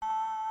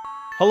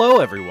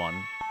Hello,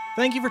 everyone.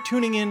 Thank you for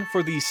tuning in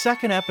for the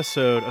second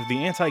episode of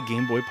the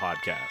Anti-Game Boy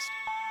podcast.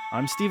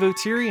 I'm Steve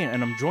O'Teary,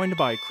 and I'm joined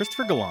by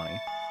Christopher Galani,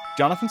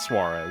 Jonathan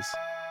Suarez,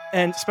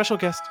 and special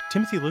guest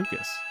Timothy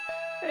Lucas.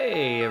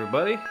 Hey,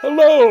 everybody.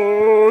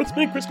 Hello, it's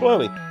me, Chris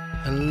Galani.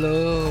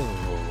 Hello.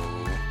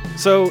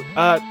 So,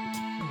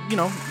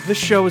 this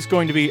show is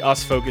going to be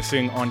us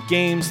focusing on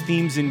games,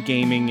 themes in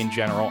gaming in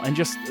general, and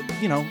just,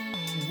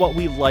 what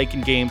we like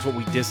in games, what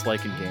we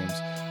dislike in games.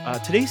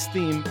 Today's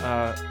theme,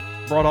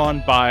 brought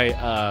on by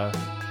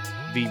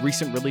the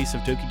recent release of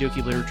Doki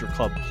Doki Literature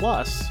Club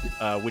Plus,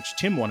 which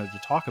Tim wanted to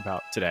talk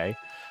about today.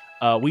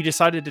 We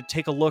decided to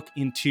take a look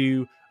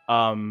into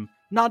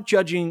not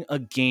judging a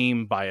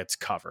game by its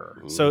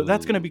cover. So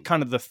that's going to be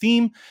kind of the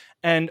theme.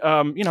 And,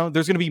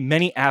 there's going to be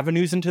many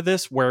avenues into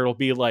this where it'll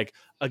be like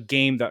a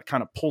game that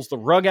kind of pulls the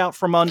rug out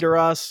from under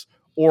us,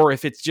 or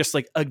if it's just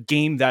like a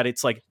game that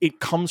it's like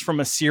it comes from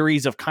a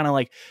series of kind of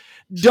like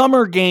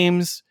dumber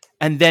games,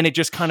 and then it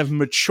just kind of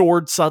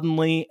matured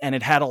suddenly and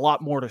it had a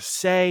lot more to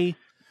say.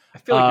 I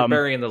feel like you're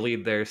burying the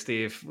lead there,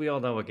 Steve. We all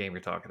know what game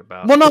you're talking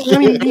about. Well, no, I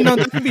mean,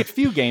 there could be a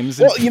few games.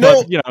 Well,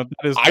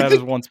 that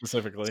is one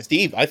specifically.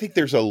 Steve, I think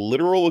there's a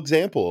literal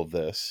example of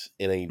this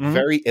in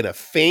a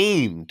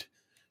famed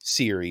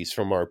series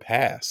from our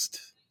past.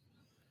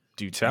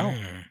 Do tell.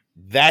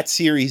 That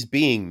series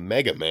being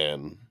Mega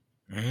Man.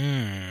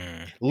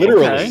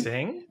 Literally,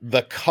 Okay.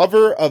 the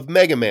cover of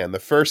Mega Man, the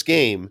first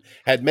game,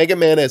 had Mega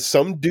Man as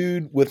some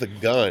dude with a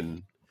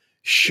gun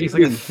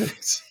shooting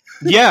things.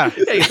 Yeah.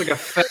 Yeah, he's like a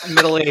fat,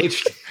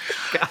 middle-aged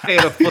guy in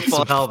a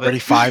football helmet.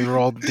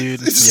 35-year-old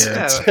dude.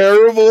 Yeah.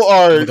 Terrible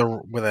art.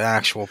 With an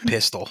actual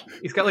pistol.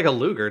 He's got like a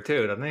Luger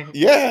too, doesn't he?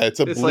 Yeah,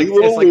 it's a It's blue like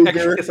little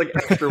Luger. it's like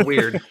extra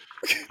weird.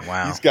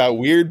 Wow. He's got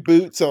weird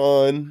boots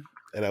on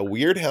and a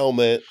weird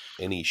helmet,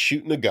 and he's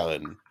shooting a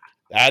gun.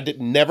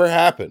 Never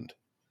happened.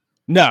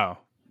 No.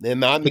 And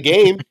not in the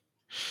game.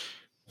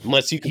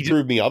 Unless you can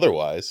prove me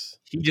otherwise.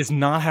 He does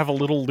not have a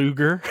little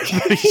Luger.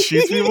 He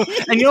shoots people.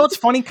 And you know what's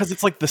funny? Because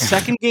it's like the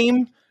second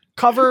game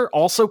cover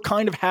also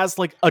kind of has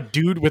like a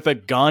dude with a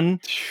gun.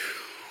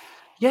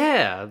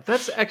 Yeah,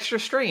 that's extra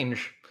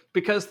strange.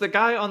 Because the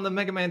guy on the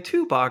Mega Man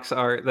 2 box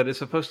art that is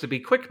supposed to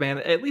be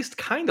Quickman at least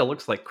kind of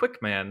looks like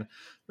Quickman.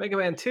 Mega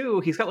Man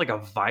 2, he's got like a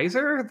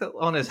visor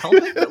on his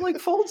helmet that like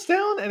folds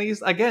down, and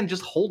he's again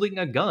just holding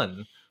a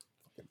gun.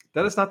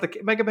 That is not the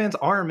Mega Man's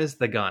arm is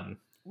the gun.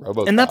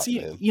 RoboCop, And that's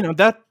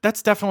man.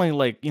 that's definitely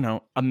like,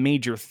 a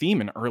major theme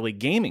in early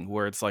gaming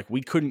where it's like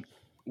we couldn't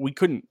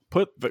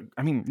put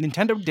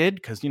Nintendo did,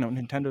 because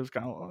Nintendo's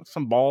got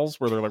some balls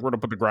where they're like, we're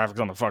gonna put the graphics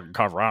on the fucking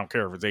cover. I don't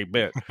care if it's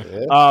 8-bit.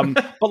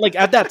 Yeah. But like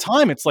at that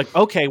time it's like,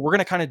 okay, we're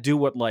gonna kind of do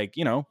what like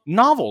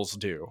novels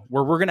do,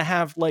 where we're gonna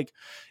have like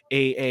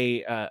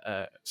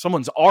a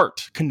someone's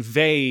art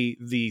convey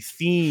the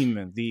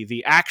theme,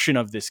 the action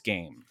of this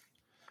game.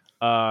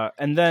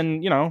 And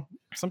then,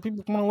 some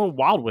people went a little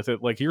wild with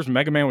it. Like, here's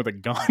Mega Man with a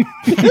gun.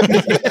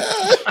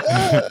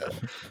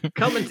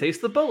 Come and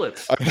taste the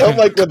bullets. I felt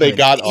like when they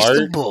got Taste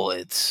the art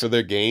bullets. for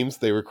their games,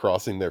 they were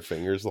crossing their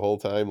fingers the whole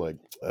time. Like,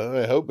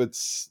 I hope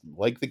it's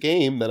like the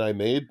game that I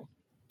made.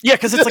 Yeah,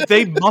 because it's like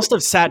they must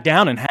have sat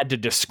down and had to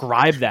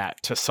describe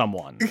that to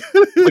someone.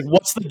 Like,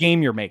 what's the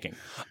game you're making?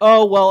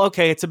 Oh, well,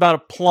 okay, it's about a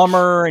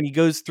plumber, and he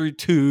goes through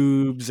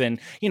tubes, and,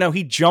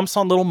 he jumps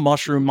on little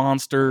mushroom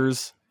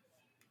monsters.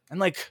 And,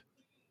 like,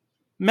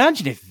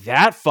 imagine if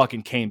that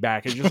fucking came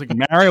back. It's just like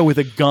Mario with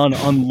a gun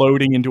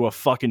unloading into a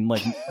fucking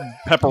like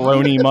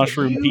pepperoni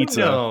mushroom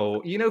pizza.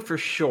 You know for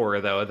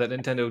sure though that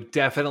Nintendo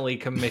definitely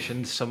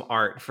commissioned some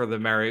art for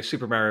the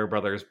Super Mario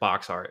Brothers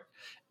box art,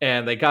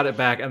 and they got it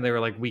back and they were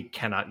like, we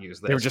cannot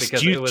use this. They were just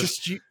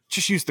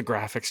use the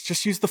graphics.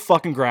 Just use the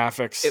fucking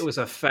graphics. It was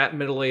a fat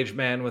middle-aged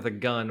man with a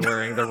gun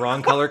wearing the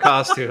wrong color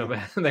costume,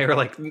 and they were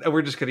like, no,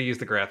 we're just going to use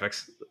the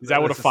graphics. Is that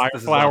what a fire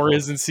flower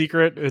is in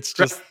secret? It's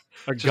just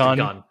a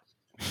gun.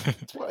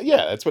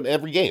 Yeah, that's what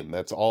every game.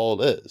 That's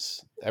all it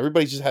is.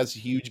 Everybody just has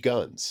huge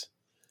guns.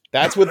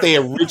 That's what they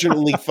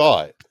originally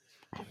thought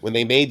when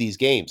they made these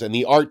games, and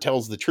the art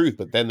tells the truth.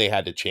 But then they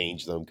had to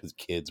change them because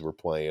kids were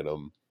playing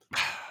them.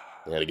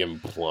 They had to give them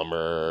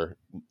plumber,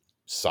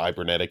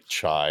 cybernetic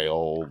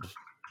child.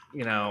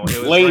 It was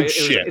Lame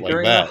shit like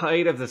during that. the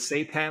height of the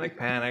satanic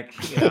panic.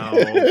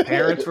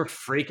 Parents were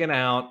freaking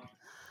out.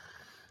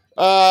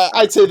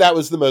 I'd say that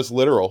was the most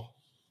literal.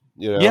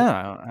 Yeah,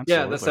 absolutely.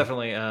 Yeah, that's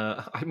definitely.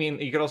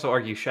 You could also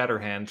argue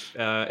Shatterhand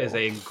is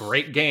a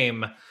great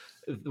game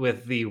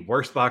with the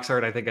worst box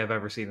art I think I've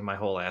ever seen in my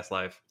whole ass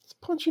life. It's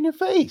a punch in your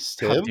face,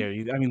 Tim. How dare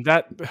you? I mean,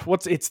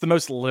 it's the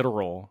most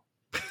literal.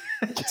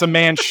 It's a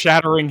man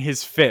shattering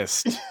his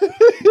fist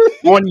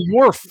on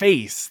your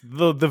face,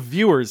 the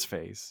viewer's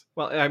face.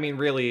 Well, I mean,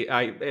 really,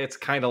 it's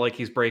kind of like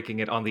he's breaking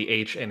it on the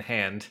H in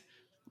hand.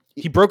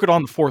 He broke it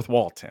on the fourth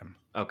wall, Tim.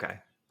 Okay.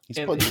 He's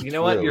And punching you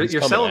know what? through. You're He's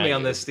coming selling at me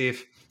on you. this,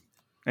 Steve.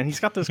 And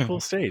he's got those cool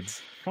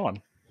shades. Come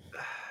on.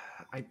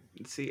 I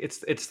see.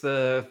 It's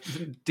the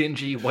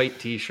dingy white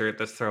T-shirt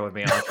that's throwing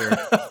me off here.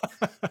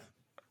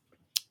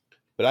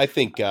 But I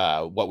think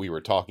what we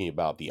were talking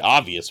about, the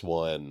obvious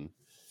one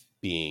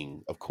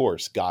being, of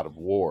course, God of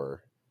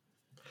War,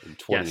 in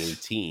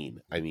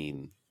 2018. I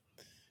mean,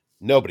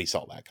 nobody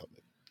saw that coming.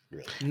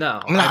 Really.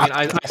 No, I mean,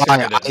 I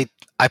certainly didn't.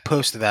 I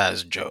posted that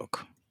as a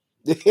joke.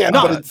 Yeah,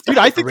 No, but it's dude,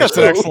 I think that's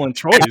an original. excellent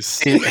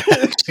choice.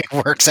 It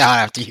works out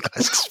after you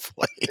guys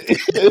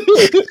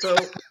explain. So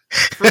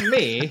for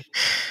me,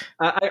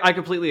 I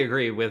completely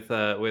agree with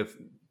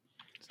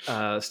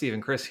Steve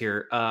and Chris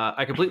here.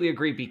 I completely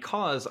agree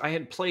because I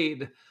had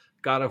played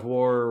God of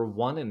War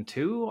 1 and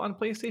 2 on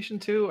PlayStation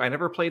 2. I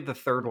never played the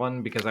third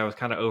one because I was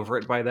kind of over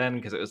it by then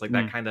because it was like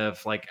that kind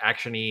of like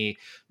actiony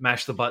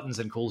mash the buttons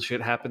and cool shit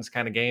happens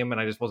kind of game,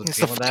 and I just wasn't It's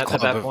the feeling Fight that at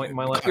Club that point in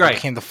my life. It Right.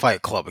 became the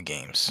Fight Club of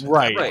games.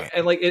 Right. Right,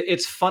 and like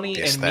it's funny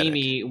The and aesthetic.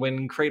 memey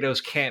when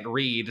Kratos can't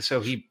read,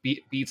 so he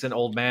beats an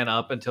old man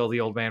up until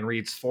the old man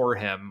reads for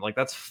him. Like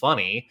that's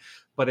funny,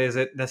 but is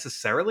it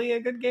necessarily a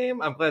good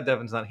game? I'm glad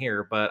Devin's not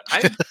here, but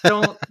I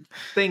don't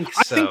think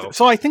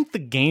so. I think the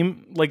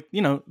game, like,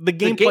 you know, the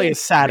gameplay is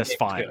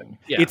satisfying.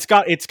 Yeah. It's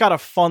got a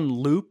fun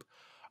loop.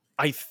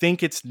 I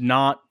think it's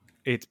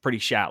pretty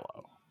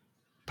shallow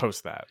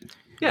post that.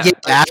 Yeah, Yeah,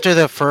 after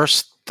the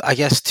first, I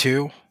guess,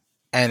 2,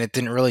 and it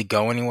didn't really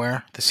go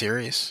anywhere, the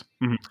series.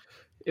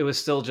 it was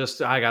still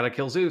just I gotta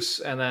kill Zeus,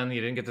 and then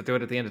you didn't get to do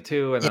it at the end of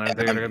 2, and then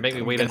they're gonna make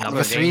me wait I'm gonna another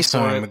have a game for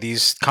threesome it. with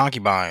these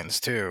concubines,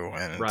 too,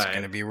 and it's Right.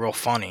 going to be real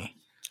funny.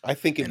 I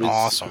think it And was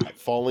awesome.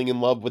 falling in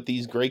love with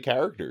these great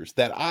characters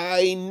that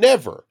I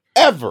never,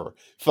 ever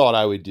thought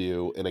I would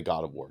do in a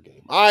God of War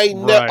game. I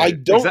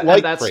Right. don't Exactly,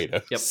 like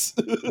that's-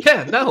 Kratos.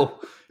 Yeah, no,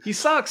 he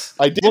sucks.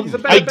 I He's a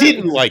bad I bad.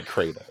 didn't like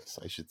Kratos,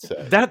 I should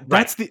say.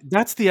 That's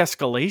the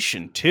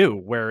escalation too,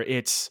 where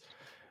it's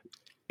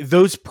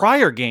those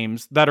prior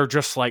games that are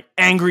just like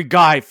angry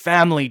guy,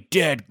 family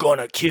dead,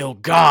 gonna kill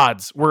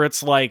gods, where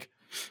it's like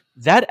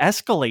that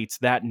escalates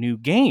that new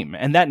game,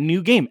 and that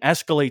new game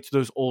escalates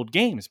those old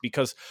games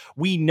because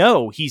we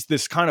know he's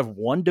this kind of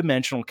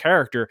one-dimensional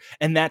character,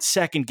 and that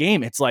second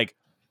game it's like,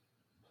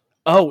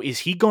 oh, is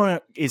he going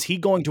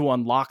to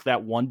unlock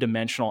that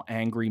one-dimensional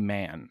angry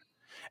man?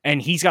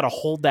 And he's got to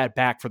hold that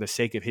back for the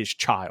sake of his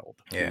child.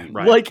 Yeah.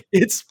 Right. Like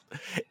it's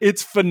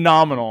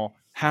phenomenal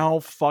how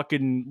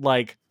fucking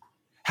like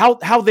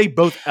how they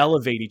both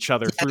elevate each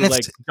other through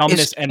like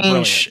dumbness and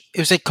brilliance. It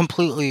was a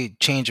completely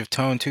change of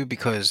tone too,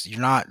 because you're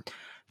not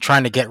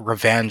trying to get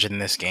revenge in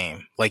this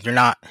game. Like you're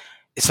not.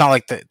 It's not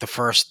like the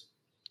first.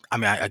 I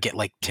mean, I get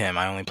like Tim.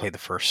 I only played the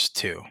first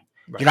 2.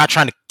 Right. You're not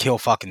trying to kill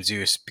fucking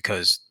Zeus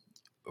because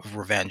of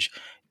revenge.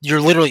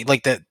 You're literally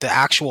like the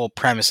actual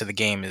premise of the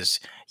game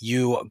is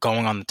you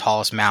going on the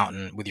tallest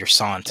mountain with your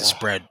son to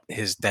spread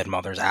his dead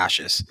mother's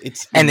ashes,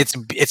 and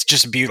it's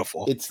just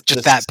beautiful. It's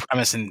just that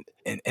premise in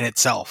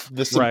itself.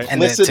 the Right.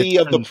 simplicity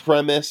of the And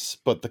premise,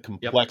 but the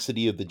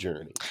complexity of the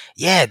journey.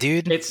 Yeah,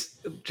 dude. It's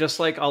just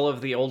like all of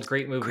the old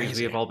great movies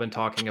Crazy. we have all been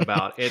talking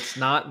about. It's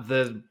not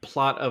the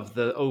plot of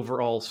the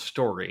overall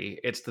story.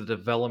 It's the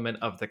development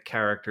of the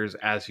characters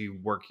as you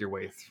work your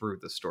way through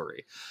the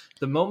story.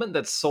 The moment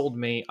that sold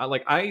me, I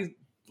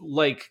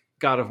like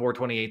God of War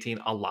 2018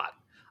 a lot.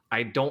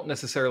 I don't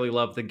necessarily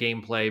love the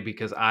gameplay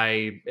because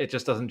it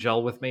just doesn't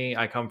gel with me.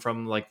 I come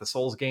from like the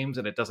Souls games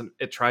and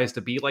it tries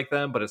to be like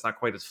them, but it's not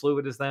quite as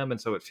fluid as them. And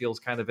so it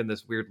feels kind of in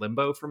this weird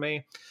limbo for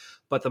me.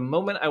 But the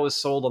moment I was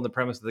sold on the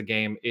premise of the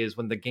game is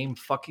when the game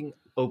fucking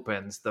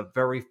opens, the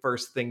very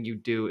first thing you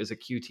do is a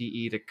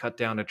QTE to cut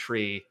down a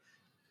tree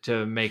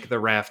to make the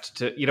raft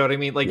to, you know what I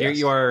mean? Like Yes.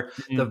 you are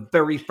the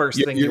very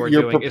first thing you are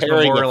You're doing is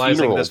preparing a memorializing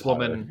funeral this pyre.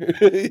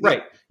 woman.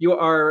 Right. You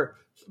are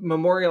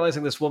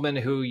memorializing this woman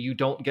who you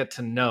don't get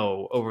to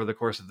know over the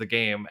course of the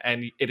game,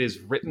 and it is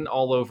written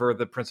all over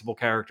the principal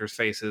characters'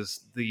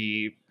 faces,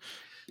 the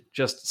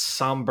just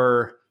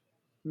somber,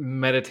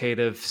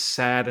 meditative,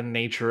 sad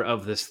nature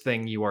of this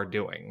thing you are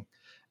doing.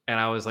 And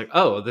I was like,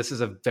 oh, this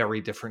is a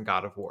very different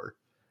God of War.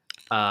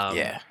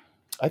 Yeah.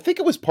 I think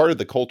it was part of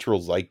the cultural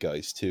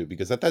zeitgeist too,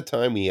 because at that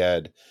time we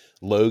had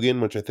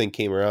Logan, which I think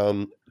came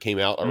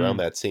out around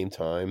that same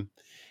time,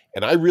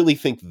 and I really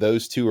think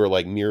those two are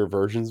like mirror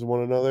versions of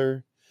one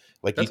another.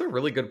 Like That's a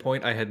really good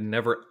point I had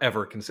never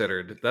ever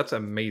considered. That's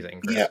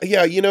amazing. Chris.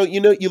 yeah,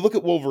 you look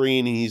at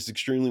Wolverine and he's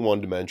extremely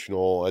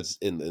one-dimensional as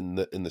in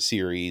the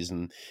series,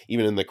 and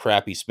even in the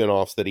crappy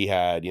spin-offs that he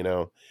had,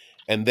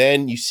 and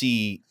then you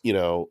see,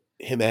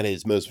 him at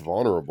his most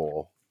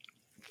vulnerable,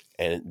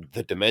 and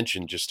the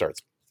dimension just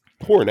starts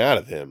pouring out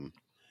of him.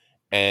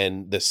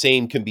 And the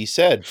same can be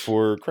said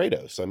for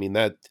Kratos. I mean,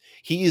 that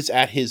he is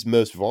at his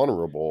most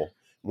vulnerable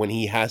when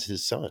he has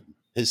his son.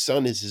 His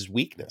son is his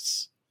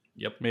weakness.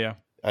 Yep. Yeah.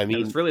 I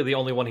mean, it's really the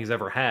only one he's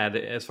ever had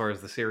as far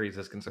as the series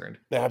is concerned.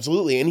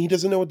 Absolutely. And he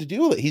doesn't know what to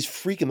do with it. He's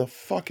freaking the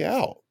fuck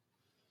out.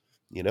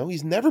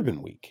 He's never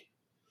been weak.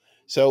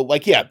 So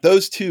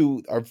those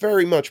two are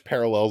very much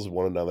parallels of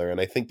one another.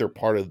 And I think they're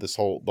part of the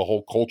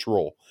whole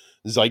cultural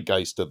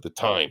zeitgeist of the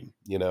time,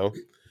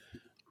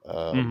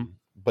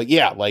 But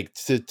yeah,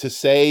 to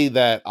say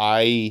that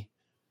I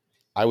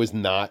was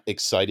not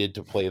excited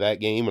to play that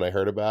game when I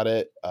heard about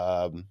it.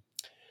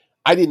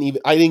 I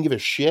didn't give a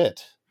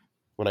shit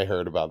when I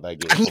heard about that I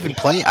didn't game. even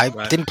play. I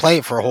Right. didn't play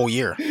it for a whole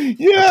year.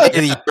 Yeah,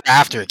 The year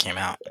after it came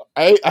out,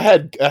 I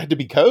had to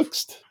be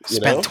coaxed. You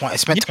know? I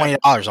spent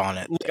 $20 on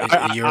it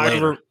a year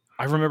later.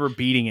 I remember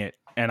beating it,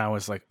 and I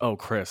was like, "Oh,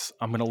 Chris,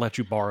 I'm gonna let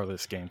you borrow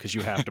this game because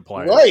you have to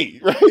play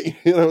it." Right.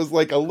 And I was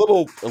like a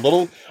little.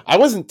 I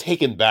wasn't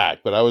taken back,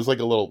 but I was like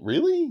a little.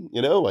 Really,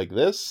 like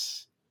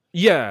this.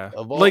 Yeah,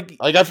 Of all, like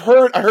I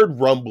heard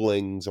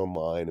rumblings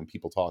online and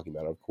people talking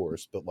about it, of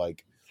course, but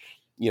like,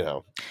 Yeah,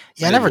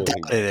 I never Maybe-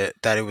 doubted it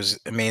that it was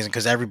amazing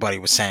because everybody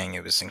was saying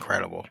it was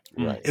incredible.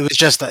 right. It was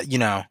just that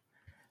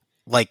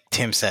like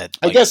Tim said,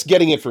 I like, guess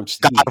getting it from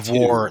Steam God of too,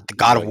 War, the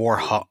God of like, War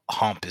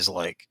hump is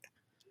like,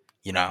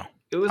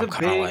 It was I'm a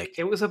kinda big like-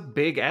 it was a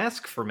big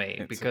ask for me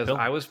It's a because bill.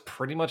 I was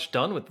pretty much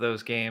done with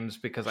those games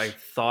because I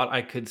thought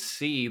I could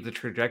see the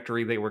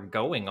trajectory they were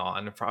going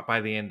on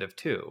by the end of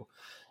 2.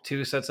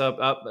 2 sets up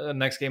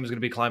next game is going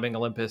to be climbing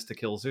Olympus to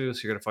kill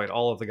Zeus. You're going to fight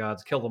all of the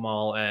gods, kill them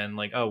all, and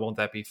like, oh, won't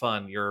that be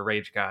fun? You're a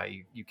rage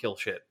guy. You kill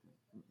shit,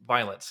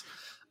 violence.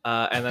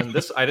 And then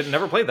this, I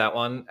never played that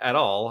one at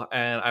all,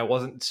 and I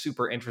wasn't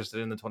super interested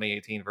in the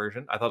 2018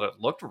 version. I thought it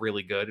looked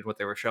really good in what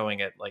they were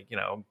showing at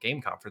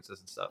game conferences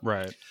and stuff.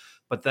 right.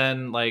 But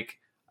then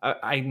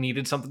I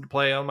needed something to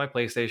play on my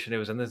PlayStation. It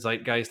was in the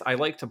zeitgeist. I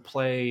like to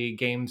play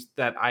games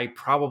that I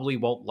probably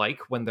won't like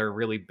when they're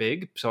really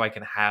big, so I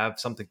can have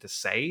something to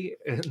say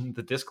in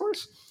the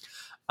discourse.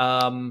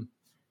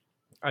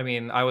 I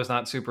mean, I was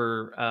not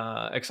super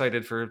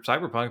excited for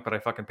Cyberpunk, but I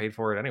fucking paid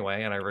for it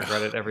anyway, and I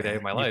regret it every day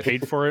of my You life.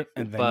 paid for it,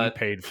 and then you But-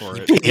 paid for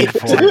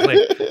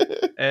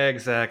it.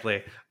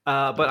 Exactly.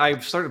 But I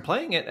started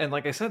playing it, and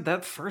like I said,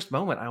 that first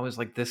moment, I was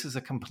like, this is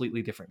a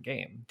completely different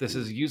game. This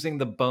is using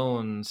the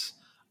bones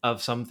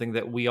of something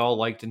that we all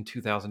liked in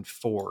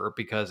 2004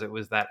 because it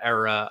was that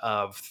era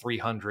of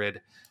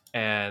 300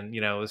 and,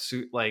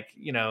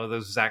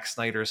 those Zack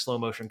Snyder slow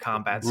motion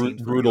combat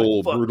scenes. where you're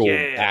like, brutal "Fuck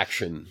yeah,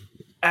 action.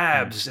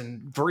 abs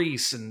and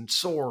Vreese and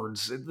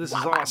swords. This is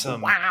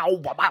awesome.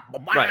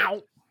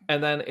 Right.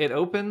 And then it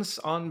opens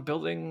on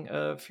building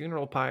a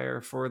funeral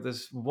pyre for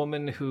this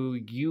woman who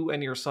you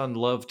and your son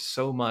loved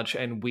so much,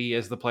 and we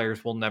as the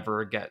players will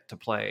never get to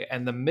play.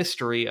 And the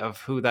mystery of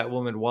who that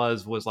woman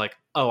was like,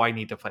 oh, I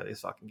need to play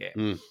this fucking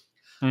game.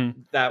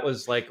 That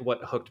was like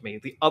what hooked me.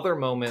 The other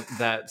moment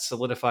that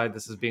solidified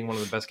this as being one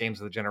of the best games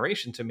of the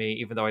generation to me,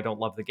 even though I don't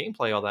love the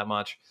gameplay all that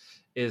much,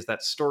 is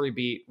that story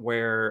beat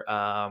where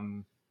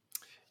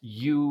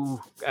you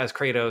as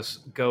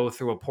Kratos go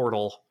through a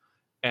portal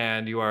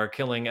and you are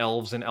killing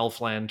elves in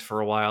Elfland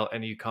for a while,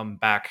 and you come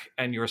back,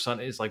 and your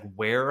son is like,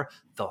 where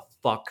the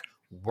fuck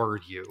were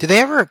you? did they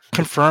ever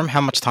confirm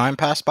how much time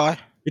passed by?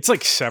 It's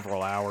like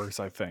several hours,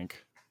 I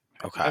think.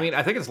 Okay. I mean,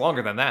 I think it's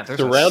longer than that.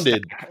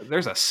 Surrounded.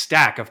 There's a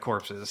stack of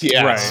corpses.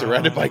 Yeah, Right.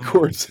 surrounded by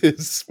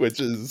corpses, which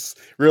is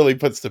really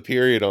puts the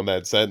period on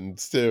that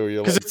sentence too.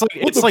 You're Because like,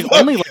 it's what like the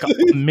only fuck? like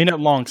a minute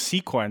long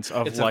sequence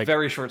of It's a like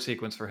very short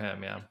sequence for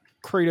him, yeah.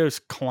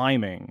 Kratos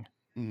climbing.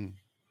 Mm.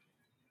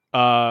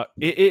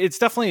 It's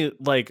definitely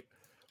like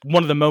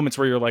one of the moments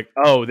where you're like,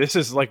 oh, this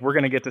is like we're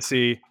gonna get to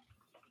see.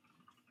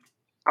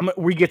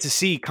 We get to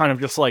see kind of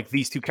just like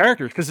these two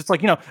characters because it's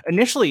like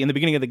initially in the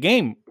beginning of the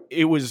game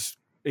it was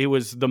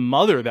the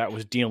mother that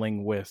was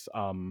dealing with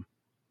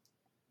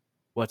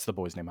what's the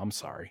boy's name? I'm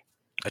sorry.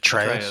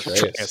 Atreus.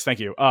 Atreus. Thank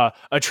you.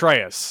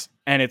 Atreus.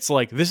 And it's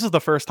like this is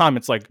the first time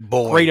it's like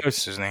Boy, Kratos.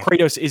 is his name.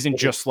 Kratos isn't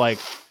just like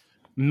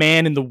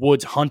man in the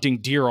woods hunting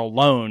deer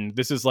alone.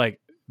 This is like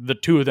the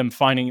two of them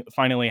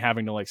finally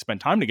having to like spend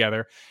time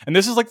together. And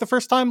this is like the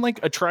first time like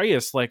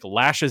Atreus like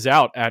lashes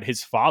out at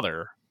his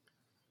father.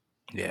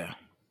 Yeah.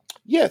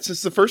 Yeah, it's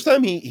just the first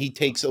time he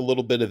takes a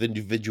little bit of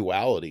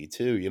individuality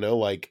too,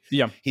 like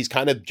Yeah. he's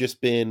kind of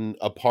just been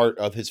a part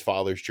of his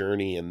father's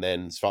journey, and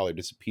then his father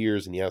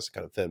disappears and he has to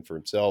kind of fend for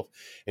himself,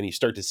 and you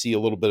start to see a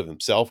little bit of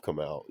himself come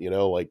out,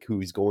 like who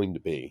he's going to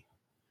be.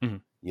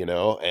 Mhm.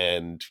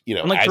 And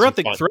like as throughout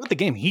you throughout the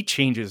game, he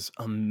changes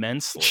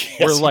immensely. Yes,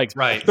 Where like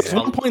Right. there's Yeah.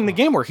 one point in the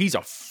game where he's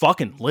a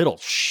fucking little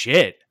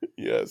shit.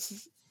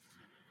 yes,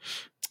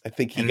 I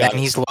think he And got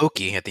then he's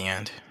Loki at the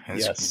end.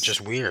 It's Yes.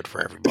 just weird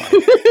for everybody.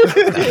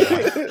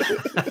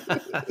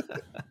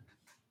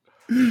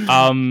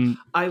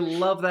 I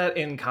love that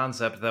in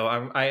concept, though.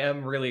 I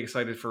am really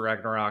excited for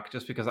Ragnarok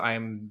just because I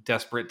am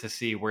desperate to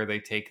see where they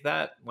take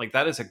that. Like,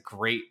 that is a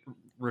great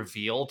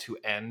reveal to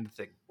end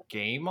the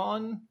game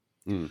on.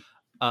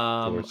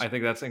 course. I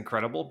think that's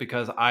incredible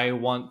because I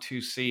want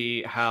to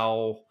see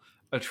how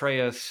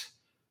Atreus,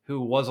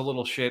 who was a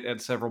little shit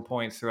at several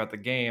points throughout the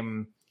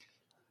game,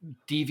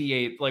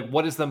 deviate. Like,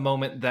 what is the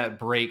moment that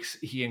breaks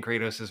he and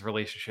Kratos'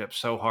 relationship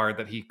so hard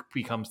that he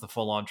becomes the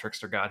full-on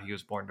trickster god he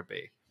was born to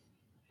be?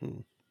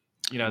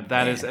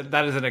 That is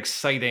an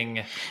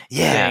exciting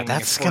Yeah, thing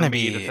that's for gonna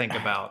me be to think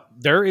about.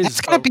 There is It's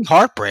gonna be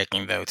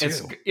heartbreaking though too.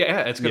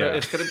 It's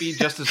gonna be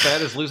just as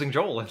bad as losing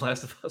Joel in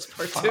Last of Us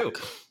Part 2.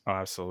 Oh,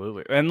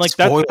 absolutely. And like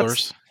that's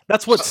Spoilers.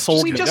 That's what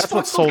sold We me. just That's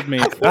what spoke sold me.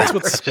 God of That's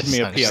what War. sold me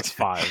a Just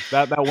PS5.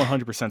 That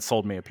 100%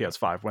 sold me a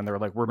PS5 when they were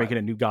like, "We're making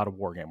a new God of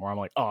War game." Where I'm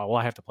like, "Oh, well,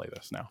 I have to play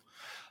this now."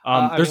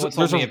 I mean, what sold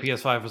There's me a a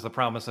PS5 was the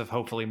promise of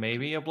hopefully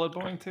maybe a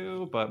Bloodborne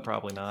 2, but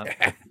probably not.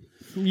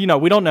 we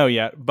don't know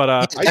yet,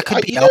 but That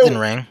could be you Elden know,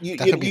 Ring. you-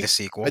 That you- could be you- the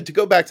sequel. to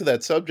go back to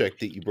that subject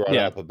that you brought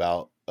Yeah. up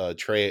about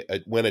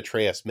when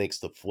Atreus makes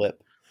the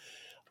flip,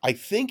 I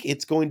think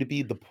it's going to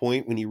be the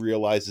point when he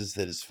realizes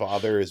that his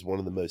father is one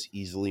of the most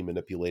easily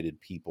manipulated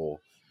people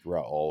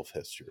throughout all of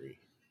history.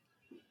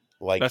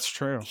 Like, that's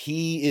true.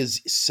 he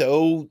is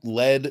so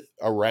led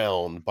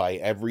around by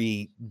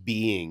every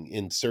being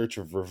in search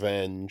of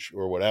revenge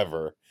or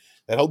whatever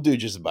that he'll do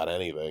just about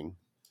anything.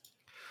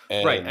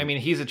 Right. I And- mean,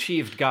 he's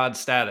achieved god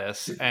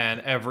status, and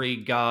every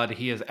god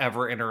he has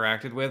ever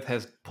interacted with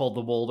has pulled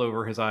the wool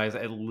over his eyes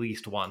at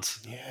least once.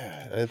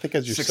 yeah, I think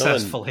as your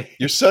Successfully.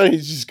 son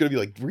is just going to be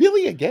like,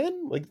 really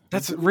again? Like,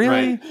 That's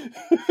really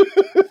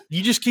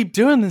you just keep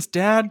doing this,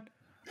 Dad.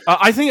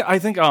 I think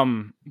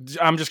I'm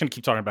just gonna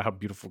keep talking about how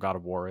beautiful God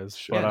of War is.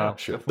 Sure. But Yeah, no,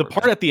 sure. go for the it,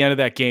 part man. at the end of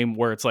that game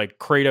where it's like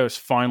Kratos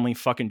finally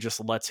fucking just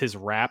lets his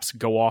raps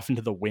go off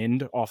into the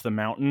wind off the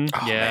mountain. Oh,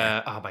 man.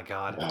 Yeah. Oh my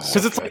god. Oh,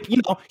 Because it's like,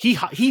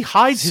 he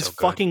hides his So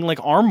good. fucking like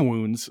arm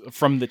wounds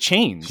from the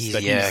chains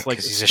that Yeah, he's like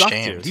 'cause he's stuck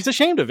ashamed. to. He's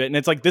ashamed of it, and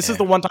it's like this is Yeah.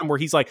 the one time where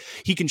he's like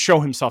he can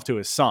show himself to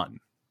his son,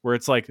 where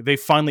it's like they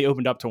finally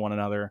opened up to one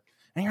another,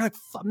 and you're like,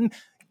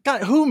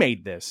 God, who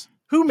made this?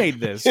 Who made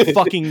this?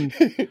 Fucking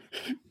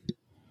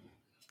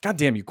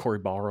goddamn you, Cory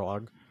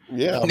Balrog.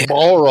 yeah,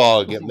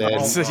 Balrog,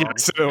 man. So, yeah,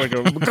 so there we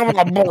go. Come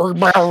on,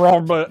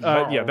 Balrog.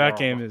 But yeah, that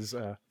game is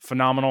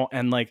phenomenal,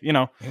 and like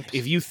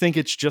if you think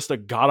it's just a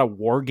God of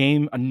War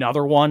game,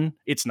 another one,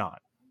 it's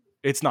not.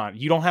 It's not.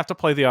 You don't have to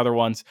play the other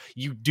ones.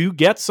 You do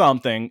get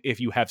something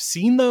if you have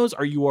seen those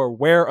or you are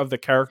aware of the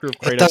character of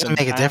Kratos. It doesn't in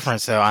the make a past.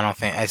 difference, though. I don't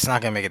think it's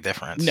not going to make a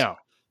difference. No,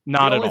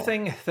 not the at only all.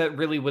 thing that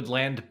really would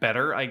land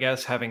better, I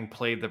guess, having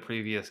played the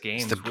previous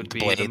games, the would be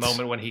blades. the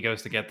moment when he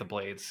goes to get the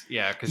blades.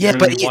 Yeah, because Yeah, you're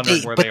but really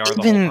wondering where but they are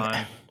the even whole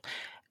time.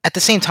 at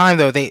the same time,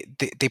 though, they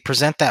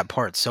present that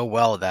part so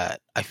well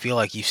that I feel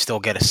like you still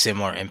get a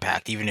similar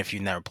impact, even if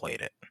you've never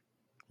played it,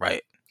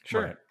 right?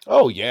 Sure. Right.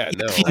 Oh yeah,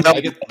 no. If you I know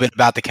mean, a little bit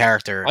about the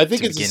character, I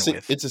think to it's begin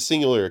with. it's a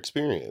singular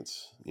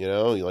experience.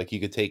 Like you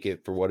could take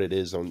it for what it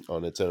is on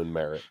its own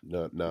merit,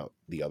 not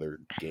the other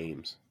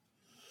games.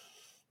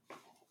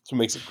 That's what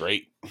makes it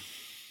great.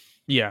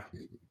 Yeah.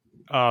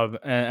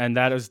 And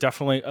that is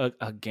definitely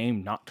a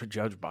game not to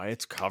judge by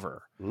its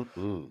cover.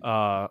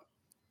 Mm-mm.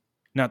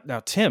 Now,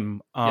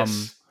 Tim,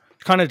 Yes.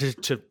 kind of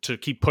to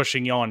keep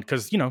pushing you on,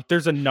 because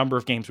there's a number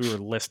of games we were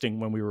listing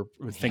when we were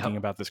thinking Yep.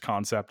 about this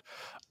concept.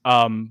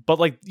 But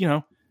like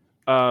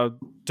Doki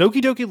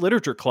Doki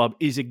Literature Club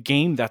is a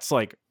game that's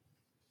like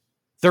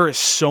there is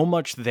so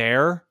much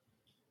there,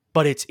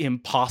 but it's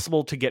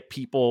impossible to get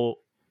people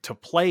to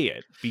play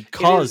it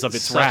because of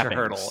its such wrappings. a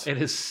hurdle.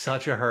 It is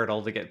such a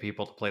hurdle to get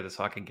people to play this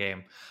fucking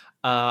game.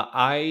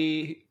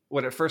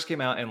 When it first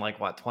came out in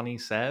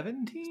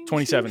 2017?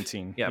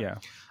 2017. Yep. Yeah.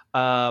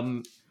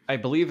 I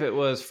believe it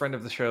was friend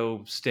of the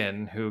show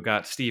Stin who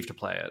got Steve to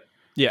play it.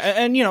 Yeah,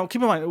 and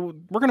keep in mind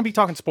we're going to be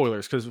talking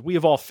spoilers because we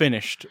have all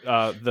finished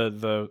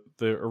the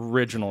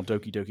original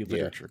Doki Doki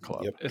Literature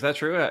Club. Yep. Is that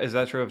true? Is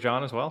that true of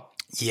John as well?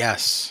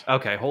 Yes,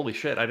 Okay, holy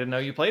shit! I didn't know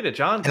you played it,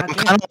 John. and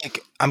God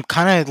I'm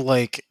kind of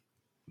like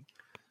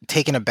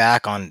taken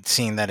aback on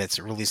seeing that it's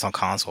released on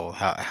console.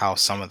 How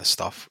some of the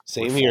stuff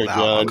Same would here, fold out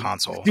on John.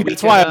 console. See, We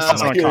that's can, why I was on I'm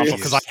console curious.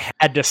 because I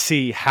had to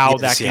see how Yeah,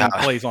 that see game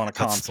how- plays on a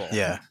That's- console.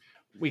 Yeah,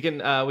 we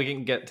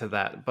can get to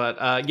that,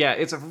 but yeah,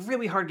 it's a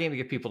really hard game to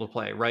get people to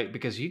play, right?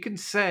 Because you can't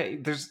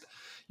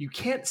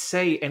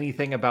say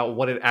anything about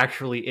what it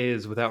actually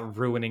is without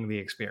ruining the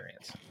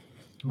experience.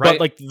 Right? But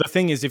like the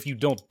thing is, if you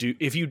don't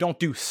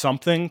do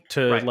something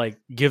to Right. like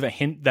give a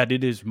hint that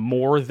it is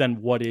more than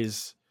what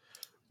is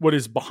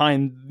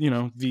behind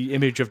the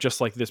image of just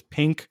like this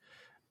pink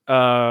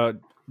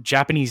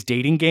Japanese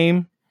dating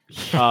game,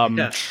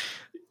 Yeah.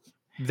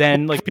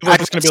 then like people are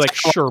just gonna be like,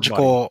 sure,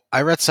 buddy.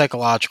 I read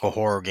psychological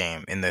horror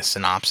game in the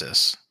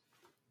synopsis,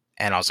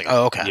 and I was like,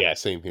 oh, okay. Yeah,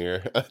 same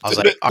here. I was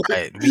like, all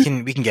right, we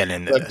can get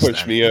into that this. pushed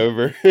then. me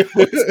over.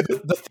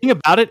 The thing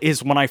about it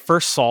is when I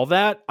first saw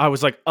that, I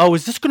was like, oh,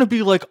 is this going to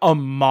be like a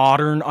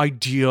modern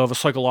idea of a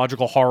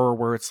psychological horror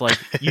where it's like,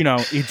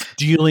 it's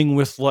dealing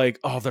with like,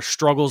 the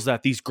struggles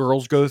that these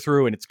girls go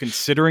through and it's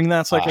considering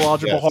that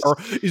psychological yes. horror?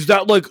 Is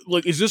that like,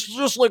 is this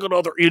just like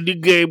another indie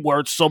game where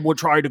it's someone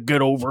trying to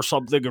get over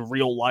something in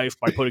real life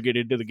by putting it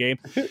into the game?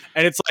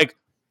 And it's like,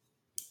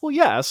 well,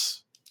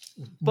 yes,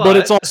 but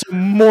it's also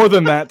more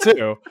than that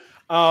too.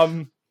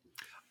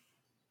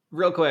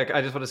 Real quick,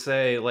 I just want to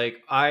say,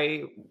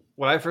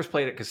 when I first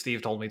played it, because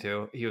Steve told me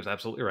to, he was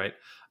absolutely right.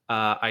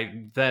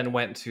 I then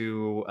went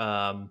to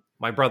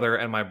my brother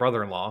and my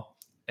brother-in-law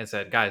and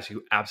said, guys,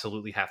 you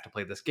absolutely have to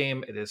play this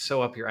game. It is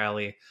so up your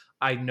alley.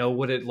 I know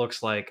what it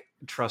looks like.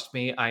 Trust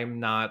me, I'm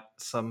not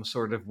some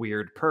sort of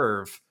weird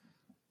perv.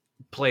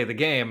 Play the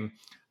game.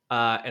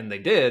 And they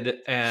did,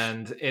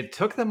 and it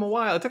took them a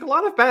while. It took a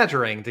lot of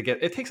badgering to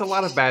get. It takes a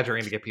lot of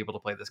badgering to get people to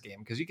play this game,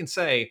 because you can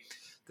say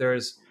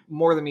there's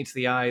more than meets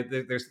the eye.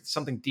 There's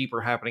something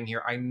deeper happening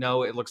here. I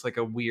know it looks like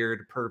a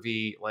weird,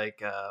 pervy,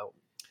 like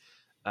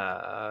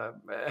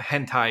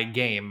hentai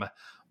game,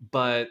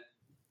 but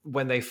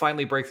when they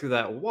finally break through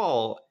that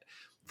wall,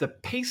 the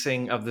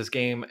pacing of this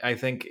game, I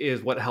think,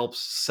 is what helps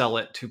sell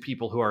it to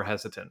people who are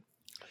hesitant.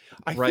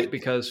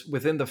 Because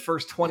within the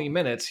first 20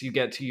 minutes, you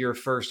get to your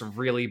first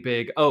really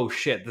big, oh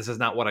shit, this is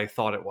not what I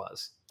thought it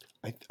was.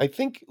 I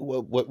think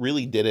what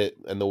really did it,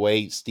 and the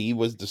way Steve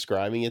was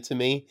describing it to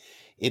me,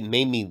 it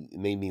made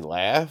me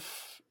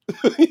laugh.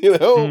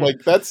 Like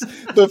that's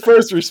the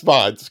first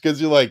response,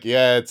 because you're like,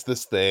 yeah, it's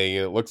this thing,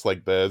 and it looks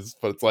like this,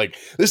 but it's like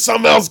there's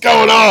something else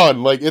going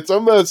on. Like it's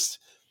almost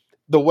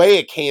the way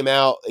it came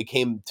out. It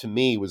came to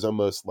me was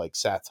almost like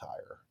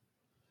satire.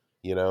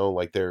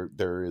 Like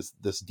there is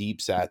this deep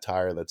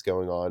satire that's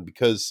going on,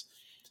 because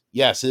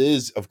yes, it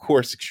is of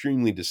course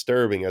extremely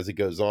disturbing as it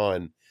goes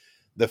on.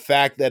 The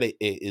fact that it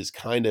is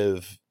kind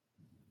of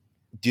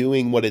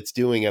doing what it's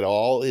doing at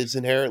all is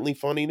inherently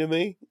funny to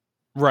me.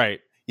 Right.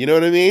 You know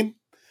what I mean?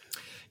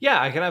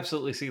 Yeah, I can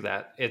absolutely see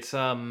that. It's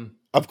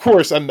of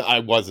course I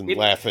wasn't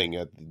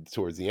laughing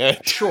towards the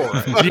end. Sure.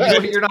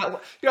 You're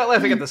not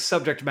laughing at the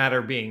subject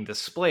matter being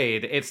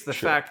displayed. It's the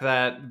fact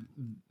that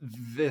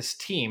this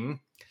team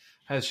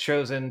has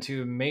chosen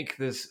to make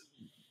this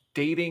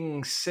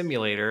dating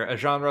simulator, a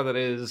genre that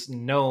is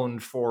known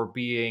for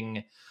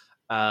being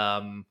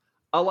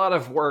a lot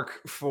of work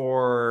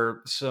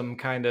for some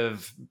kind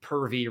of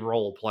pervy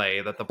role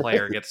play that the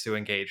player gets to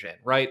engage in,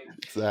 right?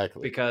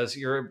 Exactly. Because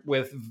you're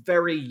with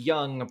very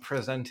young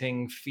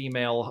presenting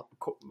female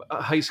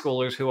high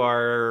schoolers who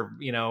are,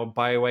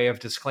 by way of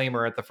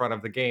disclaimer at the front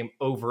of the game,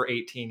 over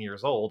 18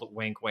 years old.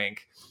 Wink,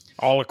 wink.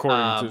 All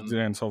according to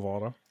Dan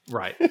Salvato.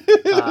 Right.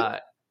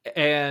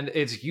 And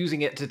it's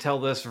using it to tell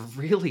this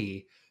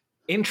really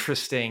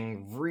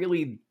interesting,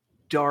 really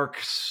dark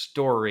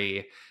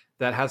story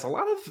that has a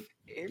lot of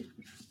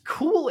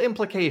cool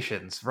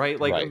implications,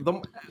 right? Like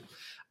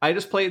I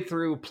just played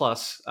through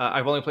Plus.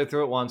 I've only played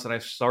through it once, and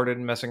I've started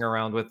messing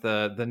around with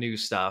the new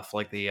stuff,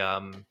 like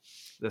the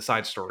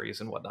side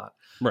stories and whatnot.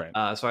 Right.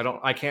 So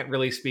I can't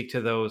really speak to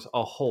those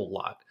a whole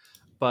lot.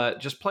 But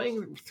just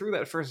playing through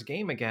that first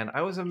game again,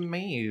 I was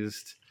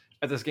amazed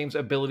at this game's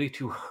ability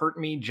to hurt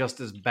me just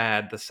as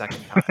bad the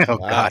second time. Oh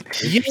god,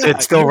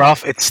 it's still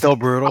rough. It's still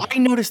brutal. I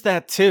noticed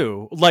that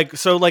too. Like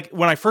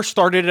when I first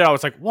started it, I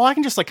was like, well, I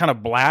can just kind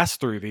of blast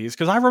through these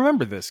because I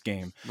remember this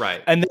game.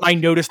 Right. And then I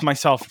noticed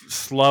myself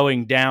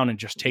slowing down and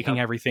just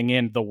taking everything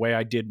in the way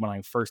I did when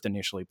I first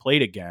initially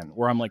played again,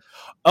 where I'm like,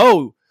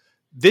 oh,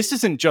 this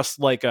isn't just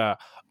like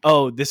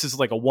this is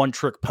like a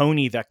one-trick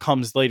pony that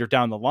comes later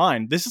down the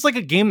line. This is like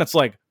a game that's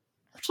like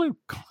actually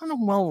kind of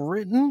well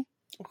written.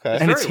 Okay.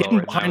 And it's hidden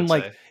behind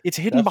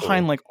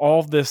behind like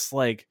all this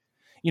like,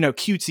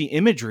 cutesy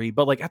imagery,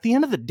 but like at the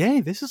end of the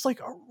day, this is like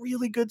a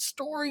really good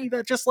story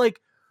that just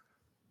like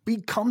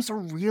becomes a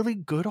really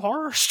good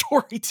horror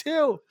story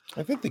too.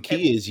 I think the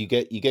key is you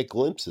get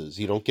glimpses.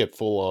 You don't get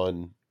full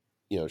on,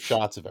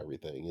 shots of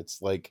everything. It's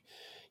like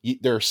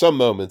there are some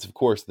moments, of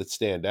course, that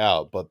stand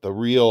out, but the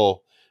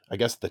real, I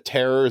guess, the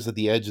terror is at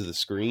the edge of the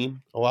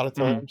screen a lot of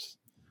times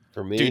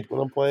for me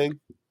when I'm playing.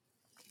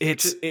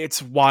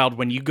 It's wild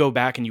when you go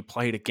back and you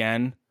play it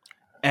again,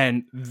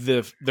 and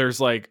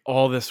there's like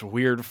all this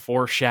weird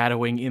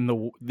foreshadowing in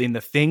the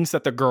things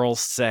that the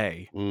girls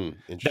say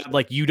that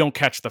like you don't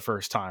catch the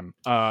first time.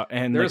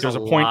 And there's a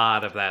point,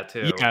 lot of that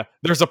too. Yeah,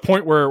 there's a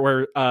point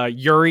where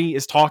Yuri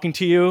is talking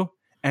to you,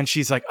 and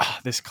she's like, "Oh,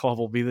 this club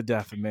will be the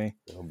death of me."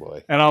 Oh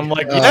boy! And I'm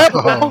like, it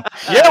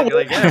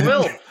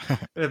will.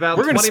 In about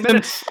we're 20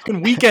 minutes,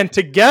 fucking weekend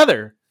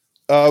together.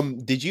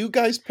 Did you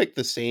guys pick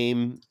the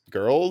same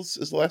girls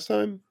as last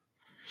time?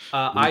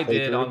 I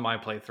did on my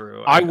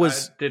playthrough. I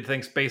did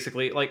things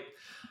basically like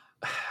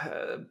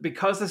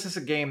because this is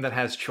a game that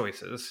has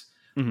choices.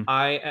 Mm-hmm.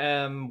 I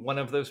am one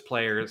of those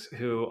players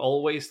who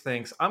always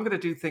thinks I'm going to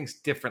do things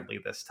differently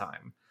this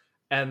time.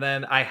 And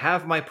then I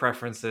have my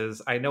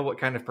preferences. I know what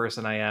kind of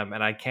person I am,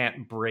 and I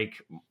can't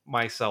break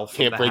myself.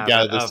 Can't break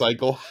out of the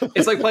cycle.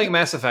 It's like playing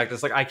Mass Effect.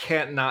 It's like I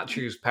can't not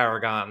choose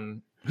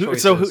Paragon.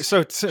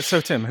 So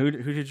Tim, who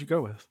did you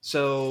go with?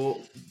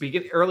 So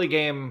early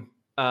game,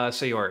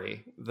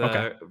 Sayori.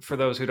 For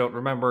those who don't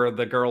remember,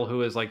 the girl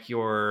who is like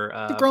your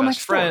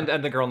best friend,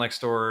 and the girl next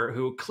door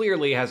who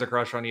clearly has a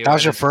crush on you. That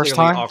was your first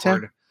time?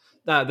 Awkward.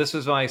 This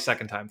was my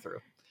second time through.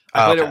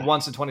 I played it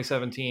once in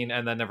 2017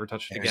 and then never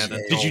touched it again.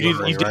 Did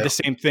you did the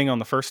same thing on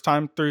the first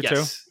time through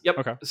too? Yep.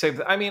 Okay.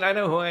 Same. I mean, I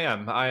know who I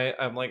am.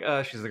 I'm like,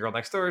 she's the girl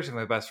next door. She's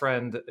my best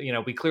friend.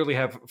 We clearly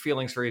have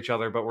feelings for each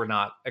other, but we're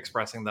not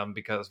expressing them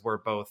because we're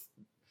both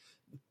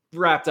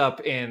wrapped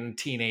up in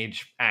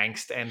teenage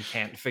angst and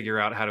can't figure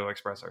out how to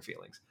express our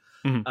feelings.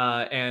 Mm-hmm.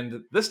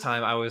 And this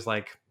time I was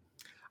like,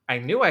 I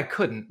knew I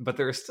couldn't, but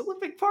there was still a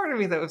big part of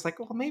me that was like,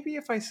 well, maybe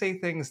if I say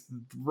things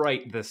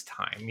right this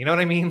time, you know what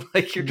I mean?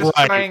 Like you're just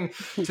trying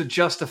to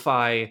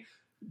justify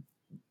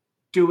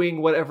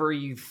doing whatever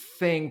you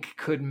think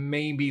could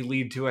maybe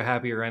lead to a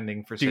happier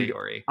ending for Dude,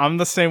 Sayori. I'm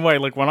the same way.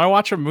 Like when I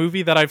watch a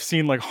movie that I've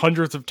seen like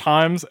hundreds of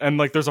times and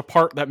like there's a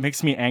part that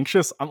makes me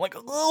anxious, I'm like,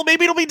 oh,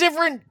 maybe it'll be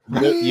different.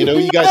 You know,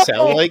 you guys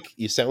sound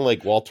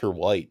like Walter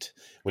White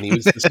when he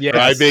was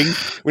describing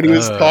when he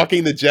was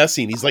talking to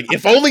Jesse, and he's like,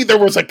 if only there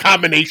was a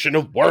combination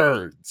of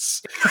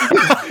words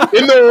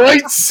in the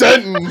right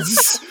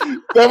sentence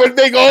that would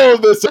make all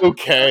of this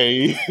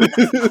okay.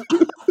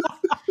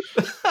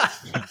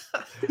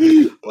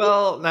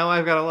 Well, now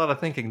I've got a lot of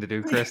thinking to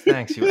do, Chris.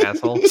 Thanks, you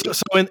asshole.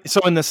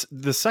 So in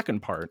the second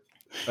part,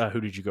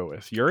 who did you go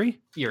with? Yuri?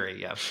 Yuri,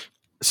 yeah.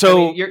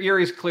 So I mean,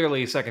 Yuri's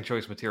clearly second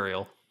choice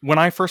material. When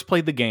I first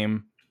played the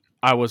game,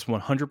 I was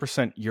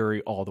 100%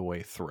 Yuri all the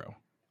way through.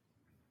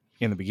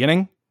 In the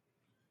beginning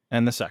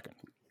and the second.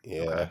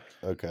 Yeah,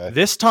 okay.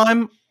 This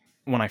time,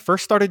 when I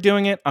first started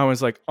doing it, I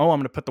was like, oh, I'm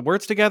going to put the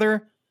words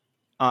together.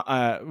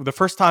 The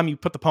first time you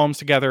put the poems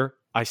together,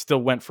 I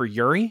still went for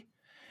Yuri.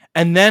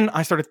 And then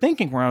I started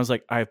thinking where I was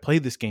like, I've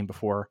played this game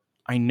before.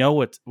 I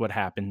know what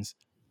happens.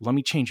 Let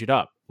me change it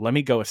up. Let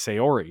me go with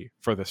Sayori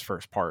for this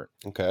first part.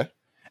 Okay.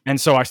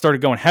 And so I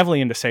started going heavily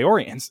into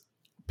Sayori, and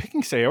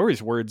picking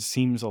Sayori's words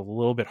seems a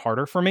little bit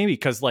harder for me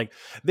because like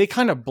they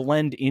kind of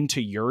blend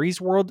into Yuri's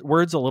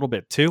words a little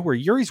bit too, where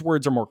Yuri's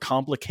words are more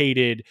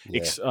complicated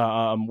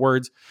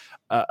words.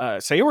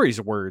 Sayori's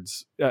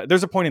words,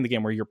 there's a point in the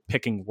game where you're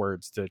picking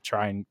words to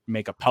try and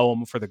make a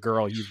poem for the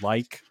girl you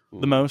like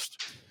the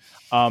most.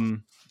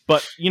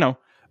 But, you know,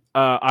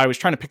 I was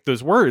trying to pick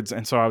those words.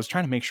 And so I was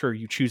trying to make sure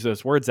you choose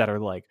those words that are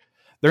like,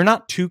 they're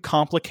not too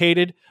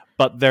complicated,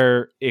 but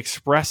they're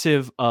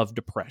expressive of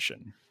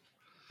depression.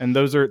 And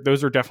those are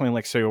definitely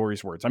like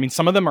Sayori's words. I mean,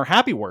 some of them are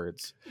happy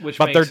words, which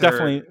but they're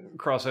definitely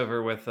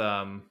crossover with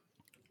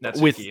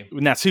Natsuki.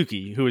 With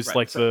Natsuki, who is Right,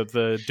 like so-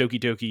 the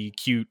Doki Doki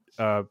cute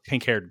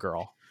pink-haired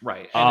girl.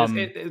 Right. And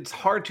it's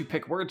hard to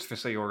pick words for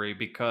Sayori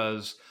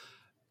because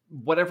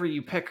whatever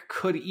you pick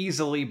could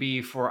easily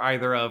be for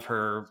either of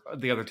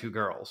the other two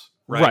girls.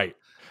 Right.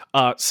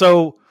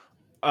 So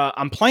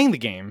I'm playing the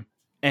game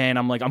and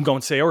I'm like, I'm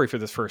going Sayori for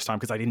this first time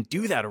because I didn't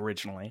do that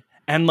originally.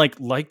 And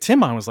like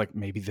Tim, I was like,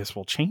 maybe this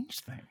will change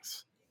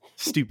things.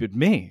 Stupid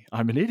me.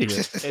 I'm an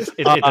idiot.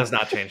 It does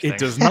not change things. It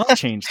does not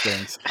change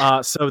things.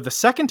 So the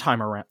second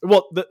time around,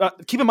 well,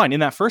 keep in mind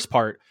in that first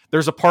part,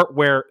 there's a part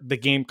where the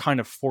game kind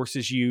of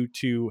forces you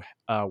to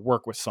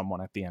work with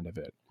someone at the end of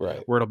it,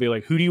 Right. where it'll be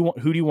like, who do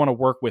you want to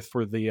work with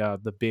for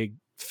the big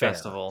fair?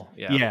 Festival?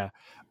 Yeah.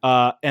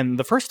 And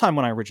the first time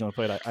when I originally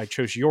played, I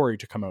chose Yuri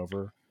to come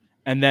over,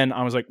 and then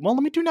I was like, well,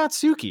 let me do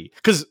Natsuki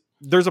because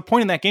there's a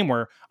point in that game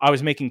where I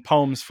was making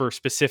poems for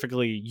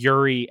specifically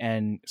Yuri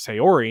and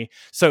Sayori.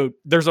 So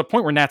there's a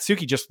point where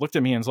Natsuki just looked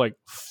at me and was like,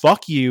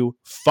 fuck you,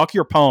 fuck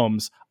your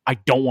poems. I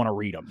don't want to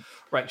read them.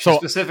 Right. She So-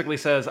 specifically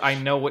says, I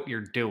know what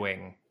you're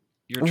doing.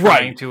 You're trying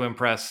Right. to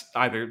impress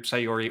either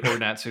Sayori or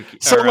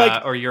Natsuki,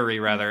 So, or Yuri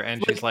rather.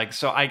 And she's like,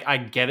 so I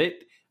get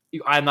it.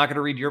 I'm not going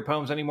to read your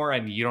poems anymore,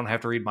 and you don't have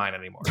to read mine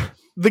anymore.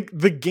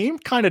 The game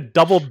kind of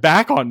doubled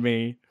back on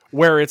me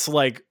where it's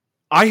like,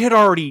 I've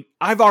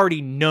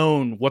already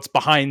known what's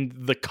behind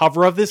the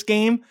cover of this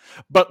game,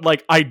 but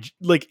like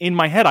in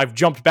my head I've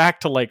jumped back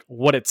to like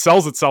what it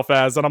sells itself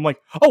as, and I'm like,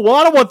 oh well,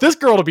 I don't want this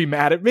girl to be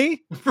mad at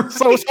me,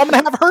 so I'm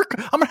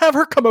gonna have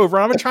her come over,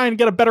 and I'm gonna try and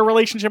get a better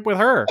relationship with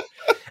her.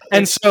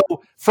 And so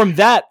from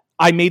that,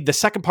 I made the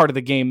second part of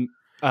the game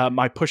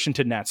my push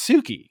into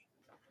Natsuki,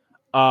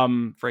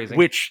 Phrasing.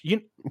 which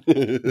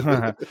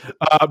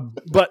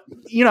but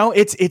you know,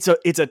 it's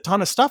a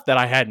ton of stuff that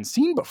I hadn't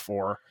seen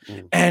before,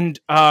 and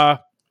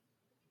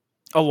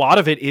a lot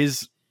of it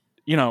is,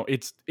 you know,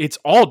 it's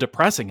all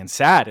depressing and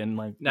sad and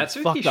like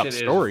Natsuki fucked up shit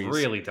stories. is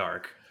really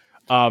dark.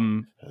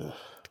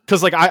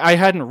 Because like I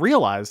hadn't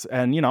realized,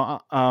 and you know,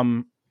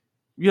 I'll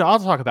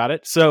talk about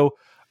it. So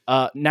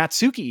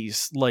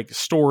Natsuki's like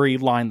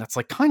storyline that's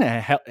like kind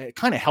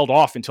of held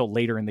off until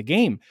later in the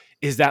game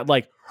is that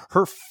like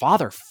her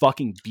father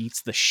fucking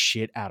beats the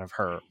shit out of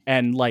her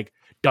and like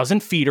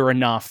doesn't feed her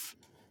enough,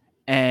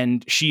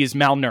 and she is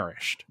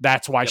malnourished.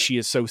 That's why she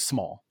is so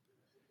small.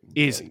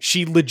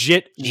 She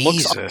legit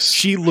looks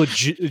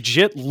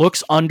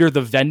under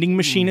the vending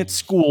machine at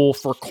school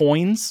for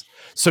coins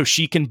so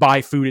she can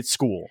buy food at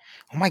school.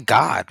 Oh my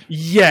god.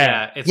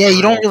 Yeah. It's Yeah,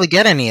 you don't brutal. really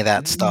get any of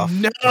that stuff.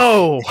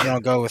 No. You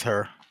don't go with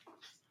her.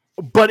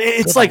 But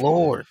it's Good like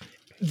Lord.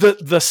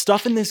 the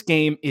stuff in this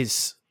game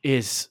is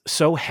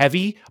so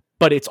heavy,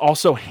 but it's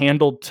also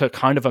handled to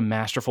kind of a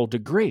masterful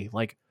degree.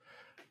 Like,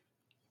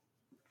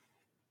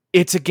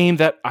 it's a game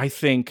that I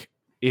think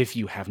if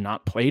you have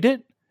not played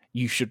it,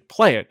 you should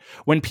play it.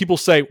 When people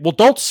say, well,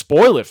 don't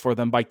spoil it for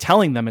them by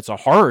telling them it's a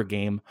horror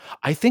game,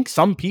 I think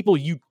some people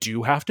you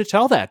do have to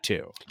tell that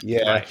to.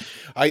 Yeah.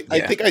 Right. I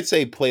think I'd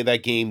say play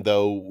that game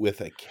though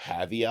with a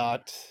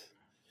caveat,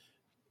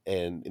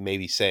 and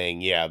maybe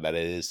saying, yeah, that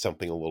it is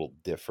something a little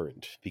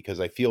different, because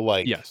I feel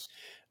like Yes.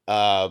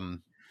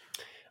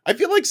 I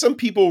feel like some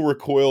people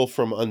recoil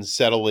from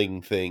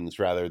unsettling things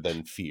rather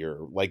than fear.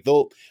 Like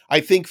I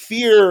think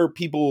fear,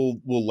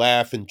 people will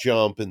laugh and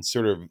jump and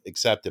sort of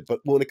accept it. But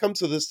when it comes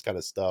to this kind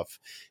of stuff,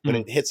 when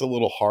it hits a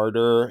little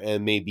harder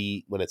and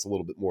maybe when it's a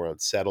little bit more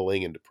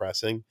unsettling and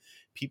depressing,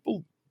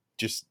 people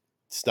just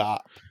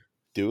stop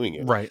doing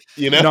it. Right.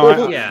 You know?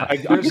 No, Yeah, I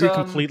agree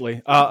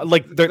completely.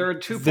 Like there are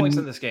 2 points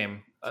in this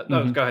game.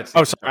 No, go ahead,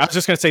 Steve. Oh, sorry. I was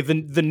just going to say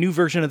the new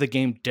version of the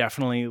game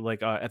definitely,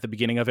 like, at the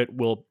beginning of it,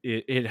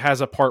 it has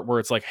a part where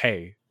it's like,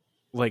 hey,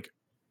 like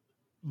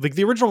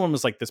the original one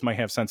was like, this might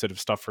have sensitive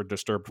stuff for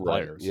disturbed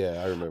players.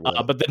 Yeah, I remember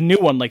that. But the new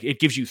one, like, it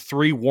gives you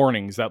 3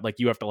 warnings that, like,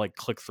 you have to, like,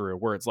 click through,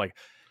 where it's like,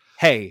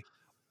 hey,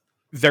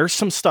 there's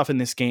some stuff in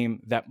this game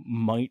that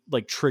might,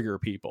 like, trigger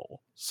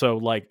people. So,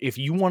 like, if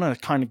you want to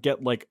kind of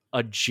get, like,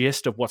 a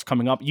gist of what's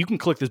coming up, you can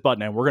click this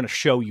button and we're going to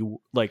show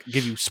you, like,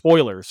 give you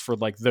spoilers for,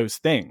 like, those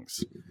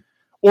things.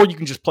 Or you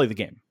can just play the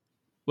game,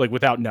 like,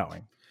 without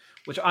knowing.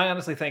 Which I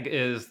honestly think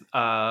is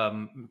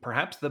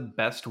perhaps the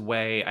best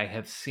way I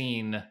have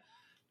seen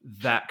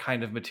that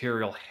kind of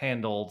material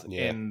handled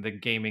in the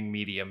gaming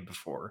medium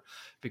before.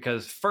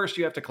 Because first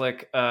you have to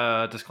click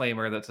a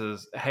disclaimer that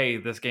says, hey,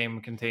 this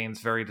game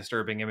contains very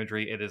disturbing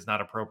imagery. It is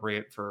not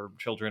appropriate for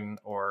children,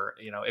 or,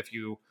 you know, if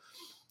you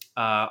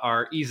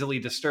are easily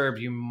disturbed,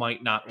 you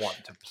might not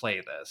want to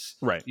play this.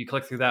 Right. You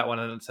click through that one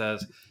and it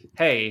says,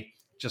 hey,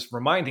 just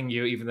reminding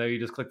you, even though you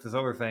just clicked this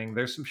other thing,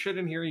 there's some shit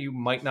in here you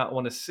might not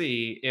want to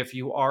see. If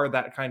you are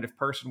that kind of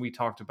person we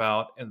talked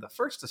about in the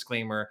first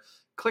disclaimer,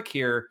 click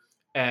here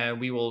and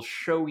we will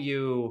show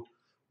you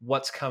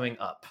what's coming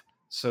up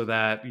so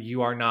that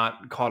you are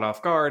not caught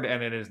off guard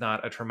and it is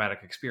not a traumatic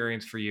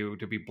experience for you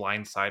to be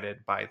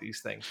blindsided by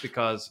these things.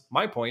 Because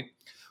my point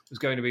was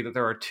going to be that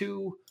there are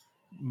 2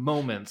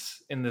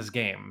 moments in this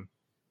game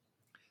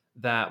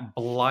that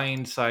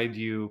blindside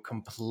you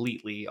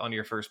completely on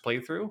your first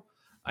playthrough.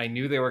 I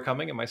knew they were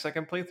coming in my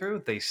second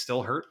playthrough. They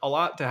still hurt a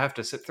lot to have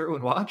to sit through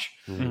and watch.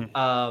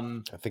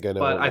 I think I know,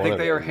 but I think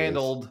they are is.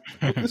 handled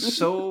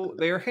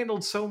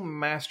so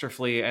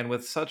masterfully and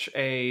with such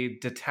a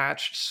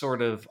detached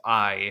sort of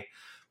eye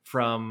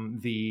from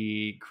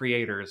the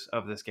creators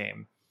of this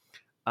game.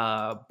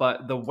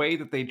 But the way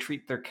that they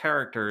treat their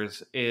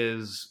characters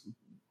is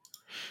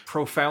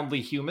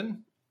profoundly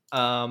human,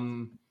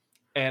 and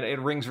it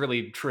rings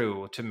really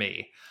true to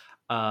me.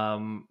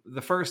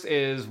 The first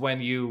is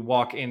when you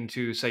walk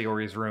into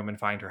Sayori's room and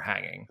find her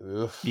hanging.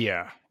 Ugh.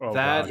 Yeah. Oh,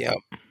 that God.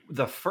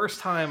 The first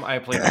time I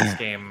played this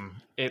game,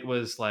 it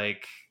was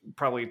like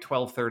probably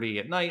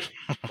 12:30 at night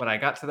when I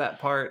got to that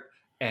part,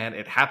 and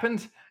it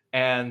happened.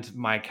 And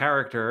my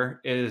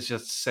character is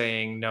just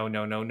saying, no.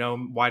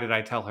 Why did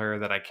I tell her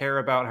that I care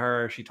about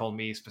her? She told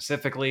me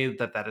specifically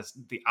that is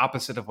the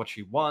opposite of what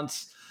she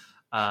wants.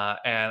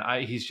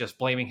 And he's just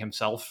blaming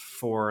himself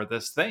for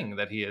this thing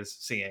that he is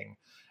seeing.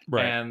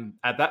 Right. And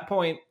at that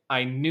point,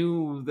 I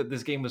knew that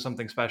this game was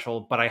something special,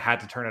 but I had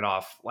to turn it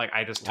off. Like,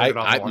 I just turned it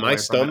off. My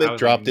stomach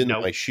dropped into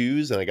my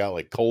shoes, and I got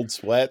like cold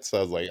sweats. I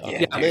was like, "Oh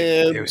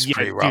man, it was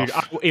pretty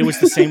rough." Dude, it was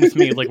the same with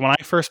me. Like, when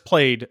I first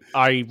played,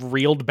 I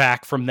reeled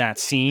back from that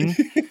scene,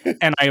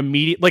 and I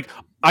immediately, like,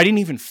 I didn't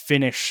even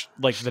finish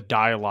like the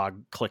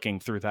dialogue clicking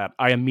through that.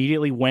 I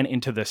immediately went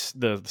into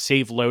the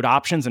save load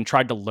options and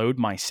tried to load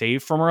my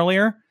save from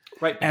earlier.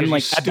 Right, because and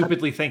like you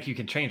stupidly think you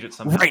can change it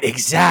somehow. Right,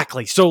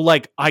 exactly. So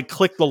like I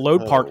click the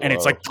load part and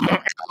it's like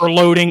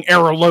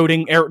error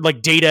loading,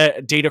 like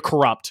data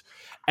corrupt.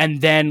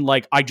 And then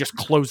like I just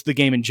closed the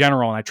game in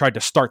general and I tried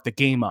to start the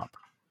game up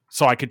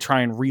so I could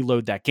try and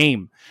reload that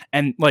game.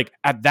 And like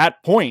at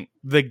that point,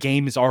 the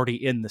game is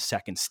already in the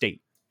second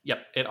state. Yep,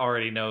 it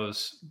already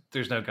knows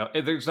there's no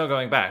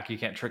going back. You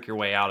can't trick your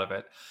way out of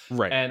it.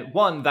 Right.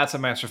 And that's a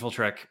masterful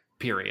trick,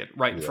 period.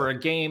 Right. Yeah. For a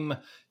game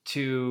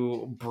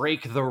to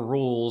break the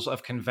rules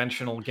of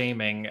conventional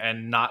gaming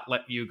and not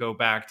let you go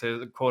back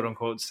to quote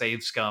unquote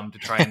save scum to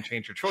try and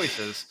change your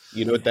choices.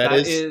 You know what that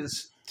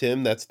is,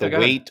 Tim? That's the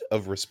weight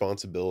of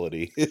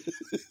responsibility.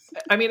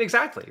 I mean,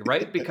 exactly,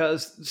 right?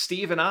 Because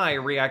Steve and I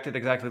reacted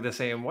exactly the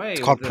same way.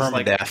 It's called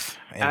permadeath.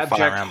 Like,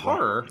 abject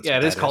horror. Yeah,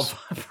 it is called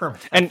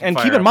permadeath. And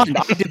keep in mind,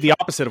 I did the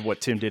opposite of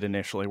what Tim did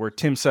initially, where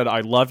Tim said, I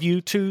love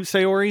you to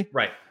Sayori.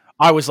 Right.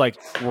 I was like,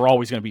 we're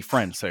always going to be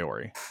friends,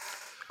 Sayori.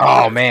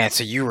 Oh man!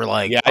 So you were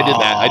like, yeah, I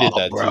did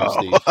that bro.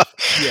 Too,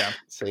 Steve. Yeah,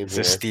 same so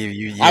here.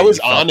 Steve, I was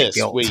honest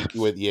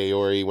with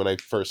Yuri when I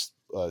first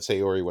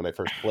Sayori when I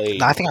first played.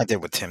 No, I think I did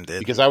what Tim did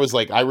because I was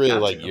like, I really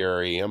like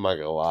Yuri. I'm not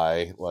gonna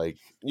lie, like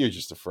you're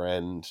just a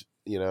friend.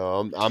 You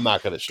know, I'm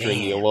not gonna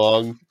string you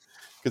along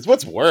because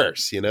what's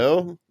worse, you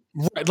know?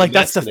 Right, like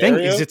that's the thing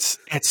is it's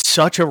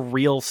such a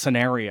real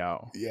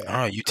scenario. Yeah.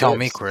 Oh, you tell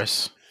me,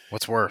 Chris.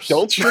 What's worse?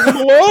 Don't string them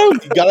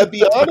along. You gotta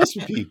be honest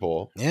with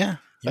people. Yeah.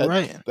 You're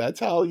right. That's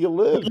how you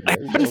live. What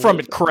happened from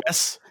it,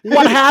 Chris?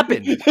 What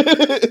happened?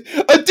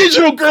 A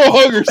digital girl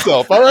hung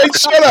herself. All right,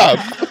 shut up.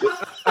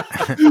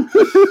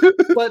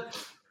 But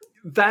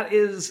That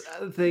is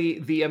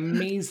the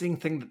amazing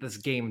thing that this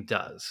game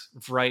does,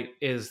 right?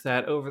 Is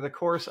that over the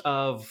course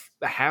of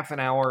half an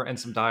hour and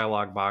some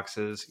dialogue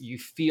boxes, you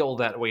feel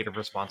that weight of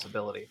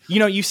responsibility.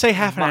 You say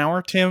half an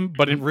hour, Tim,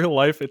 but in real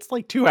life, it's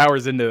like 2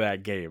 hours into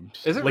that game.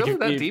 Is it like really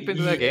that deep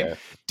into that game?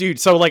 Dude,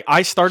 so like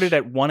I started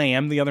at 1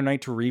 a.m. the other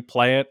night to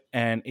replay it,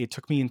 and it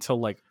took me until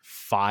like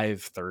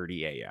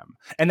 5:30 a.m.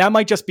 And that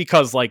might just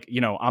because like,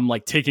 I'm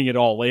like taking it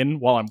all in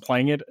while I'm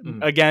playing it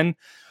again.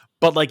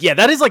 But like, yeah,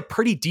 that is like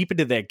pretty deep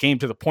into that game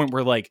to the point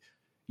where like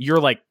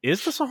you're like,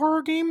 is this a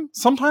horror game?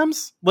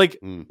 Sometimes like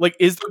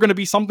is there going to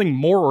be something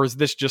more, or is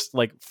this just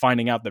like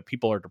finding out that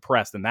people are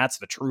depressed and that's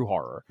the true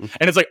horror?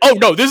 And it's like, oh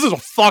no, this is a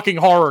fucking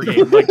horror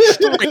game, like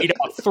straight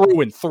up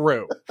through and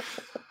through.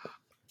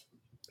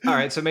 All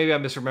right, so maybe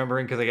I'm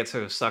misremembering because I get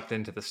so sucked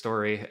into the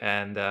story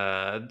and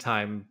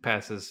time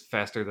passes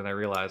faster than I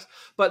realize.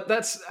 But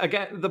that's,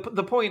 again,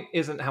 the point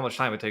isn't how much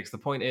time it takes. The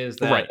point is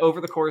that over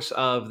the course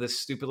of this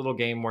stupid little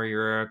game where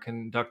you're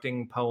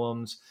conducting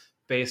poems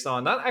based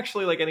on not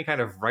actually like any kind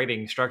of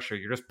writing structure,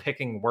 you're just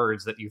picking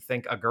words that you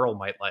think a girl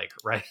might like,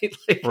 right?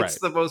 It's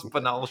the most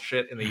banal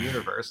shit in the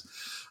universe.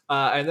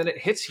 And then it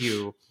hits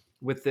you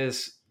with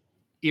this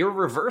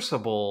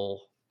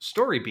irreversible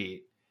story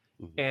beat.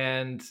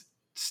 And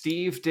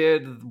Steve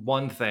did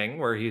one thing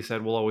where he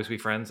said, we'll always be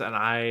friends. And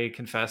I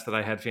confessed that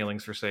I had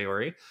feelings for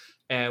Sayori.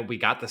 And we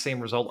got the same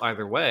result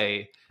either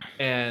way.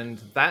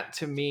 And that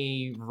to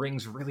me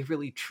rings really,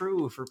 really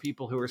true for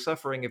people who are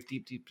suffering of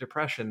deep, deep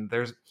depression.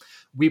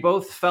 We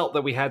both felt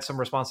that we had some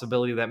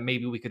responsibility that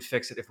maybe we could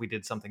fix it if we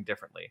did something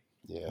differently.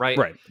 Yeah. Right?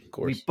 Of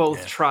course. We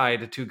both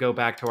tried to go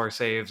back to our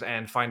saves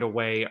and find a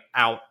way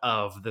out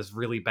of this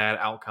really bad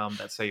outcome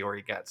that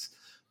Sayori gets.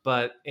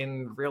 But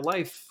in real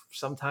life,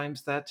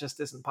 sometimes that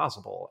just isn't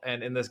possible.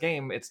 And in this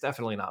game, it's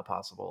definitely not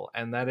possible.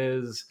 And that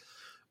is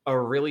a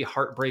really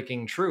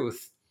heartbreaking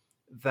truth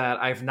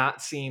that I've not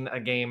seen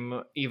a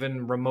game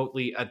even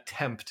remotely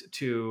attempt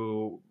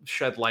to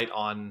shed light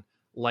on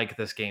like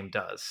this game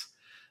does.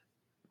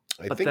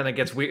 But then it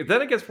gets weird.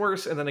 Then it gets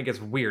worse, and then it gets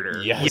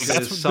weirder. Yes,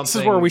 this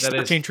is where we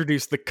start to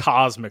introduce the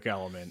cosmic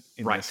element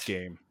in this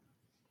game.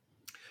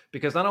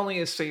 Because not only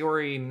is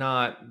Sayori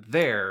not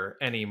there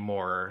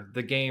anymore,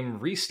 the game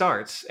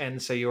restarts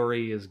and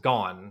Sayori is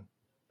gone,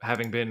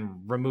 having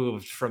been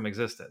removed from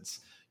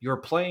existence. You're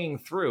playing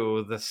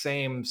through the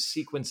same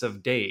sequence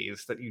of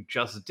days that you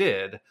just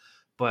did,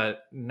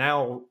 but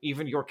now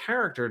even your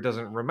character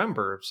doesn't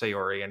remember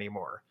Sayori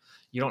anymore.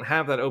 You don't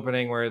have that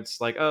opening where it's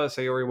like, oh,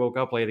 Sayori woke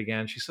up late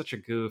again. She's such a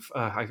goof.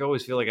 I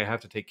always feel like I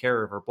have to take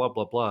care of her, blah,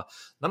 blah, blah.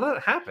 None of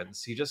that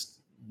happens. You just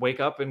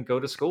wake up and go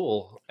to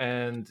school,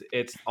 and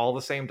it's all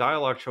the same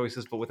dialogue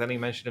choices, but with any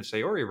mention of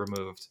Sayori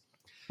removed.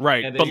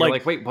 Right, and then you're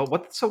like, wait, but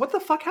what? So what the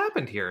fuck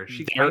happened here?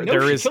 She killed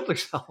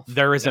herself.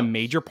 There is a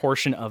major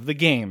portion of the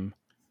game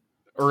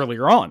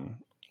earlier on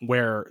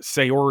where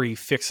Sayori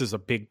fixes a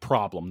big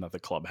problem that the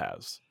club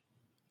has,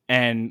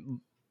 and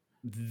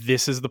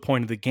this is the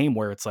point of the game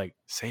where it's like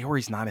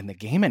Sayori's not in the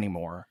game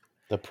anymore.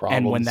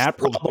 And when that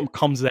problem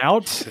comes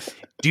out,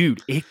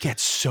 dude, it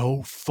gets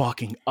so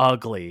fucking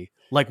ugly.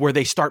 Like where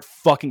they start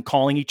fucking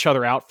calling each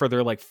other out for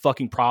their like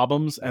fucking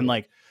problems, and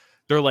like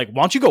they're like,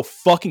 "Why don't you go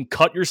fucking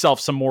cut yourself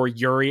some more,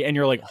 Yuri?" And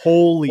you're like,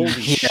 "Holy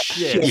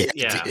shit!"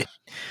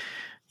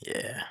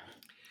 Yeah.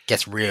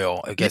 Gets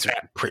real. It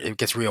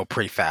gets real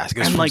pretty fast. It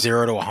goes from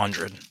 0 to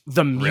 100.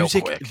 The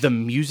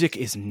music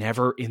is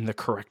never in the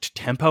correct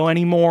tempo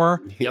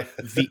anymore. Yep.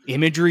 The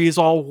imagery is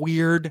all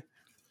weird.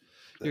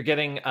 You're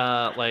getting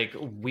like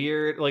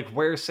weird, like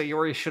where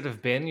Sayori should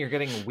have been. You're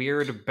getting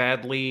weird,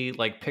 badly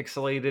like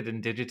pixelated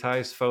and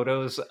digitized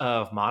photos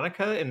of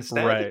Monica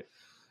instead. Right.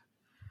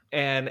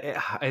 And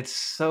it's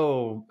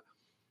so.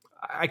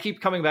 I keep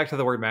coming back to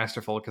the word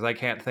masterful because I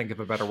can't think of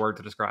a better word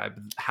to describe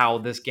how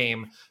this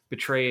game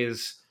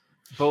betrays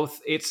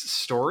both its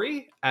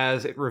story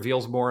as it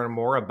reveals more and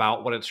more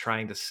about what it's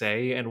trying to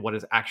say and what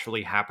is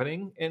actually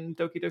happening in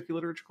Doki Doki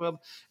Literature Club,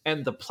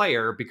 and the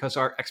player, because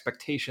our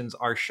expectations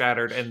are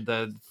shattered and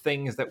the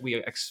things that we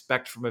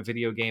expect from a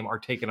video game are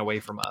taken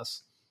away from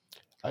us.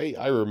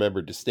 I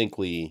remember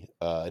distinctly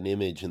an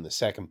image in the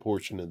second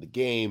portion of the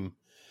game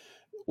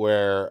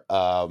where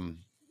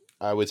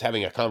I was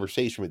having a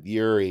conversation with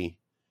Yuri.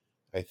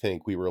 I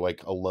think we were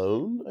like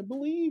alone, I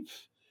believe.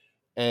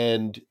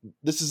 And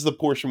this is the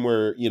portion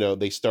where,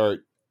 they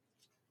start,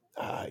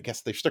 I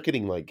guess they start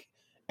getting like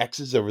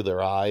X's over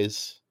their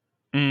eyes,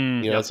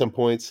 at some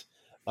points.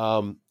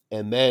 And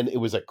then it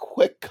was a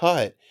quick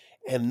cut.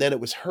 And then it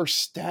was her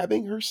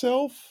stabbing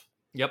herself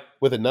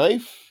with a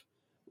knife,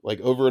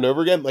 like over and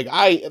over again. Like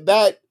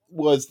that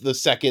was the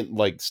second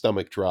like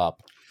stomach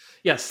drop.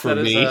 Yes, that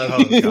is.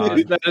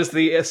 That is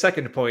the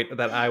second point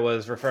that I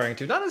was referring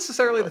to. Not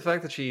necessarily the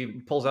fact that she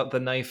pulls out the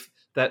knife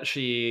that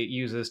she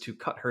uses to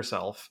cut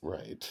herself,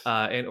 right?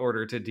 In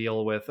order to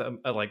deal with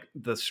like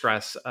the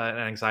stress and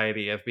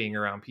anxiety of being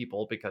around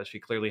people, because she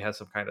clearly has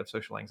some kind of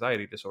social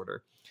anxiety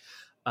disorder.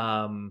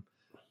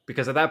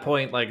 Because at that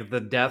point, like,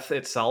 the death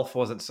itself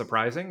wasn't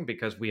surprising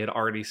because we had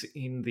already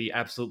seen the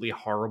absolutely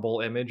horrible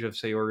image of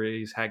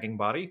Sayori's hanging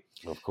body.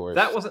 Of course.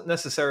 That wasn't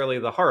necessarily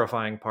the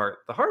horrifying part.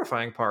 The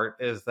horrifying part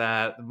is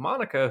that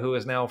Monica, who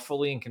is now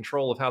fully in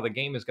control of how the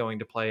game is going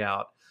to play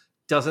out,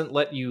 doesn't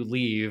let you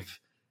leave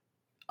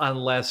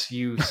unless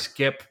you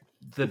skip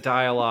the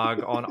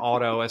dialogue on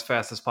auto as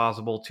fast as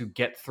possible to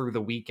get through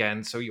the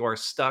weekend. So you are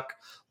stuck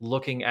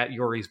looking at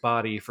Yuri's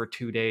body for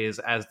 2 days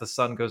as the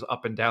sun goes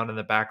up and down in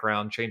the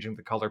background, changing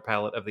the color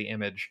palette of the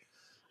image.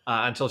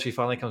 Until she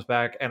finally comes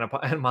back, and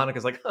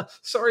Monica's like,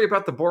 "Sorry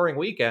about the boring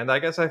weekend. I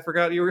guess I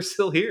forgot you were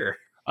still here."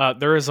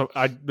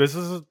 This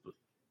is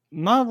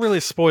not really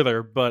a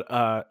spoiler,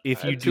 but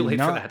if you Too do late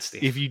not, for that,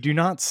 Steve. if you do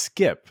not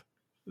skip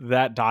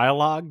that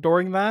dialogue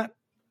during that,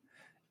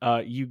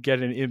 you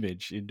get an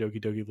image in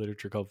Doki Doki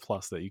Literature Club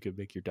Plus that you could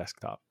make your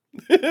desktop.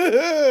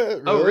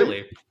 Oh,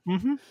 really?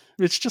 Mm-hmm.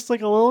 It's just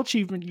like a little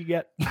achievement you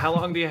get. How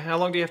long do you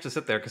have to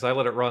sit there? Because I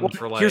let it run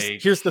for like.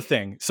 Here's the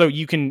thing. So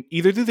you can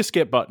either do the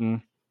skip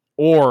button,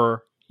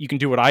 or you can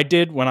do what I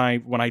did when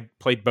I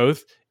played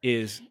both.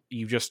 Is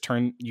you just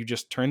turn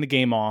the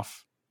game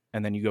off,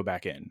 and then you go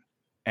back in,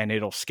 and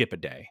it'll skip a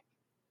day.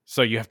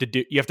 So you have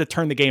to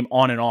turn the game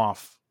on and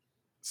off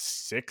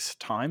 6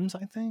 times,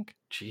 I think.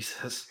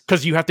 Jesus.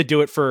 Because you have to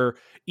do it for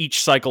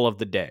each cycle of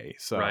the day.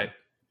 So Right.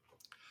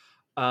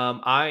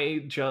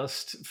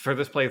 For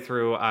this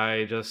playthrough,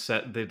 I just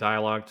set the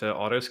dialogue to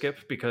auto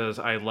skip because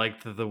I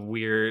liked the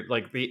weird,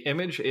 like, the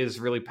image is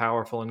really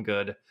powerful and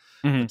good.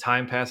 Mhm. The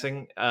time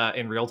passing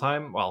in real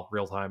time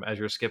as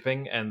you're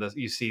skipping, and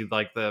you see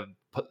like the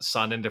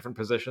sun in different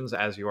positions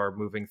as you are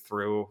moving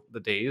through the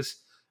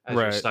days as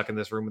you're Right. stuck in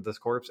this room with this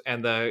corpse,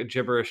 and the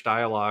gibberish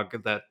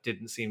dialogue that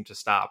didn't seem to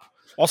stop.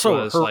 Also,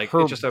 Was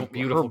it's just a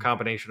beautiful her,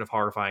 combination of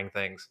horrifying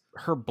things.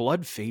 her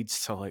blood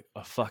fades to like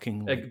a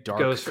fucking like, It dark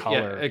goes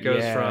color. it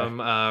goes from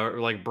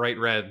like bright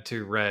red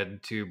to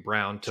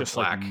brown to just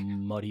black. like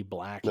muddy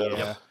black.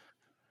 Yeah.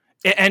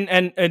 Yeah. And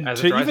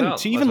As to it dries even out,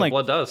 to that's even what like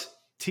blood does.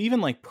 to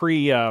even like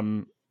pre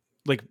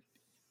like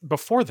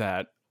before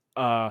that,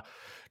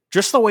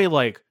 just the way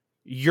like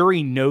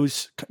Yuri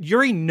knows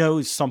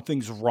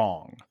something's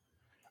wrong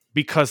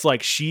because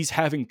like she's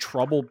having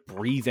trouble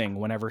breathing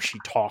whenever she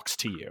talks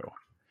to you.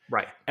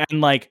 Right.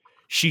 And like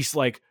she's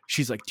like,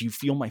 do you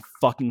feel my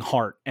fucking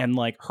heart? And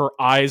like her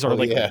eyes are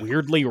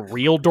weirdly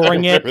real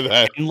during it.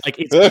 That. And like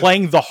it's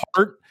playing the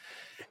heart.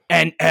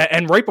 And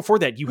right before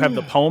that, you have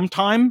the poem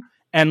time,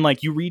 and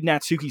like you read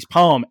Natsuki's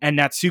poem, and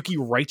Natsuki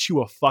writes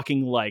you a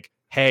fucking like,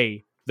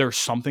 hey, there's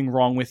something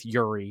wrong with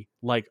Yuri.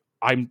 Like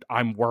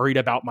I'm worried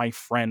about my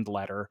friend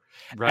letter.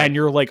 Right. And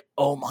you're like,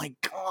 oh my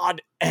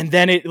God. And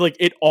then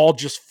it all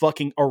just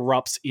fucking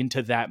erupts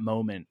into that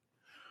moment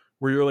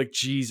where you're like,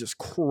 Jesus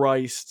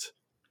Christ.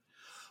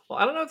 Well,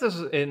 I don't know if this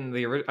was in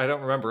the I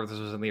don't remember if this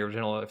was in the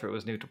original, if it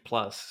was new to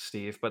Plus,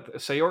 Steve, but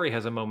Sayori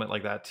has a moment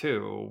like that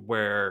too,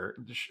 where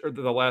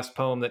the last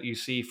poem that you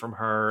see from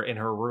her in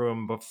her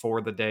room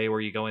before the day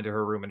where you go into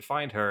her room and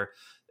find her,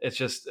 it's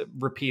just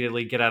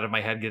repeatedly, get out of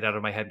my head, get out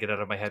of my head, get out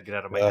of my head, get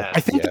out of my head.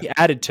 I think they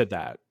added to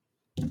that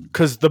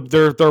because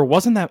there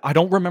wasn't that. I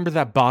don't remember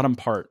that bottom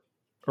part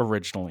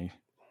originally.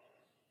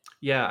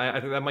 Yeah, I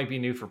think that might be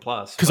new for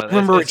Plus. Because I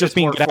remember it just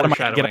being more get out of my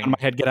head, get out of foreshadowing.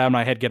 my head, get out of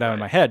my head, get out of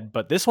my head.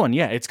 But this one,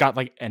 yeah, it's got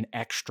like an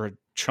extra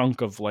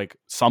chunk of like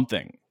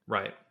something.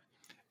 Right.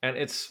 And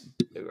it's,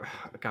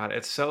 God,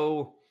 it's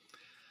so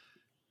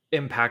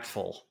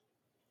impactful.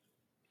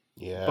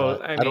 Yeah,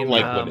 But, I I don't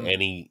mean, like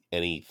when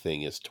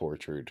anything is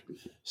tortured.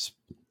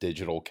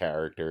 Digital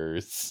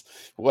characters,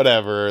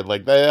 whatever.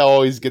 Like that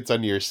always gets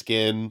under your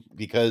skin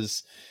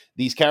because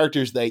these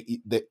characters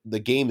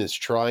the game is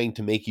trying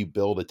to make you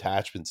build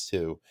attachments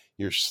to.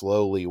 You're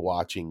slowly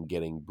watching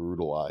getting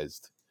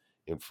brutalized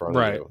in front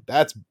of you.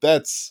 That's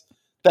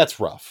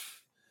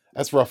rough.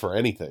 That's rough for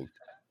anything.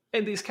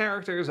 And these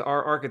characters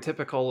are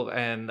archetypical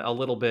and a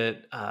little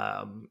bit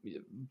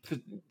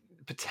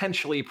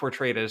potentially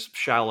portrayed as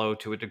shallow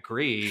to a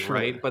degree, Sure.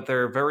 right? But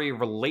they're very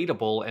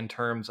relatable in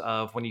terms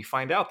of when you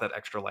find out that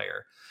extra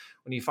layer.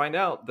 When you find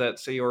out that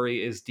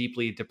Sayori is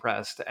deeply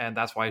depressed, and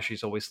that's why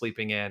she's always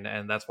sleeping in,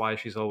 and that's why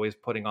she's always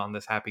putting on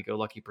this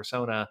happy-go-lucky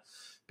persona,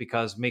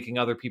 because making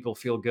other people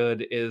feel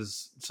good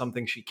is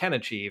something she can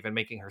achieve, and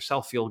making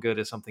herself feel good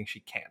is something she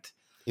can't.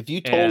 If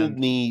you told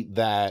me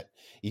that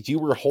if you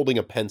were holding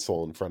a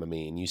pencil in front of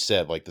me and you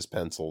said like this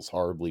pencil's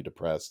horribly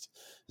depressed,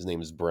 his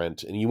name is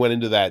Brent, and you went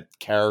into that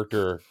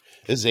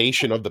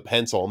characterization of the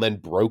pencil and then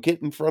broke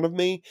it in front of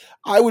me,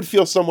 I would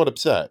feel somewhat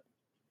upset.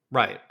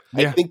 Right.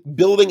 I think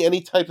building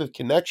any type of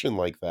connection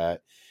like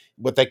that,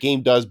 what that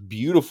game does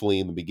beautifully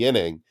in the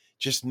beginning,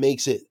 just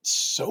makes it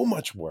so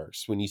much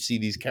worse when you see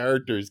these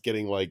characters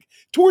getting like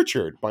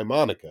tortured by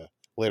Monica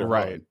later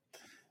on.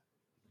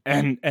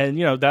 And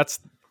you know, that's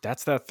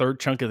that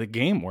third chunk of the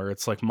game where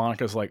it's like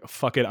Monica's like,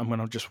 fuck it, I'm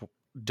gonna just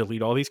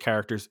delete all these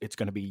characters. It's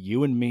gonna be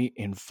you and me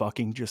in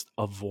fucking just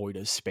a void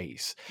of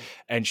space.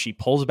 And she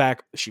pulls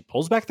back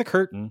the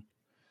curtain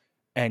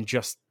and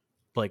just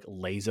like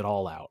lays it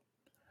all out.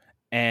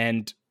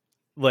 And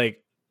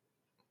like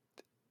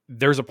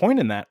there's a point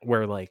in that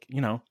where, like,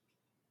 you know,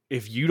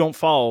 if you don't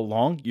follow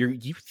along,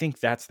 you think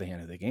that's the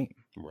end of the game,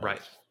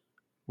 Right.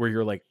 where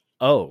you're like,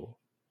 oh,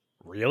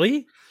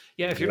 really?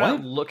 Yeah, if you're What?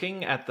 not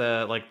looking at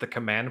the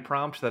command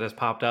prompt that has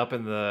popped up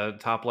in the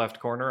top left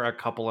corner a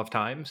couple of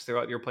times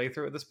throughout your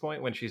playthrough at this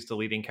point when she's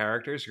deleting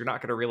characters, you're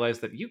not going to realize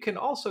that you can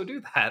also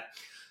do that.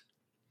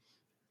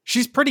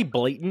 She's pretty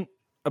blatant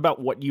about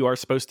what you are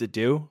supposed to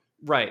do.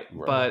 Right.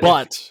 Right.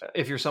 But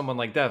if you're someone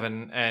like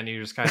Devin and you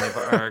just kind of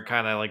are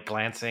kind of like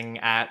glancing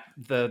at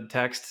the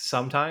text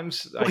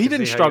sometimes, Well, he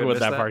didn't struggle with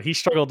that part. He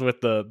struggled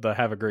with the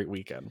have a great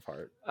weekend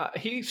part.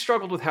 He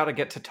struggled with how to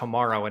get to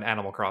tomorrow in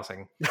Animal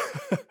Crossing.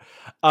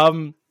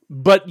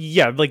 But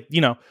yeah, like,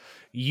 you know,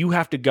 you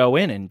have to go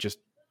in and just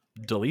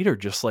delete her,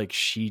 just like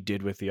she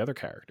did with the other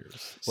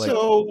characters. Like,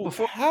 So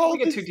Before how we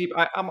get does- too deep,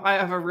 I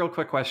have a real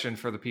quick question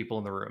for the people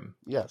in the room.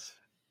 Yes,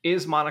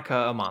 Is Monica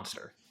a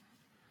monster?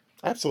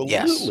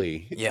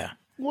 absolutely. Yeah.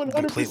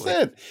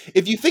 100%.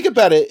 If you think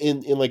about it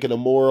in like an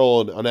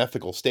immoral and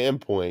unethical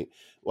standpoint,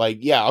 like,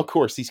 yeah, of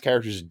course these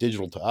characters are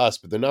digital to us,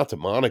 but they're not to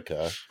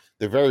Monica.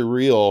 They're very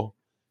real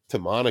to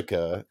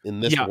Monica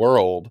in this Yeah.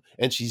 world,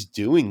 and she's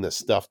doing this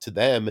stuff to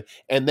them,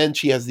 and then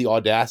she has the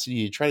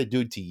audacity to try to do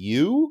it to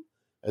you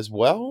as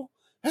well.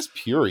 That's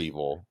pure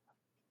evil.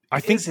 I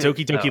think Is it,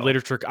 Doki Doki though?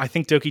 Literature. I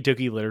think Doki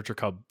Doki Literature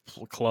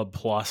Club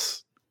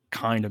Plus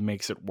kind of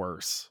makes it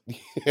worse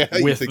Yeah,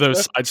 you with think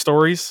those so? side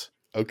stories,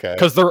 Okay.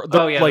 because they're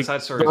Oh yeah, like the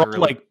side stories they're are all really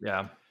like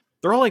yeah.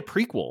 they're all like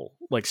prequel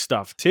like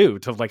stuff too,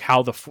 to like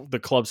how the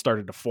club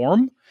started to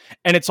form,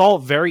 and it's all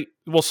very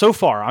well so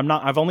far.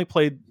 I've only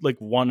played like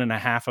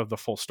 1.5 of the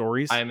full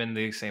stories. I am in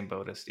the same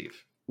boat as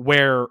Steve.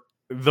 Where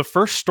the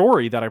first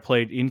story that I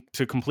played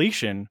into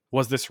completion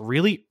was this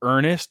really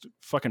earnest,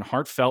 fucking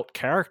heartfelt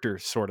character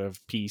sort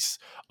of piece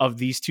of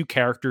these two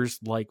characters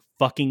like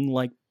fucking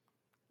like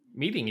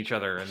Meeting each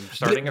other and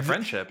starting a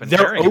friendship and they're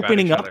caring about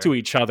opening each up other. to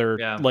each other,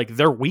 Yeah. like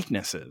their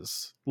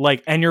weaknesses,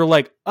 like, and you're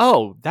like,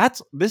 oh,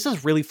 this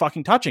is really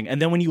fucking touching. And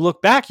then when you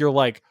look back, you're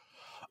like,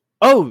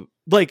 oh,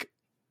 like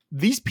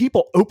these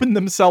people opened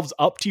themselves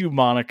up to you,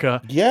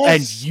 Monica, Yes.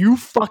 and you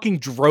fucking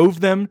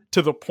drove them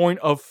to the point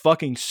of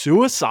fucking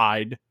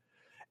suicide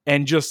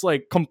and just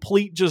like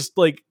complete, just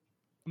like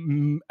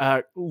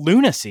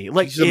lunacy.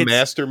 Like, She's a it's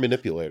master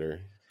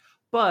manipulator.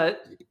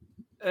 But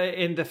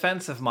in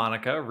defense of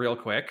Monica, real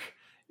quick,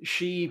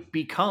 she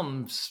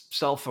becomes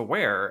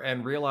self-aware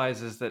and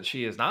realizes that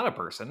she is not a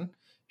person.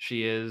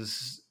 She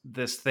is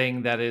this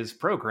thing that is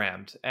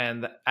programmed.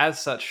 And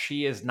as such,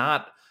 she is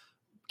not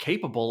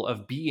capable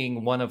of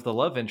being one of the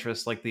love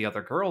interests like the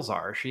other girls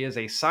are. She is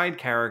a side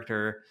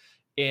character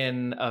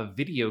in a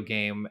video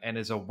game and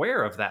is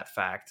aware of that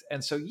fact.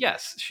 And so,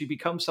 yes, she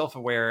becomes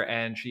self-aware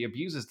and she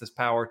abuses this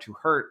power to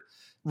hurt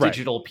Right.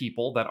 digital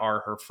people that are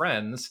her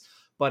friends.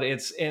 But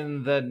it's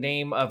in the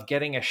name of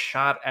getting a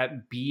shot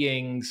at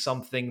being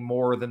something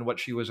more than what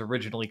she was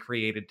originally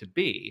created to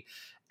be.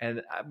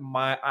 And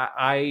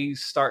I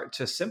start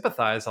to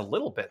sympathize a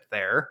little bit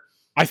there.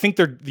 I think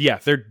there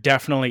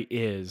definitely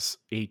is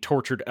a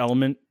tortured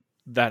element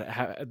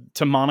that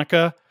to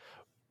Monica.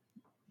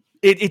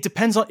 It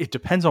depends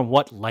on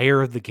what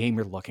layer of the game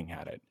you're looking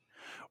at it.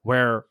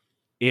 Where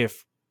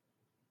if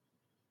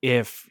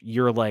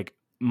you're like,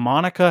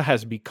 Monica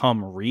has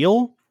become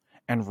real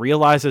and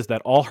realizes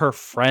that all her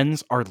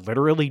friends are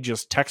literally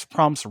just text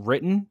prompts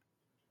written.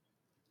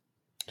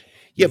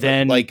 Yeah,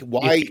 then but like,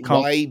 it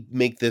why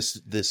make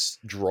this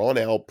drawn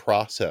out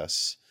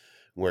process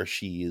where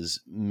she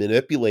is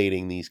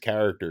manipulating these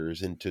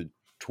characters into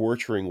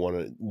torturing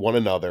one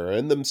another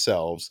and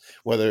themselves,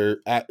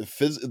 whether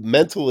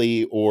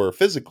mentally or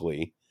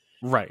physically?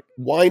 Right.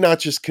 Why not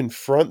just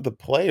confront the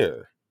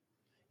player?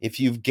 If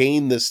you've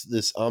gained this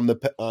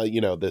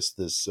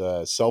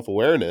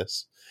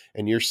self-awareness,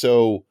 and you're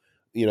so,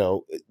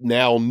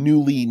 now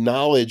newly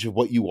knowledge of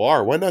what you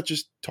are, why not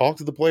just talk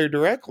to the player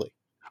directly?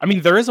 I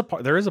mean, there is a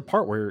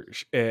part where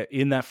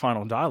in that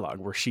final dialogue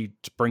where she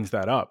brings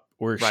that up,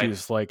 where Right.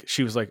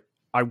 she was like,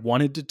 I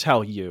wanted to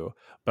tell you,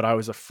 but I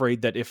was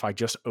afraid that if I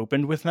just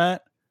opened with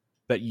that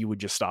you would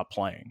just stop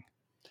playing.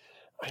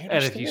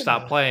 And if you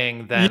stop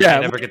playing, then Yeah,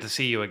 I never get to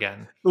see you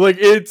again. Like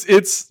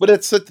it's But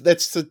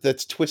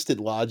that's twisted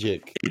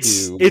logic.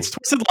 it's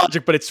twisted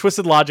logic, but it's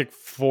twisted logic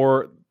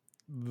for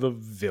the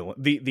villain,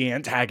 the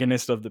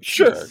antagonist of the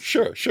piece.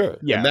 Sure.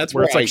 Yeah, And that's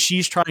where it's why like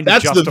she's trying to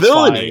that's the justify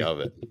villainy of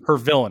it. her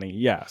villainy.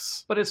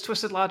 Yes, But it's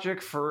twisted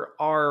logic for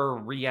our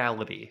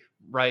reality,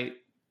 right?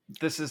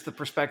 This is the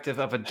perspective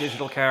of a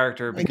digital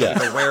character because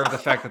they're aware of the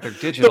fact that they're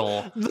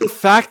digital. the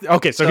fact.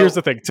 Okay, so here's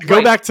the thing. To go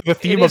right, back to the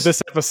theme it of is-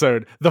 this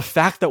episode, the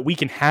fact that we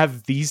can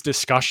have these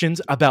discussions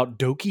about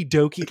Doki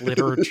Doki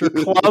Literature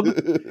Club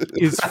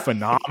is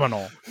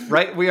phenomenal.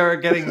 Right? We are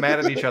getting mad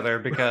at each other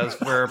because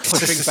we're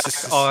pushing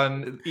back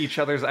on each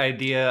other's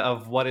idea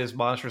of what is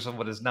monstrous and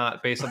what is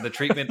not based on the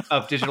treatment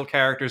of digital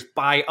characters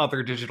by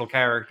other digital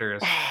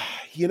characters.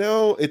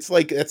 It's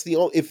like that's the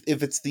only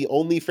if it's the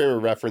only frame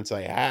of reference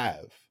I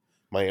have,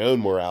 my own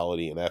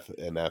morality and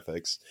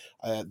ethics,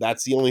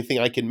 that's the only thing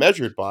I can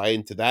measure it by.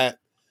 And to that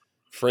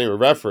frame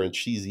of reference,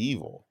 she's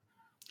evil.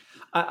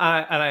 And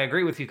I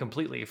agree with you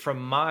completely.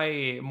 From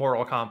my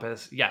moral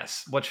compass,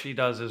 yes, what she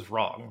does is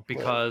wrong,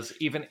 because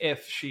even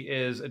if she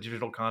is a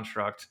digital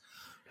construct,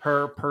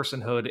 her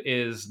personhood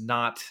is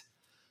not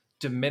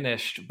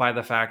diminished by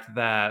the fact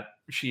that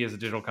she is a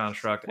digital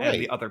construct and the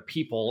Right. other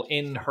people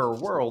in her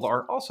world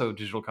are also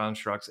digital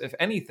constructs. If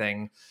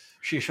anything,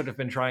 she should have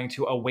been trying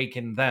to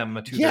awaken them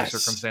to their Yes.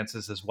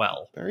 circumstances as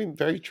well. Very,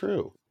 very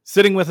true.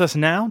 Sitting with us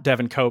now,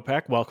 Devin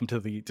Kopeck. Welcome to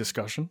the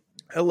discussion.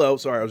 Hello.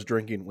 Sorry, I was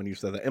drinking when you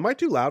said that. Am I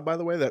too loud, by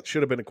the way? That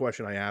should have been a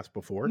question I asked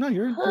before. No,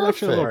 you're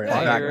actually a little Perfect.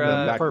 quiet. Back- you're,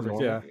 back to perfect.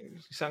 normal. Yeah. You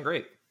sound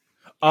great.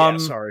 Yeah,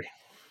 sorry.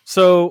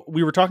 So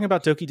we were talking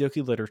about Doki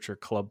Doki Literature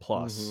Club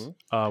Plus.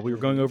 Mhm. We were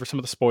going over some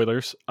of the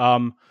spoilers.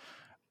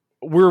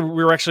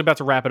 We're actually about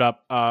to wrap it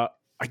up.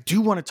 I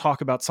do want to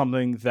talk about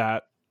something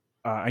that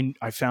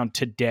I found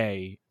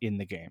today in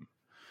the game.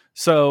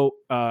 So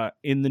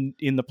in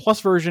the Plus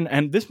version,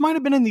 and this might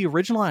have been in the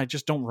original, I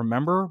just don't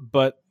remember,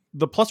 but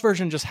the Plus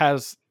version just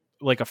has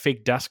like a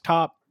fake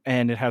desktop,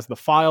 and it has the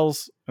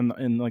files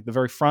in like the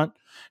very front.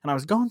 And I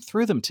was going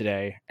through them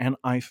today, and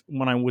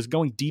when I was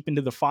going deep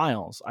into the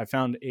files, I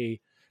found a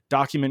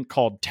document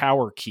called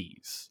Tower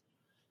Keys.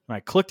 And I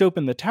clicked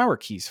open the Tower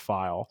Keys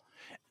file,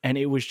 and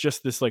it was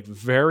just this like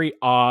very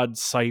odd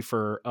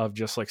cipher of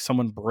just like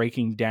someone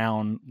breaking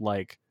down,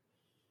 like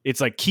it's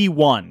like key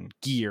 1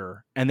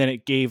 gear, and then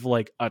it gave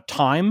like a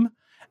time,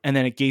 and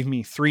then it gave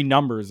me 3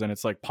 numbers, and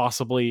it's like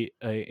possibly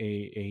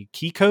a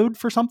key code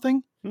for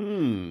something.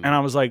 Hmm. And I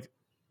was like,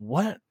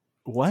 what?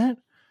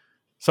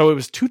 So it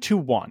was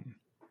 221.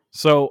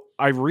 So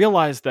I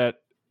realized that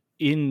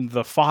in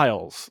the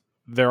files,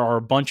 there are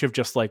a bunch of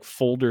just like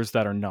folders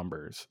that are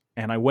numbers.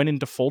 And I went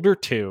into folder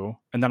 2,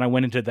 and then I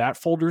went into that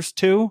folder's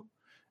 2,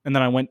 and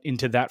then I went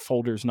into that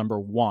folder's number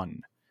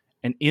 1.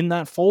 And in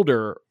that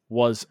folder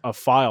was a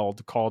file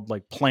called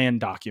like plan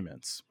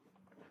documents.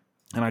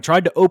 And I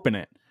tried to open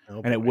it,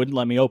 Oh, and it boy. wouldn't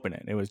let me open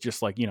it. It was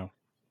just like,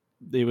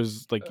 it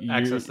was like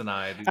Access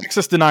denied.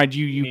 access denied.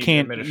 You need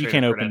can't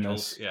administrative open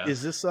credentials. this. Yeah.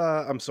 Is this?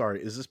 I'm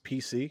sorry. Is this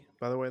PC?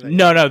 By the way. that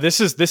No,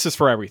 this is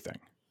for everything.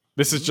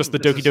 This is just the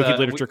This Doki is, Doki we-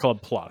 Literature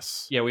Club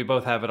Plus. Yeah, we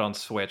both have it on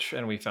Switch,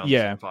 and we found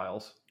Yeah. some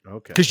files.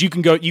 Okay. Because you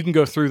can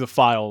go through the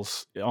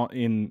files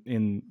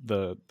in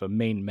the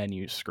main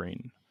menu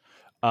screen,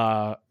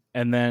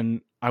 and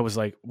then I was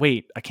like,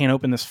 wait, I can't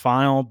open this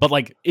file, but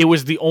like it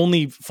was the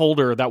only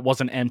folder that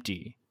wasn't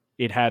empty.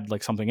 It had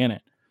like something in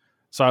it,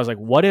 so I was like,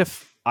 what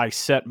if I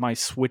set my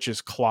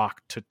Switch's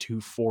clock to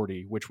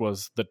 2:40, which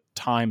was the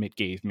time it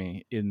gave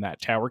me in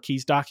that Tower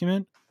Keys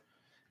document,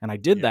 and I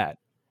did Yeah. that,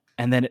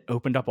 and then it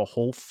opened up a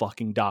whole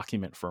fucking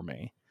document for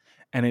me,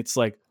 and it's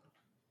like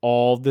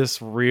all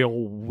this real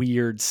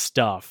weird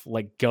stuff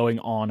like going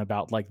on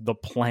about like the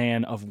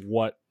plan of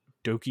what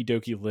Doki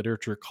Doki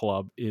Literature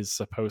Club is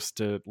supposed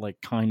to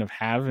like kind of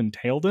have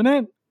entailed in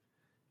it,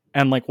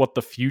 and like what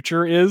the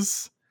future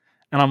is.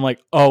 And I'm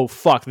like, oh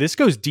fuck, this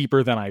goes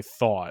deeper than I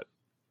thought.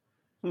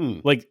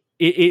 Like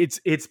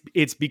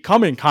it's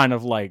becoming kind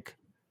of like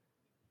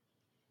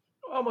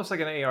Almost like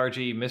an ARG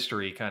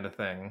mystery kind of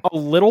thing. a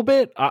little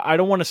bit. I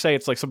don't want to say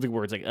it's like something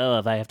where it's like, oh,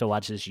 if I have to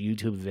watch this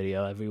YouTube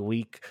video every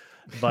week,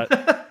 but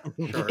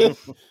Sure.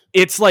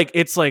 it's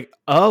like,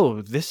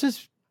 oh, this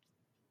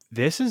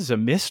is a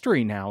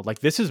mystery now. Like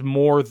this is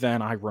more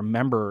than I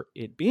remember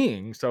it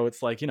being. So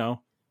it's like,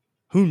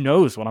 who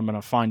knows what I'm going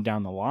to find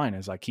down the line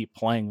as I keep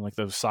playing like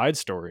those side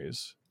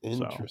stories. So,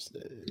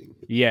 Interesting.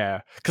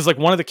 yeah. Cause like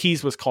one of the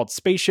keys was called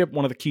spaceship.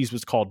 One of the keys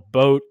was called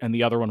boat. And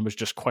the other one was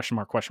just question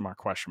mark.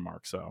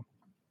 So,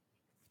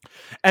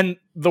 and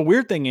the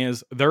weird thing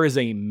is there is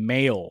a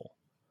mail,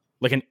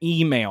 like an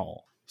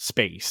email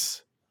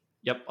space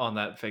Yep, on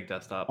that fake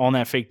desktop. on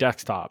that fake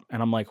desktop.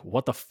 And I'm like,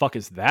 what the fuck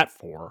is that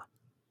for?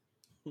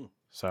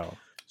 So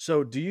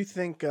So, do you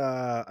think?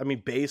 I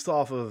mean, based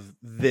off of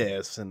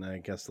this, and I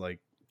guess like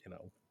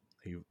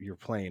you're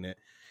playing it.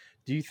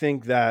 Do you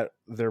think that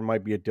there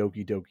might be a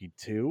Doki Doki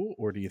 2,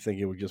 or do you think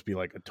it would just be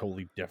like a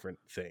totally different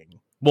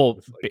thing well,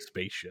 with like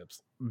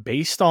spaceships?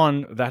 based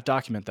on that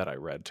document that I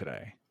read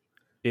today,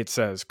 it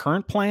says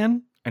current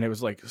plan, and it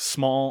was like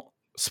small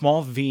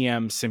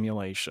VM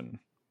simulation,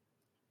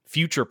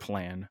 future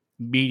plan,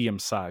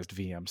 medium-sized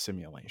VM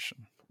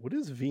simulation. What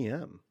is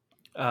VM?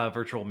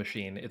 Virtual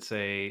machine. It's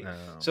a Oh.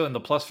 so in the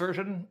Plus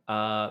version,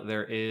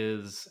 there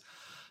is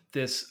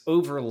this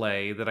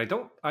overlay that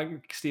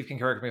Steve can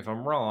correct me if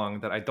I'm wrong,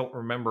 that I don't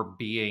remember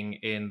being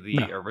in the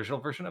No. original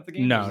version of the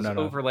game. No, There's this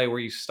no. overlay where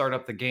you start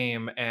up the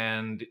game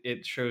and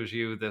it shows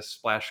you this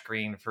splash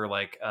screen for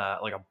like a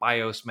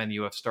BIOS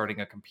menu of starting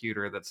a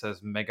computer that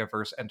says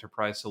Megaverse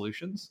Enterprise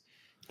Solutions.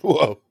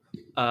 Whoa.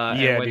 And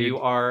Yeah, when dude. you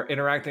are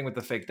interacting with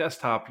the fake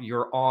desktop,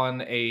 you're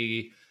on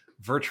a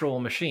virtual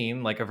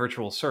machine, like a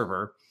virtual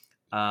server,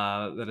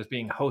 that is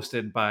being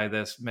hosted by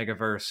this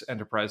Megaverse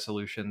Enterprise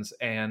Solutions,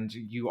 and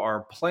you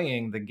are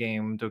playing the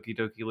game Doki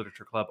Doki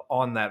Literature Club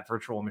on that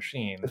virtual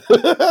machine.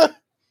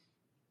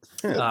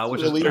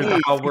 which really is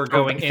neat. how we're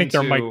going I think into.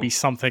 there might be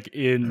something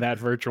in that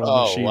virtual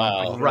Oh, machine.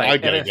 wow. Right, I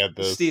and gotta if, get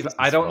this. Steve, This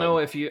I is don't fun.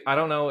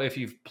 know if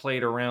you've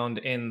played around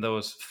in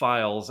those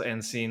files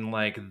and seen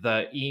like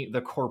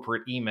the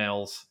corporate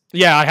emails.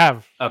 Yeah, I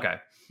have. Okay,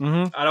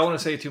 Hmm. I don't want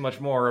to say too much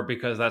more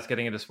because that's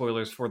getting into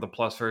spoilers for the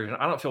Plus version.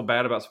 I don't feel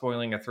bad about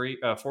spoiling a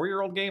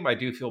 4-year-old game. I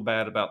do feel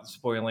bad about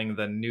spoiling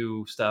the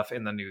new stuff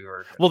in the new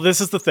version. Well, this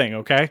is the thing,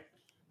 okay?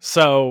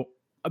 So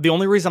the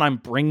only reason I'm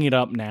bringing it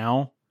up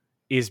now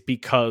is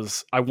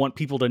because I want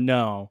people to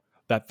know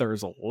that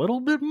there's a little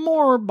bit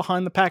more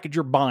behind the package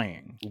you're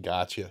buying.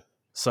 Gotcha.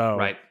 So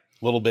Right.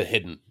 A little bit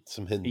hidden.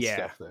 Some hidden Yeah.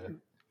 stuff there.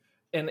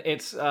 And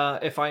it's,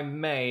 if I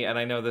may, and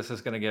I know this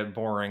is going to get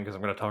boring because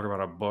I'm going to talk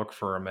about a book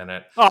for a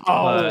minute. Oh,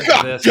 But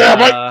God this,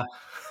 damn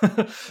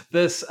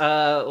this,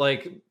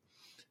 like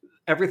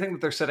everything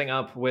that they're setting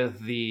up with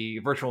the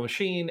virtual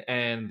machine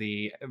and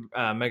the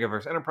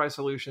Megaverse Enterprise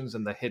solutions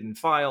and the hidden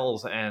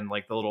files and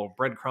like the little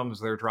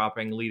breadcrumbs they're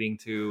dropping, leading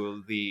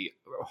to the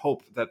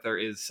hope that there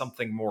is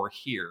something more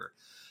here.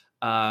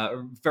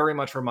 Very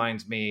much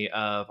reminds me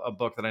of a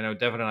book that I know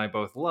Devin and I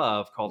both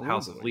love called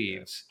House of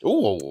Leaves.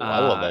 Oh, I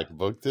love that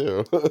book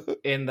too.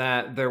 In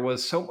that there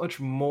was so much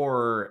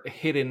more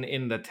hidden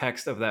in the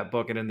text of that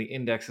book and in the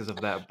indexes of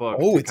that book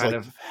Oh, to it's kind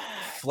like of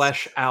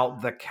flesh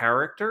out the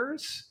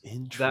characters that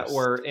Interesting.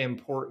 were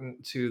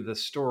important to the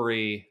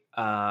story,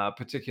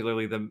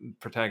 particularly the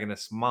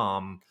protagonist's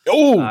mom.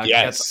 Oh,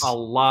 yes. Gets a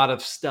lot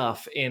of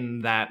stuff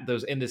in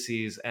those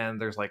indices, and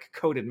there's like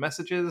coded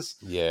messages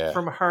Yeah.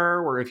 from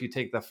her where if you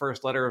take the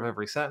first letter of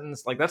every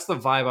sentence, like that's the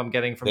vibe I'm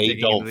getting from They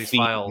digging into don't these feed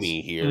files.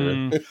 me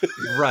here.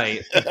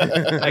 Right.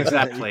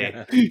 Exactly.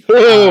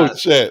 Oh,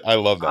 shit. I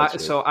love that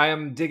shit. So I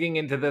am digging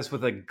into this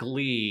with a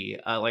glee,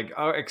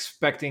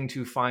 expecting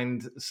to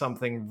find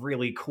something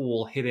really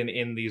cool hidden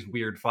in these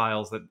weird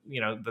files that,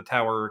 the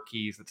tower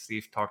keys that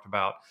Steve talked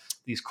about,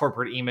 these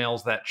corporate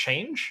emails that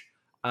change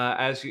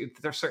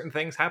there's certain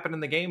things happen in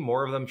the game.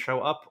 More of them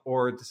show up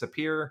or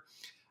disappear.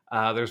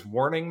 There's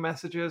warning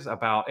messages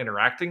about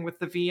interacting with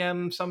the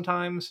VM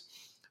sometimes.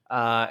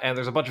 And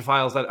there's a bunch of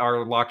files that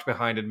are locked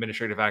behind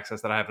administrative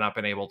access that I have not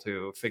been able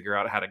to figure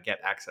out how to get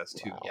access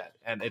to yet.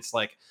 And it's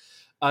like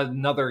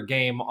another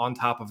game on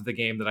top of the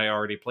game that I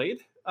already played,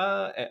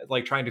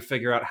 like trying to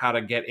figure out how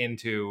to get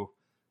into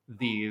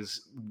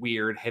these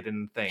weird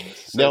hidden things.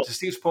 So Now- to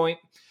Steve's point,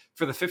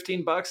 for the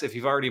 $15, if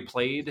you've already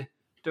played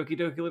Doki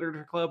Doki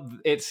Literature Club,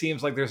 it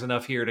seems like there's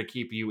enough here to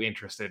keep you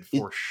interested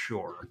for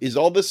sure. Is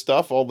all this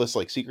stuff, all this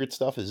like secret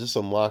stuff, is this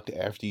unlocked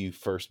after you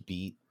first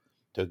beat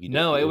Doki Doki?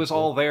 No, it was Literature?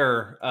 all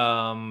there.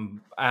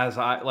 As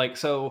I like,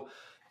 so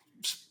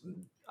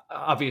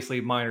obviously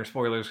minor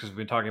spoilers because we've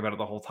been talking about it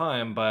the whole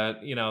time,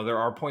 but there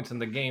are points in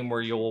the game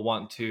where you'll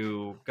want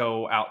to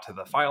go out to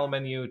the file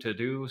menu to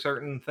do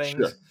certain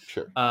things.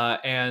 Sure.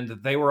 And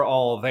they were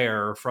all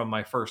there from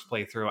my first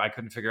playthrough. I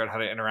couldn't figure out how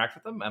to interact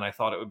with them, and I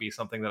thought it would be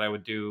something that I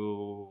would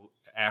do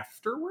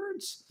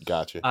afterwards.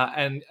 Gotcha.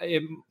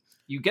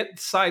 You get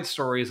side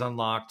stories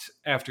unlocked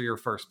after your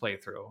first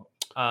playthrough.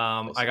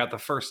 I got the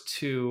first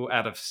 2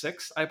 out of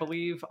 6, I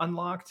believe,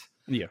 unlocked.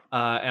 Yeah.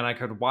 And I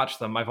could watch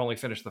them. I've only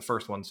finished the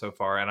first one so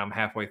far, and I'm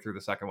halfway through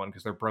the second one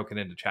because they're broken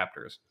into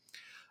chapters.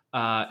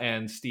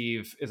 And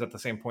Steve is at the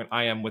same point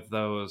I am with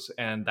those,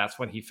 and that's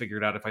when he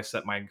figured out if I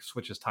set my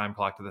Switch's time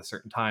clock to a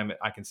certain time,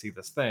 I can see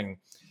this thing,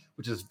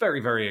 which is very,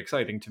 very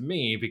exciting to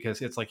me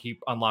because it's like he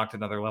unlocked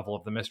another level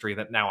of the mystery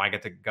that now I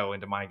get to go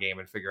into my game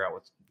and figure out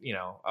what's,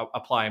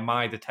 apply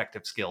my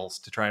detective skills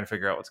to try and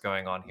figure out what's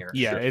going on here.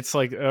 Yeah, Sure. it's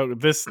like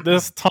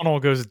this tunnel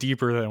goes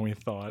deeper than we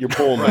thought. You're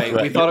pulling the Right,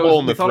 thread. we thought You're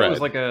pulling the it was thread.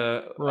 like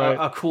a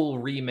Right. cool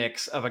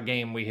remix of a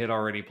game we had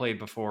already played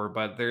before,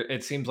 but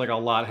it seems like a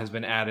lot has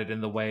been added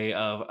in the way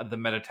of the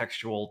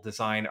metatextual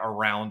design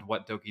around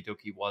what Doki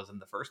Doki was in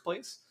the first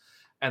place,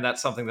 and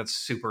that's something that's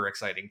super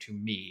exciting to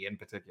me in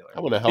particular.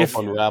 I want to help If-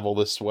 unravel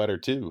this sweater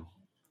too.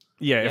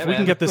 Yeah, if Yeah, we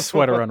can man. get this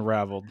sweater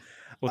unraveled,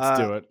 let's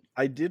do it.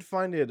 I did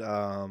find it,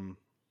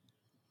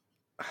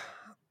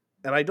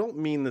 and I don't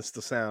mean this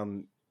to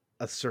sound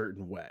a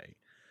certain way,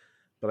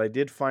 but I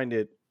did find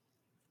it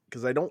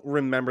because I don't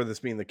remember this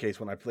being the case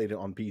when I played it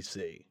on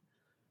PC.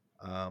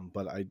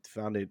 But I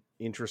found it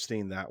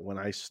interesting that when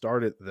I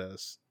started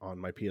this on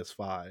my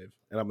PS5,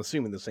 and I'm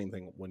assuming the same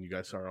thing when you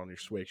guys started on your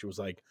Switch, it was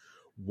like,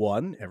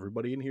 one,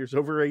 everybody in here is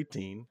over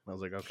 18. I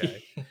was like,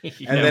 okay.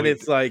 And then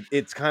it's like,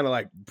 it's kind of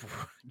like,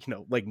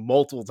 like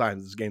multiple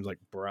times this game's like,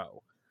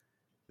 bro,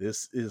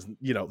 this is,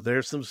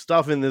 there's some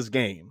stuff in this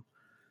game.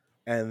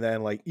 And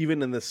then like,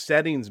 even in the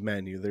settings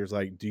menu, there's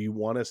like, do you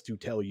want us to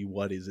tell you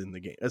what is in the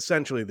game?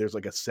 Essentially, there's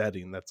like a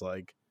setting that's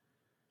like,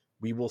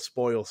 we will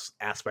spoil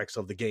aspects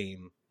of the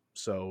game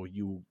so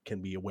you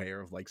can be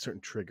aware of like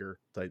certain trigger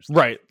types.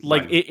 Right.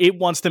 Like Right. it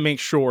wants to make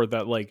sure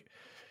that like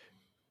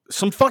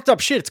some fucked up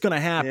shit's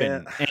gonna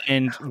happen, Yeah.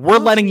 and we're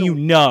letting you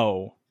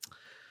know.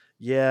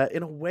 Yeah,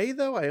 in a way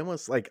though, I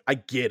almost like I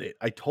get it.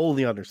 I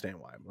totally understand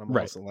why. I'm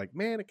Right. also like,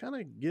 man, it kind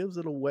of gives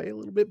it away a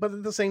little bit, but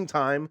at the same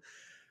time,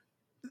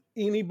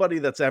 anybody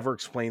that's ever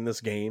explained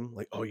this game,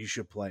 like, oh, you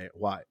should play it.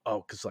 Why?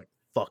 Oh, because like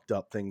fucked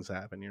up things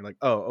happen. You're like,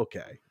 oh,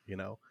 okay,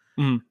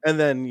 Mhm. and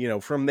then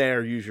from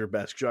there use your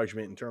best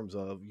judgment in terms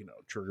of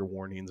trigger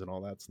warnings and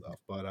all that stuff.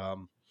 But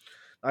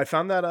I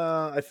found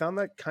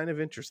that kind of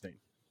interesting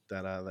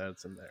that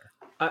it's in there.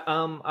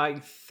 I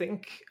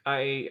think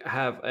I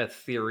have a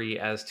theory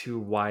as to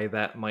why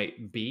that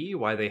might be,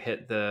 why they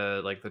hit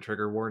the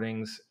trigger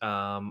warnings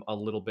a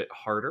little bit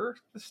harder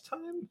this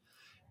time.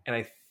 And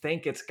I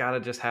think it's got to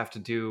just have to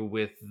do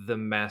with the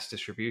mass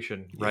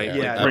distribution, right?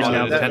 Yeah, You're on a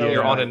absolutely.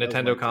 You're on a That was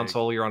my Nintendo take.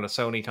 console, you're on a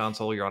Sony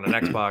console, you're on an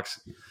Xbox.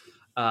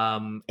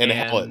 And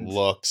how it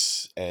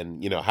looks,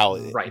 and how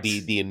Right.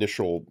 the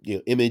initial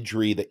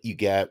imagery that you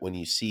get when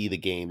you see the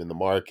game in the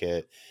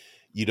market.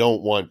 You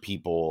don't want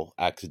people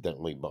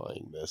accidentally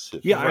buying this.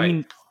 Yeah, I Right.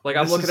 mean, Like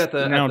I'm this looking is at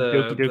the now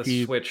the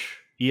Doki Switch.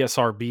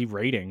 ESRB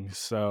ratings,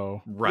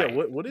 so Right.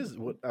 Yeah,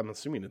 what I'm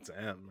assuming it's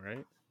M,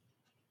 right?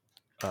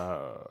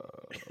 uh,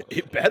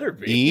 It better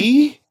be.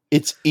 E?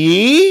 It's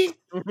E?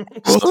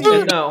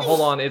 No, hold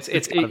on. It's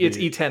gotta be.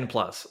 E10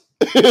 plus.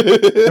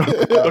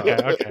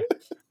 okay.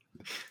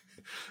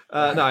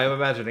 No, I'm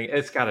imagining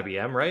it's got to be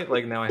M, right?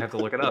 Like now I have to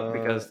look it up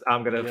because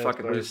I'm gonna yes,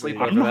 fucking lose sleep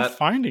Thursday. I'm over not that.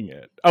 finding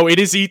it. Oh, it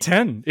is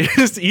E10. It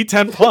is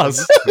E10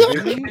 plus.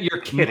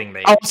 You're kidding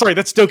me. Oh, I'm sorry.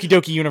 That's Doki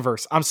Doki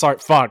Universe. I'm sorry.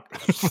 Fuck.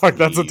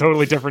 That's a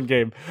totally different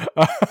game.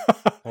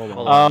 Hold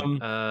Hold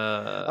on.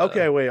 on.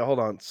 Okay, wait, hold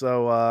on.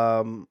 So,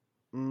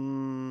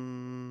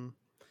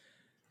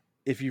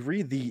 if you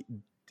read the,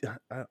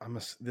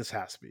 this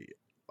has to be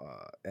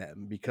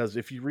M, because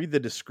if you read the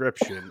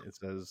description, it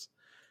says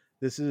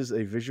this is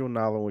a visual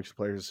novel in which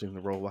players assume the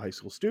role of a high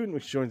school student,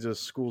 which joins the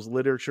school's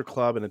literature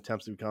club and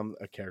attempts to become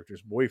a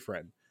character's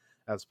boyfriend.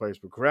 As players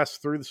progress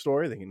through the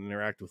story, they can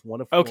interact with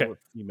one of Okay. 4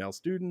 female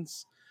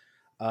students,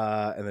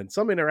 and then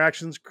some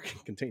interactions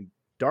contain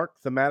dark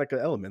thematic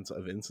elements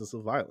of instances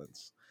of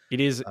violence. It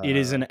is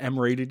an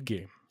M-rated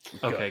game.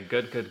 Okay,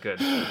 good. Wouldn't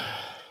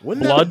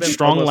that have Blood, been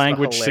strong almost the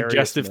language,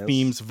 suggestive hilariousness?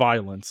 themes,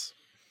 violence.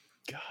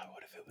 God,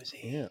 what if it was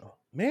E? Yeah,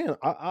 man,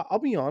 I'll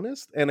be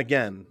honest. And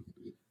again,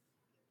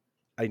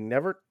 I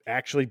never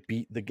actually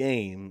beat the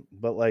game,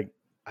 but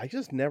I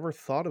just never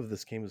thought of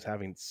this game as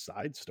having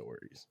side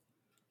stories.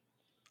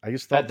 I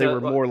just thought they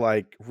were more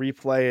like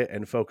replay it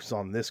and focus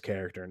on this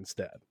character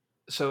instead.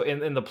 So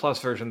in the plus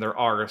version, there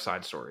are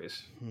side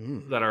stories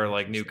that are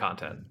like new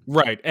content.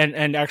 Right,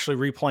 and actually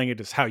replaying it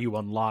is how you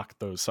unlock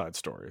those side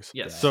stories.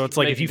 Yes. So it's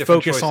like if Making you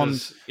different focus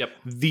choices. on Yep.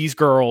 these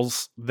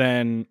girls,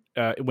 then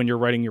when you're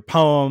writing your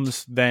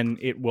poems, then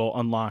it will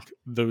unlock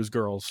those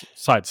girls'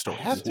 side I stories.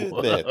 have to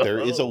admit, there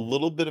is a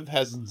little bit of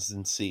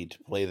hesitancy to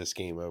play this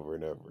game over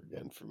and over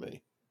again for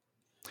me.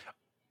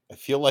 I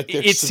feel like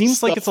there's It some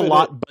seems like stuff it's a in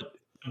lot, it. but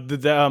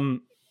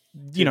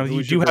you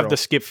Who's do your have girl? the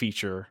skip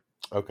feature,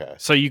 Okay.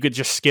 so you could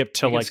just skip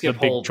to You can like skip the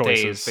big whole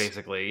choices. days,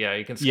 basically. Yeah,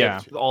 you can skip Yeah.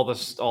 all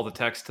the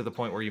text to the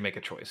point where you make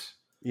a choice.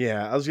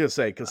 Yeah, I was gonna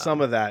say because some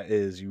of that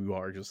is you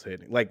are just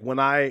hitting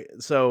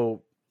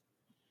so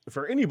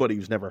for anybody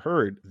who's never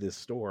heard this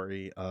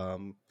story,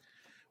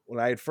 when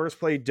I had first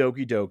played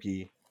Doki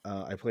Doki,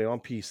 I played on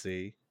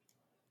PC,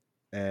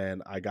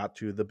 and I got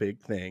to the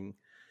big thing,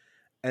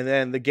 and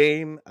then the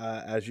game,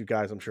 as you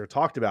guys I'm sure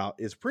talked about,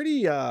 is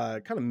pretty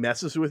kind of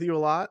messes with you a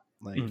lot,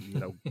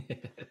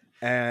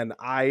 and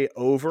I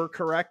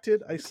overcorrected,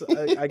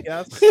 I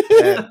guess,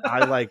 and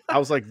I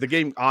was like, the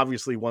game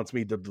obviously wants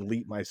me to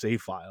delete my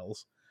save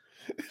files.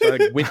 So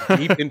I went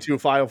deep into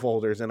file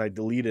folders and I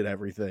deleted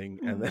everything,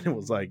 and then it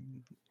was like,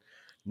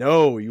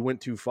 no, you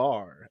went too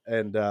far.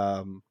 And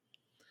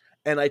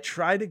I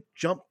tried to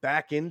jump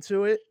back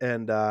into it,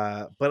 and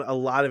but a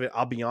lot of it,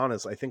 I'll be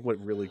honest, I think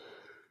what really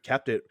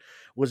kept it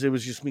was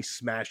just me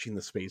smashing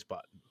the space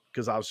button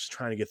because I was just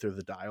trying to get through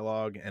the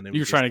dialogue, and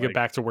You're trying to get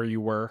back to where you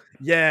were.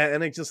 Yeah,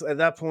 and it just at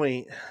that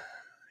point,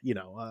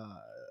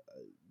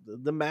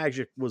 the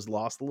magic was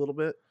lost a little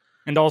bit.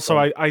 And also,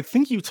 I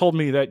think you told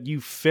me that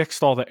you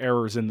fixed all the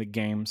errors in the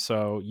game,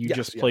 so you Yes,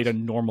 just played yes. a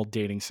normal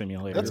dating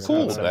simulator. That's at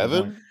cool, that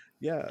Evan. point.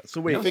 Yeah.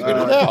 So wait, You figured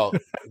it out.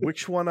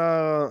 which one?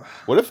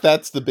 What if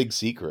that's the big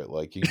secret?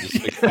 Like you just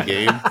fix the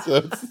game. So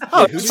it's,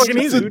 Oh, who it's did fucking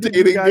you- easy. who did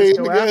you guys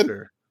go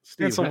after?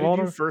 Steve, Cancel who did you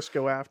Walter. first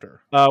go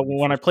after?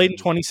 When I played in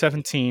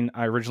 2017,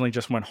 I originally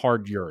just went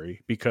hard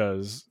Yuri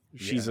because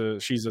she's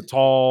a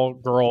tall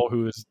girl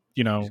who is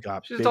She's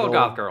got She's a big tall old-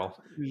 goth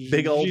girl.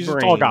 Big old she's a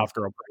brain. tall goth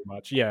girl, pretty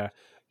much. Yeah.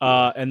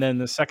 And then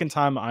the second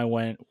time I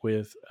went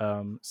with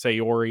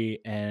Sayori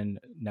and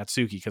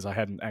Natsuki because I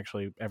hadn't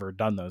actually ever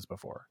done those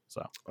before.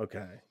 So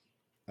Okay.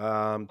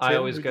 I Tim,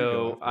 always who'd you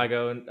go. after? I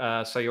go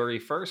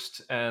Sayori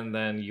first, and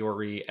then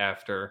Yuri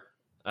after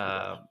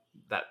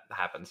that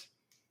happens.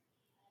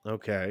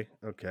 Okay.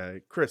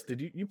 Chris, did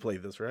you play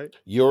this, right?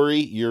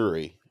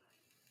 Yuri.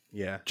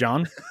 Yeah.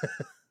 John,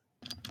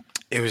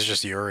 It was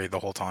just Yuri the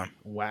whole time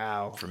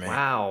Wow. for me.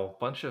 Wow,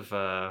 bunch of.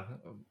 I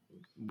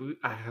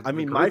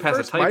mean, the my group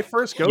has a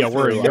first type. go Yeah,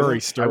 we're a through, Yuri I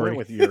story. went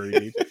with Yuri.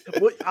 Dude.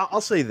 Well,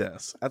 I'll say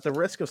this at the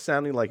risk of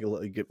sounding like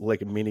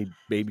a mini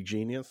baby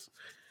genius.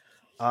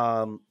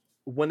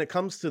 When it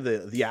comes to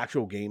the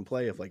actual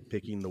gameplay of like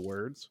picking the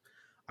words,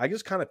 I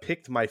just kind of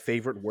picked my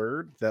favorite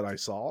word that I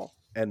saw,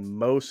 and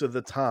most of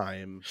the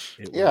time,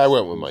 Yeah, I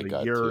went with it my was a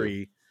gut, too.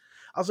 Yuri.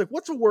 I was like,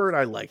 what's a word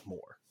I like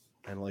more?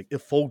 And like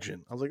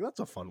effulgent. I was like, that's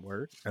a fun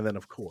word. And then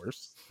of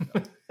course,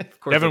 Of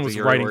course, Devin that's a was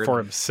Euro writing word. for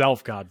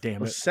himself. God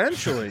damn it!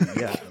 essentially,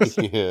 yes.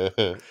 And Yeah.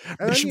 There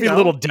then, should you be a know,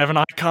 little Devin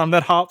icon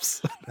that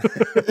hops.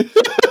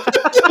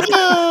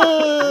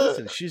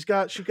 listen, she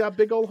got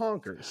big old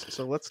honkers.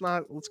 So let's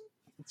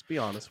be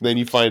honest. Then with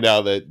you her. find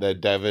out that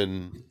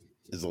Devin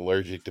is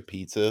allergic to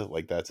pizza.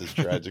 Like that's his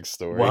tragic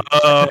story.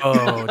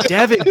 Whoa,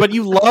 Devin! But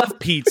you love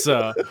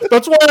pizza.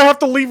 That's why I have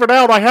to leave it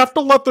out. I have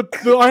to let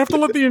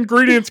the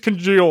ingredients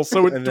congeal,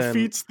 so it and then,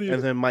 defeats the.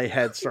 and then my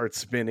head starts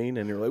spinning,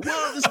 and you're like,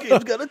 "Whoa, this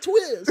game's got a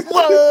twist!"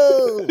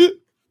 Whoa!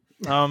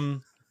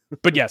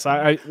 But yes,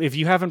 I if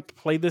you haven't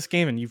played this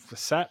game and you've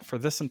sat for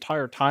this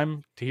entire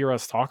time to hear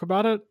us talk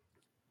about it,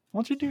 why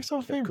don't you do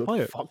yourself a favor, Good play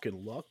it?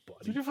 fucking luck,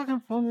 buddy. Do your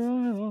fucking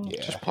fun.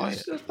 Yeah. Just play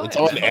it. Just play It's it,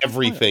 on man.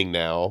 everything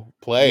now.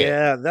 Play it.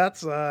 Yeah,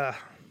 that's If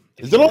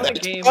Is you it on want a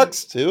game-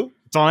 Xbox too?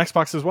 It's on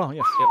Xbox as well.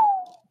 Yes. Yep.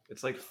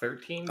 It's like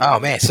 13.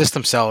 Oh man,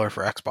 system seller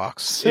for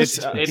Xbox.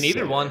 It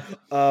needed one.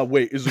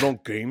 wait, is it on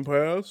Game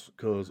Pass?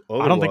 Because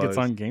I don't think it's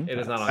on Game Pass. It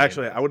is not on.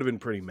 Actually, Game I would have been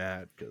pretty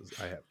mad because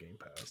I have Game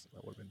Pass.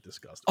 That would have been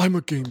disgusting. I'm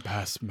a Game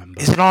Pass member.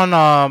 Is it on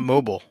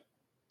mobile?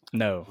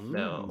 No.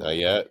 No. Not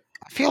yet.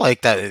 I feel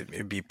like that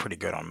it'd be pretty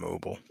good on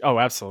mobile. Oh,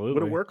 absolutely.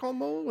 Would it work on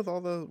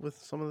mobile with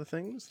some of the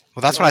things?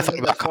 Well, that's what I thought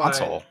about That's why-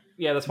 console.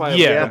 Yeah, that's why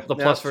Yeah. the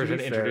Yeah, Plus to be version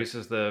fair.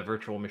 introduces the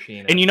virtual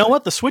machine. And you know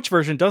what? The Switch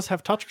version does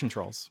have touch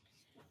controls.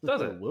 Does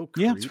A it? little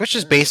Yeah. creep, Switch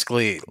is yeah.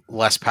 basically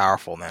less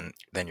powerful than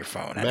your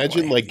phone.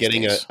 Imagine anyway, like these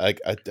getting days.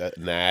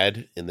 an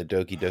ad in the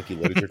Doki Doki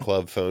Literature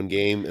Club phone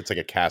game. It's like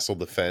a castle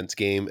defense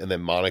game, and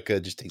then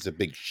Monica just takes a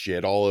big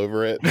shit all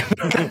over it.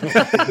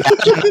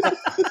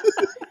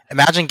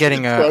 Imagine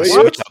getting a Funny.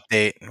 Switch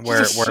update where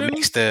Just it shouldn't-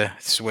 makes the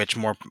Switch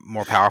more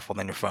powerful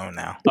than your phone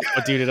now.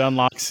 Oh, dude, it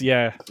unlocks.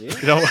 Yeah. Yeah.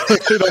 It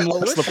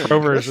unlocks the Listen, pro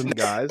version.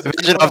 guys. if you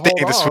Imagine wanna updating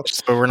hold the off- Switch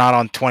so we're not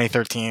on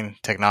 2013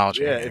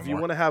 technology. Yeah, if you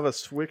anymore. want to have a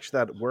Switch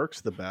that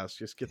works the best,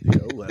 just get the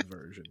OLED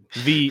version.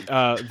 The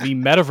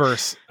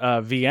Metaverse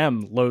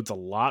VM loads a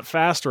lot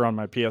faster on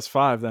my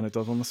PS5 than it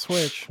does on the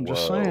Switch. I'm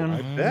just Whoa. saying. I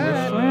I'm bet.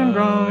 just saying,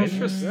 guys.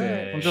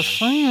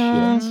 Interesting.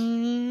 I'm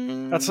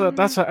just saying.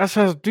 That's a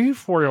SSD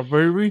for you,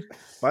 baby.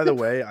 By the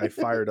way, I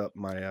fired up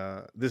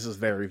my. This is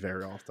very,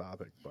 very off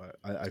topic, but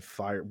I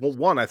fired. Well,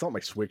 one, I thought my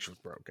Switch was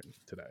broken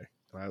today,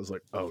 and I was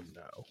like, "Oh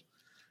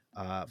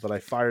no!" But I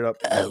fired up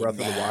my Breath of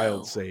the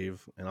Wild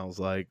save, and I was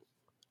like,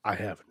 "I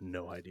have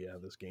no idea how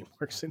this game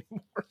works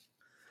anymore."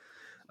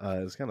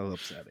 It's kind of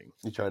upsetting.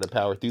 You trying to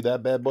power through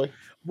that bad boy?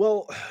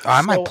 Well, Oh,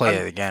 I might so play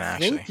I'm it again.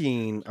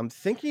 Actually, I'm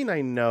thinking.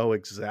 I know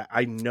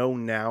I know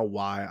now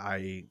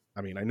why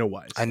I mean, I know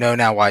why. I know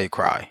now why you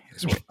cry.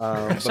 Is what-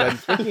 But I'm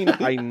thinking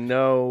I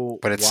know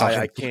But it's why something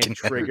I you can't can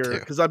never trigger do.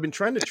 because I've been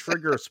trying to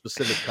trigger a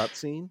specific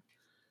cutscene,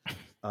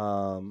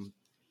 and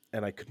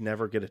I could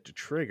never get it to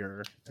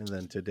trigger. And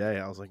then today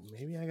I was like,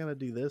 maybe I gotta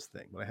do this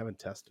thing, but I haven't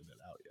tested it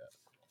out yet.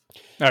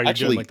 Oh, you're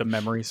Actually- doing like the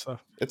memory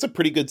stuff. It's a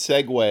pretty good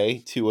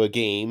segue to a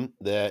game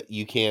that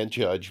you can't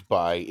judge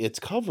by its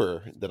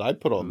cover that I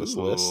put on this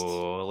list.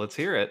 Ooh, let's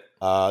hear it.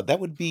 That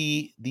would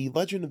be The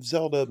Legend of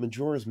Zelda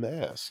Majora's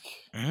Mask.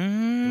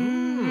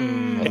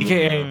 Mm.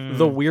 AKA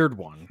the weird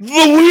one. The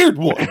weird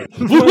one.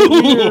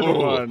 Weird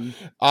one.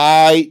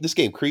 This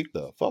game creeped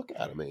the fuck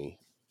out of me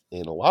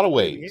in a lot of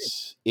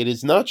ways. It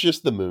is not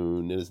just the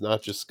moon. It is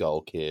not just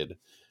Skull Kid.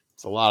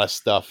 It's a lot of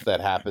stuff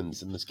that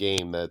happens in this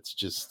game that's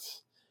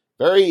just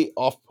very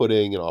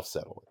off-putting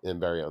and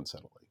very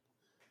unsettling.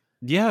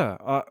 Yeah,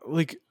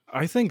 like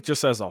I think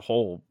just as a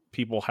whole,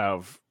 people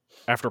have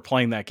after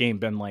playing that game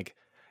been like,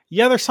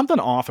 yeah, there's something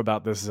off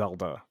about this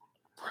Zelda.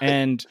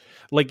 And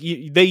like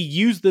they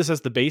use this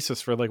as the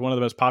basis for like one of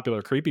the most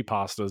popular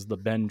creepypastas, the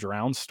Ben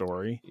Drowned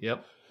story.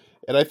 Yep.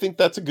 And I think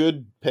that's a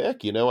good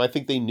pick. I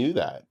think they knew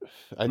that.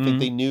 I think Mhm.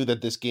 they knew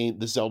that this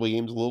Zelda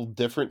game, is a little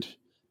different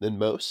than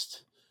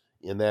most,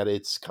 in that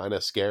it's kind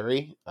of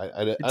scary.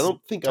 I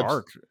don't think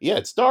dark. Yeah,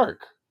 it's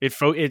dark.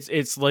 It's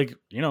like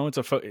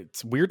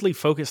it's weirdly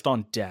focused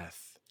on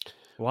death.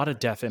 A lot of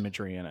death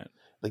imagery in it.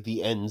 Like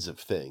the ends of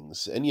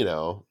things, and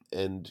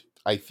and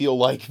I feel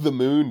like the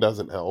moon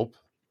doesn't help.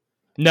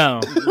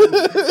 No,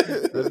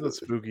 That's a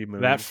spooky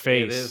movie. that It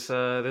face. is.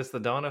 It is the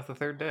dawn of the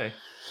third day.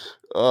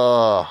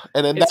 And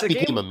then It's that a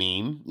became game- a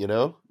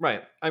meme.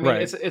 Right. I mean,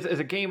 Right. it's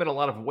a game in a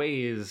lot of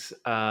ways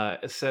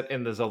set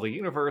in the Zelda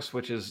universe,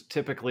 which is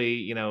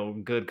typically,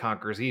 good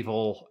conquers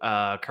evil.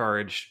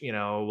 Courage,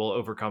 will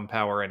overcome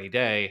power any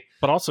day.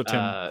 But also,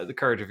 Tim, The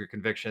courage of your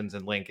convictions,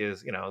 and Link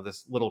is,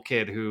 this little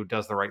kid who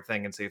does the right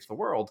thing and saves the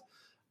world.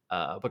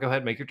 But go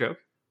ahead, make your joke.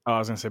 I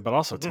was gonna say, but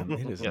also, Tim,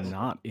 it is Yes.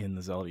 not in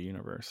the Zelda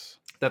universe.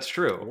 That's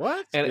true.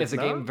 What? And it's a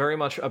game not? very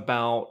much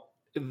about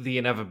the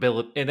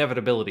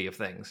inevitability of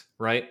things,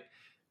 right?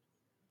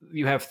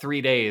 You have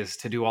 3 days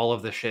to do all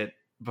of the shit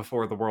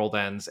before the world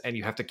ends, and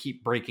you have to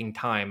keep breaking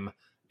time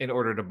in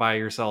order to buy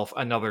yourself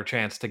another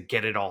chance to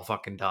get it all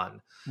fucking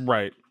done.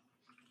 Right.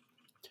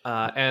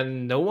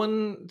 And no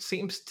one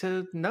seems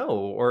to know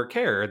or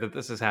care that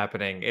this is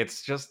happening.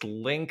 It's just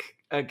Link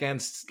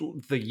against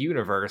the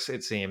universe,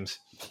 it seems.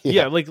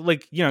 Yeah, like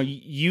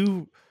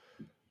you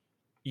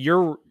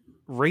you're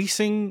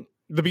racing.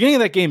 The beginning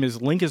of that game is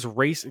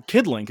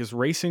Kid Link is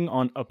racing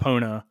on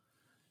Epona,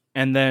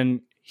 and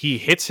then he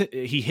hits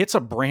a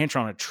branch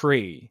on a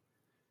tree,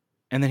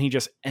 and then he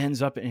just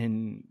ends up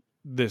in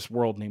this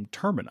world named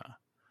Termina.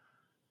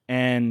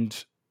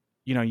 And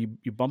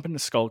you bump into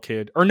Skull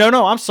Kid. Or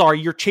no, I'm sorry,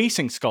 you're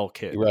chasing Skull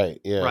Kid.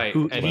 Right, yeah. Right.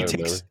 Who And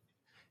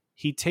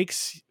he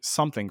takes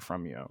something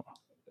from you.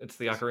 it's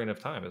the Ocarina of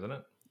Time, isn't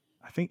it?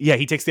 I think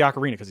he takes the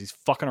ocarina because he's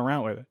fucking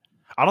around with it.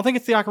 I don't think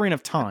it's the Ocarina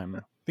of Time. I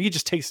think he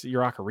just takes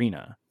your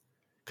ocarina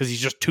because he's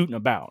just tooting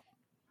about.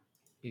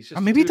 He's Or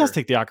just maybe he does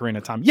take the Ocarina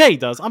of Time. Yeah, he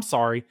does. I'm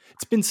sorry.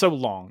 It's been so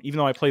long, even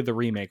though I played the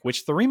remake,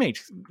 which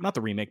not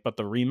the remake, but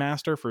the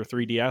remaster for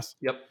 3DS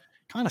Yep.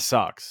 kind of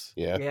sucks.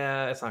 Yeah.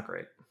 Yeah, it's not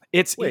great.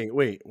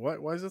 Wait.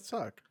 Why does it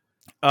suck?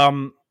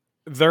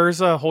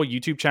 There's a whole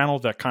YouTube channel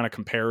that kind of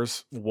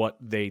compares what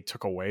they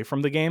took away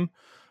from the game.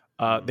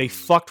 They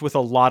fucked with a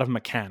lot of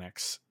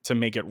mechanics to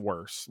make it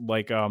worse.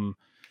 Like,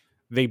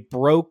 they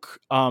broke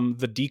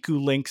the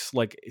Deku Link's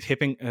like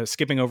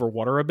skipping over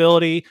water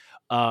ability.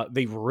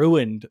 They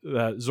ruined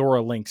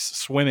Zora Link's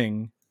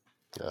swimming.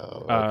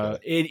 Oh, okay.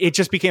 It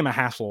just became a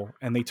hassle,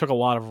 and they took a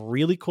lot of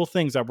really cool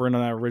things that were in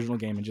that original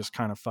game and just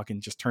kind of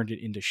fucking just turned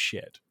it into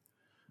shit.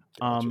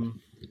 Gotcha.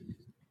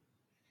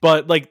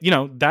 But like,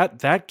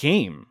 that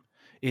game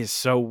is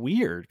so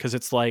weird because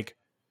it's like,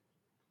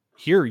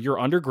 here you're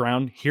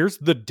underground. Here's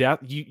the death.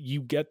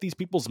 You get these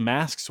people's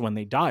masks when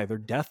they die. They're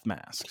death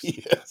masks.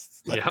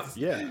 Yes. Yeah.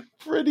 Yeah.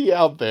 Pretty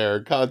out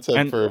there concept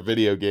And- for a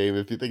video game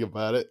if you think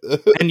about it.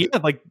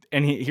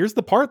 And here's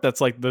the part that's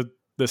like the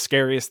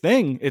scariest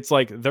thing. It's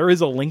like there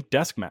is a Link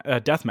death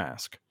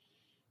mask.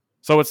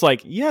 So it's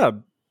like, yeah,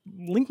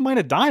 Link might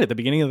have died at the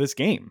beginning of this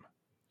game.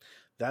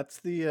 That's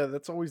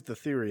always the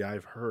theory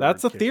I've heard.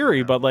 That's a kicking theory,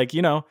 around. but like,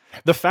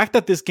 the fact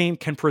that this game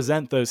can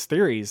present those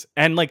theories,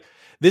 and like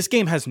this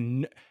game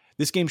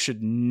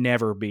should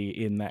never be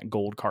in that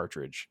gold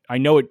cartridge. I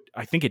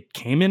think it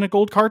came in a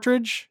gold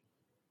cartridge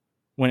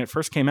when it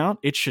first came out.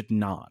 It should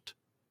not,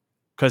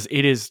 because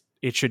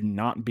it should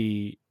not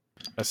be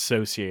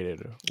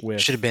associated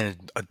with. Should have been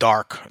a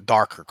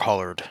darker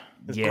colored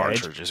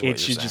cartridge. It Is what you're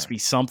should just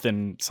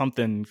saying. be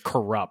something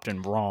corrupt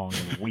and wrong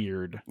and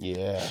weird.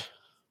 Yeah.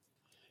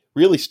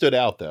 Really stood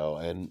out though,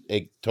 and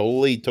it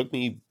totally took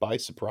me by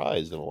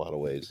surprise in a lot of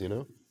ways,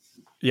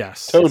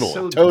 Yes.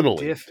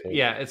 Tonally.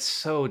 Yeah, it's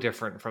so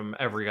different from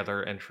every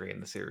other entry in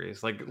the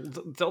series. Like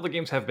Zelda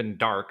games have been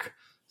dark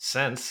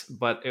since,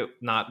 but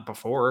not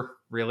before,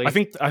 really. I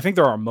think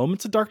there are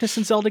moments of darkness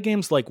in Zelda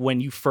games, like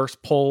when you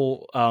first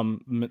pull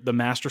the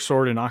Master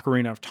Sword in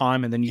Ocarina of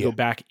Time, and then you go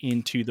back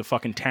into the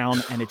fucking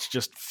town, and it's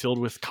just filled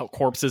with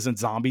corpses and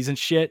zombies and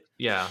shit.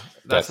 Yeah,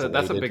 that's a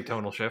Desolated. big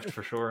tonal shift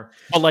for sure.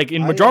 But like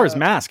in Majora's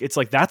Mask, it's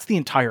like that's the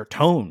entire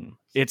tone.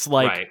 It's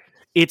like Right.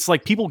 it's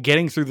like people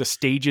getting through the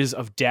stages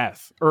of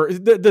death or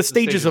the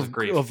stages of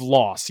grief. of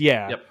loss.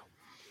 Yeah. Yep.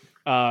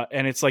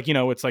 And it's like,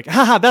 it's like,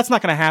 haha, that's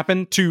not going to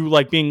happen, to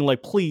like being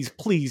like, please,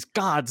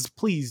 gods,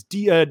 please,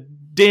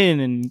 Din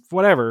and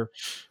whatever.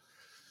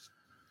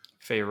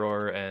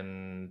 Faeror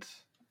and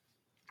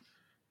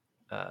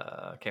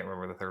can't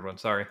remember the third one.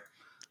 Sorry.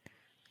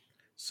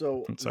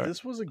 So I'm sorry.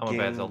 this was a I'm a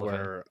bad game Zelda fan.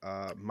 where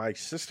my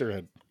sister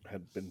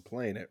had been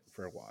playing it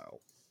for a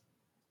while,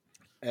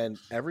 and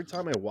every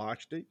time I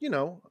watched it,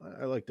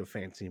 I like to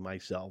fancy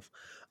myself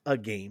a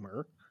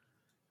gamer.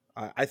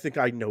 I think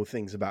I know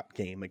things about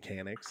game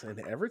mechanics, and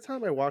every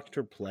time I watched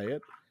her play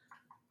it,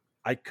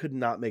 I could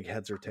not make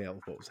heads or tails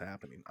of what was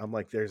happening. I'm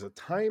like, there's a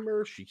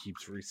timer, she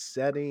keeps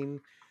resetting,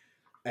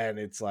 and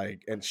it's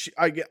like, and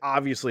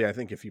obviously, I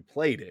think if you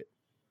played it,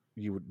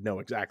 you would know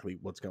exactly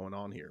what's going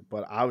on here.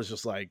 But I was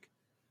just like,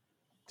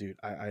 dude,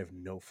 I have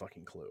no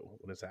fucking clue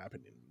what is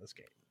happening in this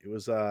game. It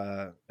was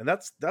and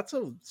that's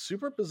a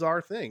super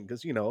bizarre thing,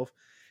 because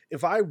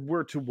if I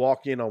were to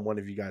walk in on one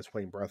of you guys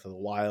playing Breath of the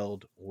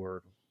Wild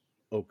or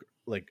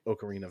like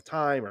Ocarina of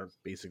Time or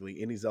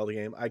basically any Zelda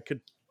game, I could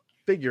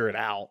figure it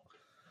out.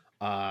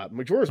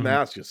 Majora's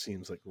Mask just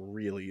seems like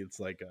really, it's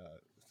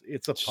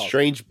a puzzle.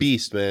 Strange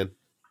beast, man.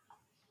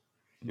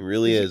 It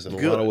really is in a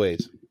lot good? of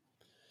ways.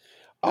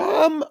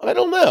 I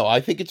don't know. I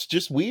think it's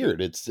just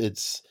weird.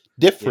 It's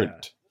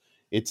different.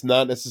 It's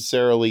not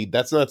necessarily,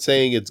 that's not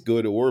saying it's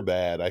good or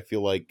bad. I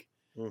feel like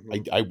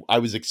Mhm. I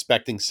was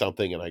expecting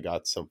something and I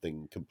got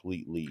something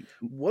completely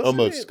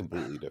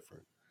completely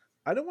different.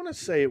 I don't want to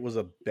say it was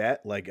a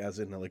bet, like as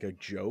in like a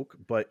joke,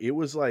 but it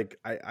was like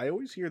I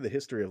always hear the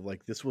history of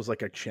like this was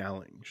like a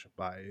challenge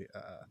by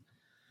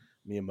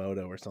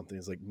Miyamoto or something.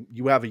 It's like,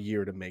 you have a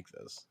year to make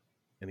this,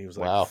 and he was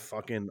like, Wow.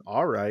 fucking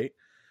all right.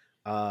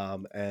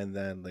 And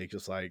then they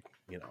just like,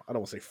 I don't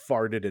want to say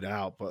farted it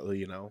out, but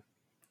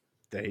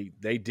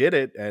they did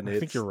it, and I it's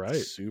think you're right.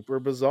 super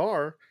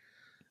bizarre.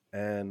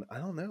 And I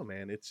don't know,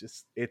 man. It's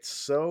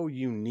so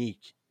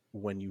unique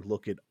when you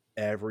look at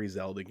every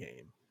Zelda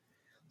game.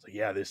 So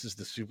yeah, this is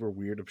the super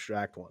weird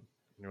abstract one.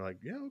 And you're like,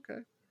 yeah,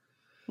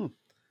 okay.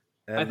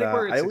 I think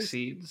where it always-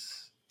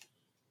 succeeds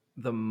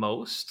the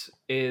most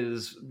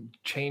is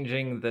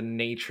changing the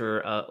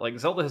nature. Like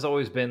Zelda has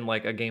always been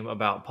like a game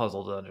about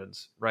puzzle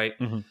dungeons, right?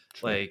 Mhm.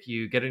 Like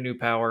you get a new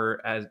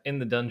power as in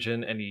the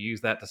dungeon and you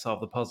use that to solve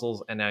the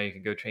puzzles, and now you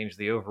can go change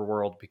the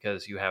overworld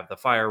because you have the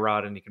fire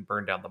rod and you can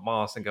burn down the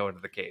moss and go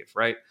into the cave,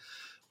 right?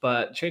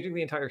 But changing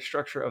the entire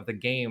structure of the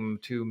game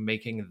to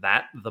making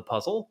that the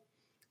puzzle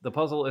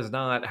is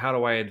not how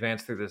do I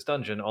advance through this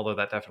dungeon, although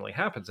that definitely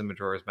happens in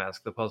Majora's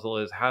Mask. The puzzle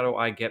is how do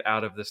I get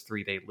out of this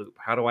 3-day loop?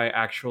 How do I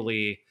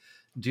actually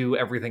do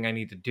everything I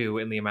need to do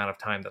in the amount of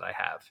time that I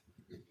have?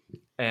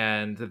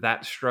 And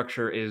that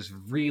structure is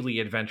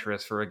really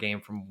adventurous for a game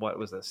from, what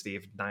was that,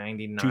 Steve?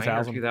 99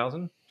 2000. or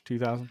 2000?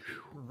 2000.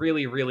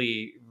 Really,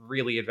 really,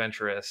 really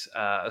adventurous,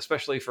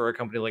 especially for a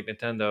company like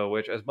Nintendo,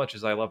 which, as much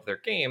as I love their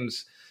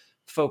games,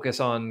 focus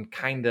on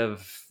kind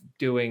of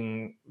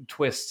doing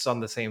twists on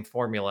the same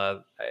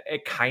formula.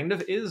 It kind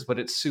of is, but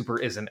it super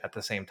isn't at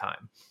the same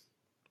time.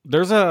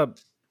 There's a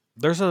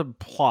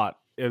plot,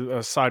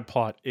 a side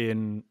plot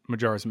in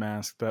Majora's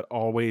Mask that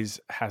always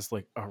has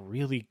like a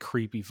really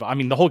creepy I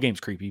mean, the whole game's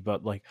creepy,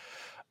 but like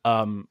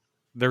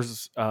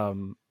there's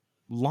Lon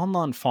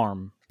Lon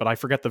Farm, but I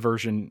forget the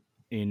version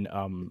in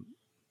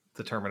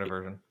the Termina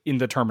version. In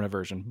the Termina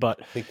version,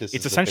 but I think this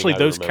it's is the thing essentially I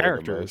those remember the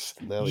characters.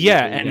 most, now that Yeah,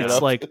 you're bringing and it it's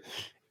up. like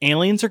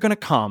aliens are going to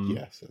come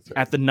Yes, that's right.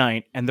 at the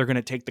night and they're going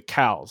to take the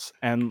cows,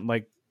 and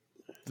like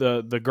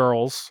the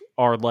girls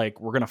are like,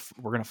 we're going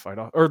to fight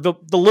off, or the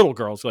little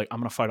girls are like, I'm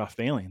going to fight off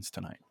the aliens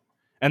tonight.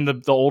 And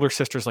the older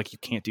sister's like, you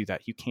can't do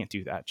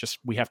that. Just,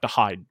 we have to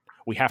hide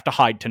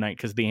tonight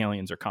because the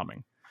aliens are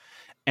coming.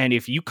 And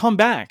if you come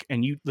back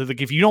and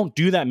if you don't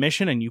do that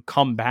mission and you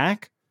come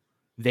back,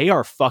 they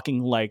are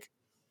fucking like,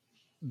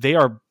 they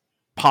are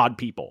pod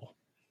people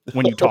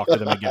when you talk to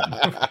them again.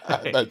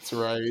 That's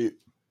right.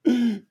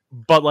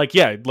 But like,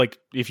 yeah, like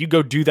if you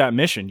go do that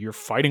mission, you're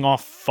fighting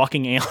off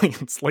fucking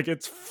aliens. Like,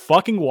 it's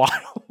fucking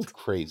wild.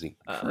 Crazy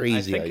I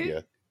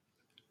idea.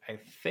 I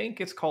think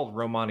it's called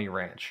Romani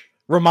Ranch.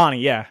 Romani,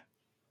 yeah.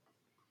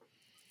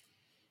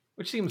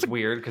 Which seems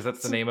weird because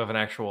that's the name of an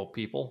actual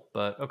people,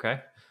 but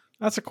okay.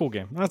 That's a cool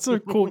game. That's a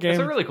cool game. It's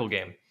a really cool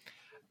game.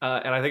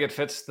 And I think it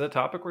fits the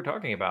topic we're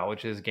talking about,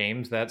 which is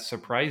games that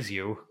surprise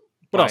you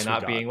by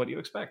not being what you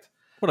expect.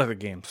 What other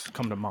games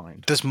come to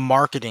mind? Does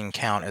marketing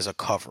count as a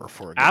cover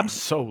for a game?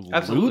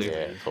 Absolutely.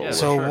 Yeah, totally.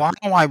 So why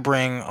don't I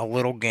bring a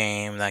little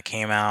game that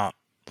came out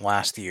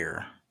last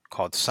year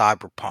called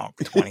Cyberpunk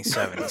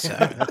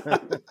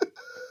 2077?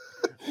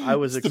 I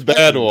was It's the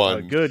bad expecting one.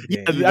 a good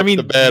game. Yeah, I mean,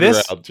 the bad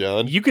this, route,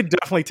 John. you could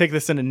definitely take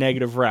this in a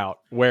negative route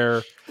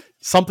where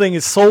something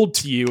is sold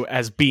to you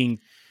as being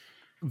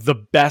the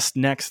best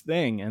next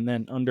thing, and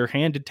then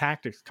underhanded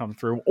tactics come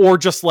through, or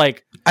just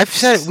like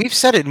we've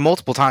said it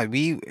multiple times.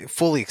 We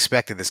fully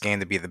expected this game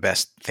to be the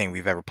best thing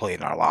we've ever played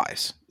in our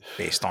lives,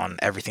 based on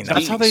everything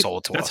that's being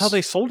sold to us. That's how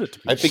they sold it to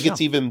people. I think it's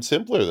even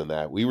simpler than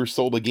that. We were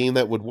sold a game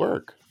that would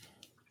work.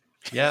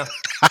 Yeah.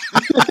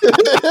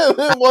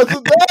 It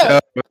wasn't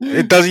that.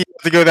 It doesn't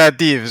have to go that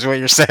deep, is what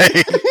you're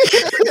saying.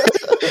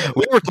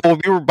 We were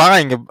told we were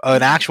buying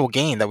an actual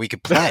game that we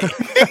could play.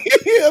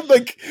 Yeah,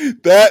 like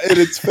that in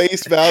its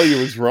face value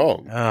is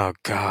wrong. Oh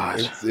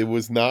God, It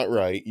was not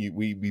right.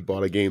 We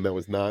bought a game that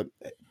was not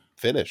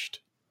finished.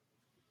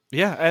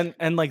 Yeah,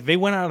 and like they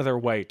went out of their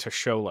way to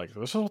show like,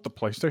 this is what the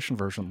PlayStation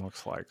version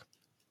looks like.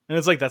 And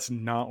it's like, that's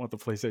not what the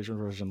PlayStation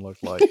version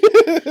looked like.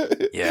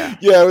 Yeah.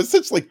 Yeah, it was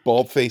such like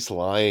bald-faced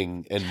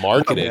lying and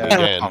marketing Yeah.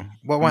 again.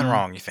 What went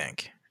wrong, you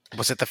think?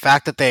 Was it the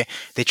fact that they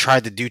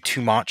tried to do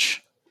too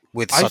much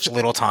with such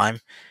little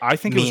time? I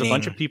think it was a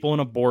bunch of people in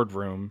a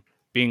boardroom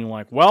being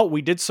like, well,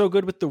 we did so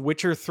good with The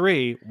Witcher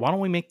 3. Why don't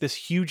we make this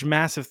huge,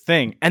 massive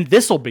thing? And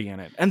this will be in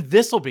it. And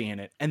this will be in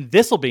it. And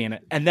this will be in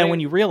it. And then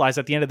when you realize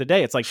at the end of the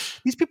day, it's like,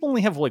 these people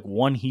only have like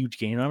one huge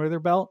game under their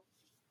belt.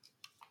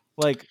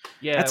 Like,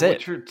 Yeah, that's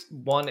Witcher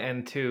 1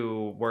 and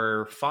 2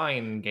 were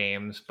fine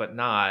games, but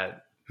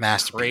not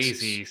Masterpieces.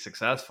 crazy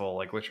successful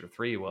like Witcher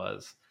 3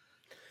 was.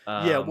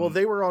 Yeah, well,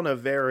 they were on a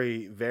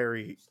very,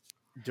 very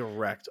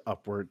direct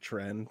upward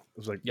trend. It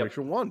was like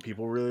Witcher 1.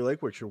 People really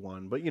like Witcher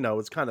 1, but you know,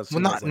 it's kind of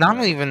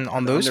not even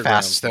on those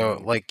facets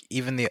though. Like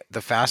even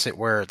the facet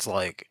where it's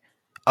like,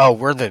 oh,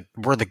 we're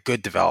the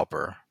good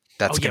developer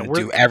that's going to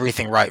do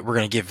everything right. We're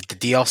going to give the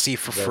DLC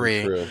for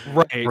free.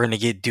 Right. We're going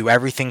to do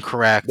everything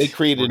correct. They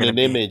created an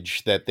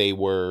image that they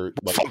were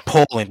like, from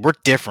Poland. We're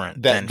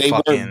different that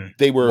than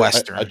they were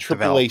Western a AAA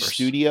developers.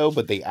 studio,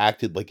 but they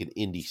acted like an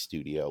indie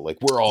studio. Like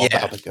we're all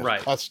about like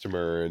a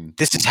customer, and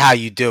this is how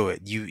you do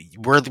it.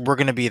 We're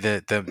going to be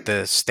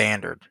the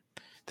standard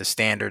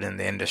in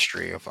the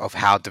industry of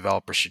how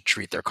developers should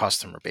treat their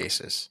customer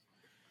bases.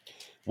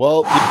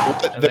 Well,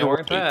 they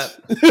weren't that.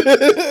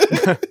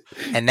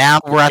 And now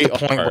we're at the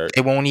point where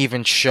they won't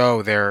even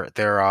show their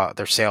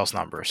sales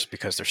numbers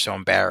because they're so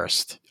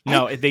embarrassed.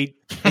 No, they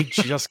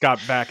just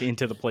got back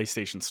into the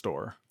PlayStation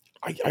Store.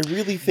 I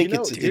really think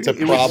it's a it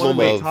was problem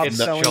one of It's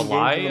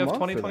July of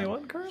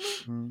 2021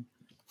 currently?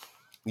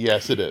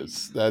 Yes, it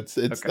is. It's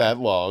that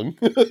long.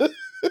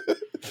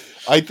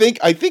 I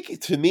think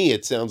to me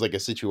it sounds like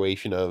a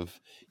situation of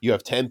you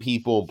have 10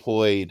 people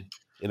employed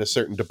in a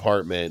certain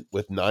department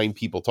with 9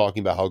 people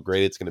talking about how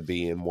great it's going to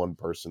be and one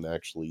person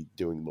actually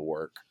doing the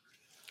work.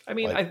 I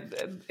mean,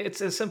 Like-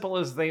 it's as simple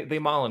as they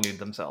Molyneuxed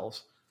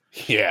themselves.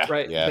 Yeah.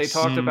 Right. Yes. They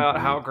talked about Mhm.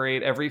 how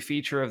great every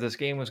feature of this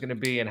game was going to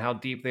be and how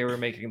deep they were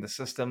making the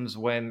systems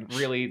when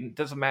really it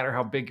doesn't matter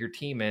how big your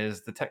team is.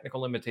 The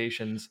technical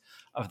limitations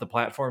of the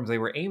platforms they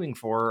were aiming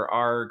for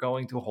are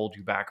going to hold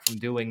you back from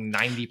doing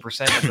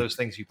 90% of those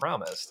things you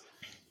promised.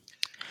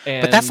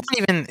 And But that's not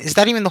even. Is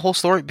that even the whole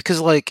story? Because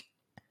like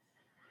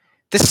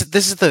this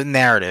is the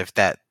narrative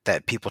that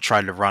people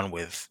tried to run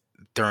with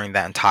during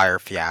that entire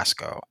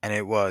fiasco, and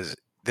it was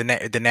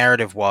the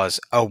narrative was,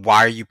 oh,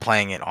 why are you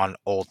playing it on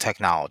old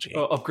technology?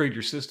 upgrade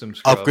your systems.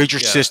 Scrub. Upgrade your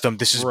Yeah. system.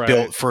 This is Right.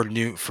 built for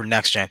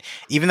next gen.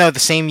 Even though the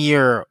same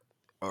year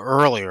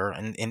earlier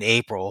in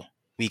April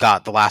we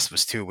got The Last of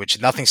Us 2,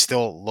 which nothing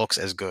still looks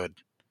as good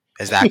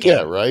as that game.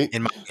 Yeah, right.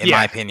 In my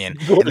Yeah. opinion,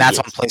 and that's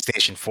on Gorgeous.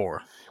 PlayStation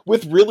 4.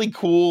 With really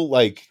cool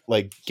like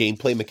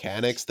gameplay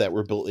mechanics that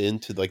were built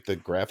into like the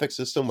graphic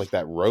system, like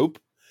that rope.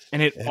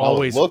 And it And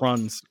always look-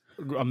 runs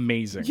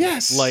amazing.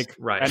 Yes. Like,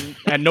 Right. and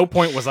at no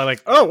point was I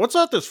like, oh, what's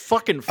up this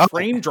fucking Oh.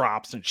 frame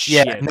drops and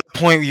Yeah, shit. at no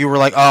point you were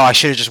like, oh, I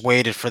should have just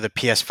waited for the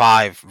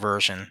PS5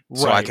 version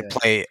so I Right. could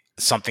play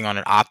something on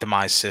an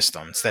optimized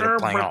system instead of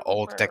playing on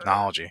old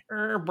technology.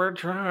 But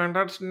John,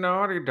 that's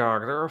Naughty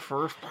Dog. They're a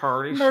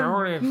first-party They're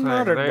Sony thing.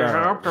 Naughty They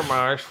Dog.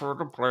 optimized for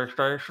the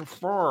PlayStation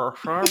 4.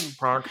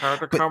 Cyberpunk had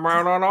to come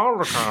out on all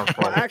the consoles.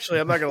 Well, actually,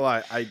 I'm not gonna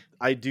lie.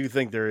 I do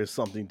think there is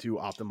something to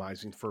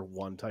optimizing for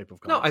one type of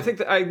No, console. I think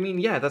that, I mean,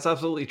 yeah, that's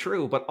absolutely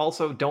true. But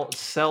also, don't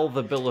sell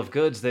the bill of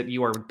goods that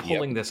you are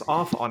pulling this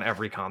off on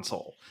every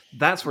console.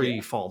 That's where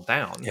you fall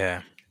down.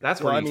 Yeah. That's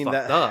Well, where I you mean,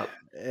 fucked that- up.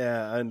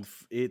 Yeah, and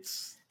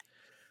it's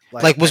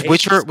Like was I hate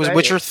to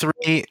Witcher say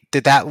it, 3,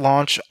 did that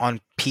launch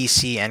on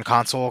PC and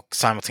console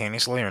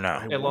simultaneously or no? I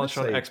It wanna launched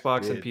on say it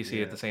Xbox and did, PC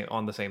yeah. at the same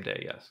on the same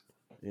day. Yes.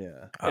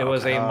 Yeah. It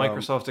was a okay.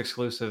 Microsoft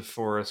exclusive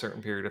for a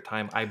certain period of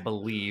time, I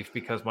believe,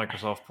 because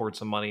Microsoft poured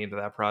some money into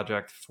that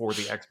project for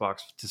the Xbox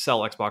to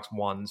sell Xbox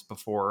Ones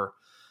before,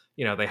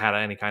 they had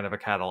any kind of a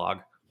catalog.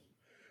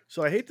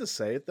 So I hate to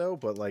say it though,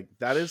 but like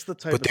that is the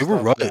type But of they were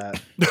stuff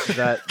right.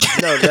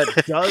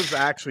 that does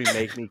actually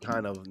make me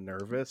kind of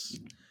nervous.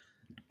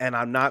 And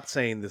I'm not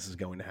saying this is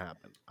going to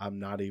happen. I'm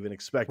not even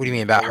expecting. What do you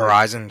mean it, about but, like,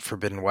 Horizon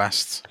Forbidden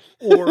West?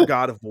 or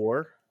God of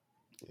War?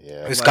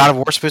 Yeah. Is like- God of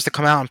War supposed to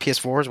come out on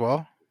PS4 as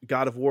well?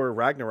 God of War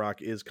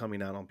Ragnarok is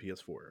coming out on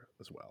PS4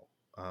 as well.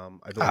 I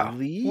Oh,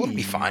 believe well, it'll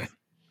be fine.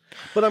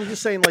 But I'm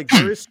just saying, like,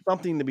 there is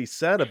something to be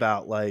said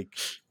about like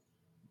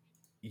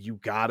you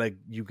gotta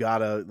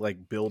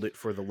like build it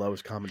for the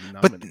lowest common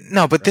But denominator.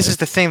 no, but this right? is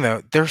the thing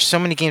though. There's so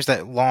many games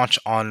that launch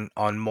on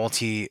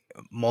multi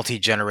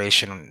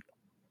generation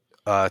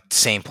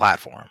same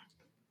platform.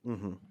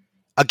 Mhm.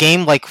 A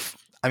game like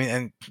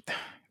and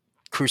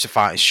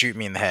shoot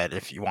me in the head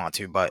if you want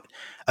to, but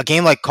a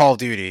game like Call of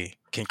Duty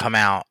can come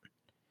out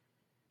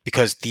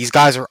because these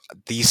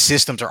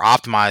systems are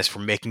optimized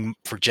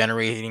for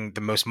generating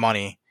the most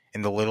money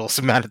in the littlest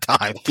amount of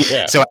time.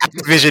 Yeah. So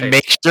Activision Right.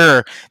 makes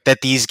sure that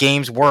these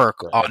games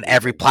work Right. on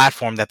every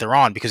platform that they're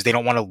on because they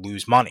don't want to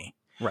lose money.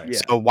 Right. Yeah.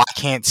 So why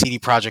can't CD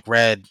Projekt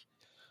Red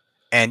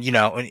and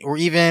or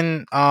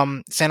even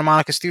Santa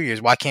Monica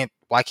Studios, why can't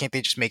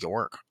they just make it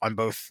work on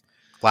both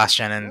last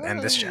gen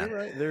and this You're gen?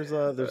 right. There's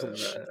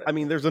I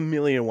mean, there's a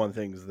million and one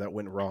things that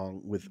went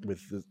wrong with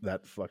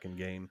that fucking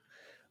game.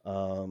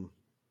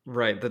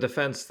 Right. The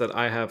defense that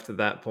I have to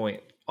that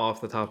point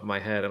off the top of my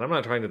head, and I'm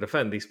not trying to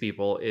defend these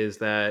people, is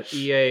that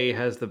EA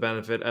has the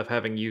benefit of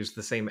having used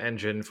the same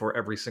engine for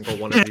every single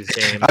one of these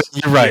games.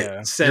 You're right.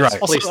 Yeah. Since You're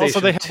right. Also,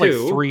 they have PlayStation like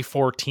 2.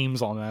 3-4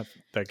 teams on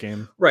that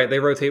game. Right, they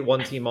rotate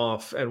one team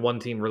off and one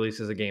team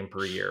releases a game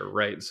per year,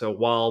 right? So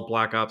while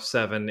Black Ops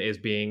 7 is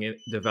being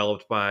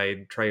developed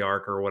by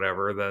Treyarch or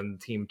whatever, then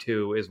Team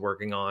 2 is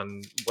working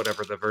on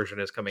whatever the version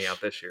is coming out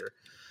this year.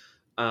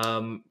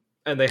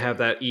 And they have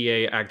that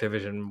EA,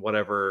 Activision,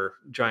 whatever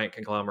giant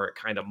conglomerate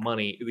kind of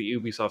money, the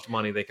Ubisoft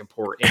money they can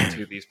pour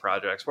into these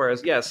projects.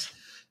 Whereas, yes,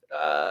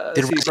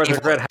 Did CD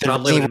Resident Projekt Red had Evil-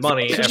 unlimited Resident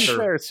money To be after...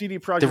 fair, CD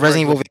Projekt Did Red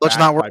Resident Evil was Village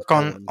not backed by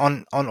work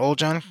Poland. on old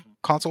gen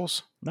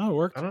consoles? No, it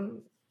worked. I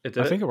don't... It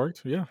I did think it? it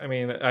worked. Yeah. I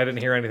mean, I didn't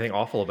hear anything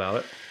awful about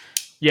it.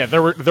 Yeah,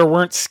 there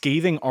weren't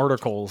scathing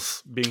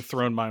articles being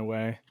thrown my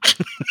way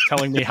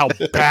telling me how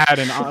bad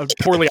and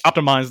poorly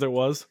optimized it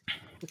was.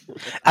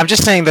 I'm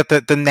just saying that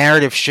the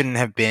narrative shouldn't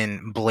have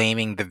been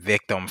blaming the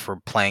victim for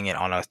playing it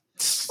on a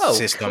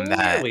system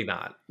that clearly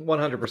not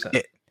 100%.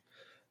 It-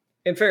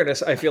 In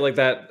fairness, I feel like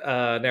that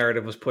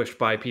narrative was pushed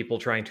by people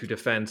trying to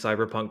defend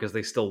Cyberpunk because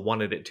they still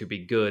wanted it to be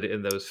good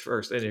in those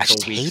first initial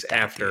just hate weeks that,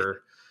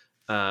 after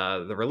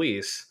the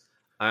release.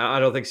 I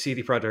don't think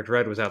CD Projekt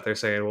Red was out there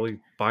saying, "Well, you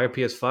buy a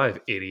PS5,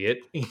 idiot."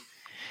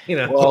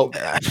 Well,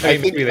 I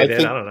Maybe they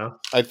did. I don't know.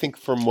 I think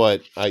from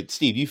what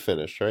Steve, you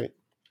finished, right?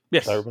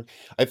 Yes. Cyberpunk?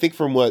 I think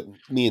from what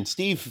me and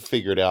Steve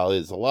figured out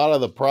is a lot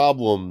of the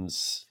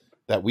problems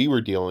that we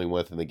were dealing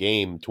with in the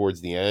game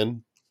towards the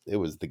end It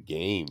was the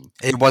game.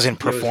 It wasn't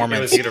It was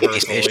performance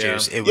universal,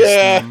 issues. yeah. It was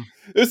Yeah,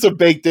 it's a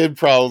baked in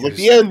problem. It Like was-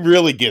 the end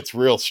really gets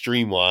real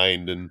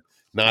streamlined and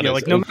not Yeah, as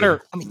like no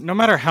open.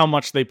 matter how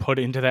much they put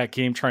into that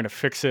game trying to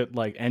fix it,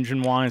 like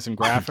engine wise and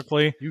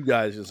graphically, You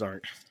guys just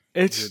aren't.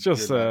 it's You're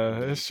just not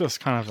gonna it's just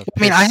kind of a. I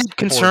mean, I piss had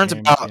concerns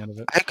poor game at about the end of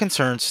it. I had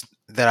concerns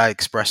that I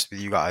expressed with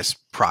you guys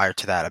prior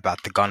to that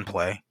about the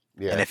gunplay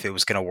Yeah, and if it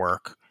was going to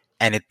work,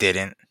 and it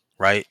didn't,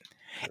 right?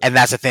 And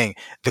that's the thing.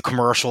 The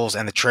commercials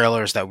and the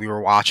trailers that we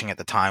were watching at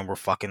the time were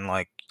fucking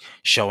like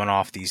showing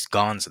off these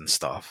guns and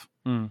stuff.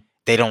 Hmm.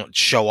 They don't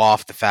show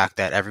off the fact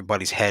that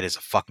everybody's head is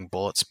a fucking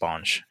bullet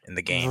sponge in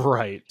the game,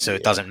 Right. so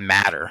it Yeah. doesn't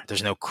matter.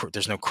 There's no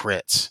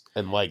crits.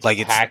 and like Like,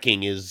 it's-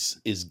 hacking is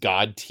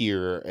god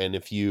tier, and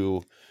if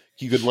you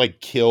could like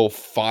kill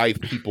 5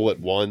 people at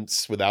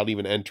once without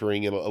even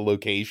entering a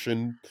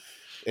location,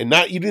 and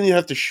you didn't even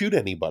have to shoot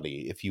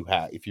anybody if you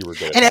were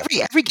good. At And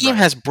that. every game Right.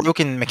 has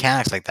broken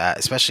mechanics like that,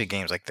 especially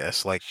games like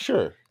this. Like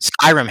Sure,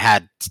 Skyrim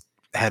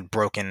had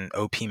broken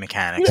OP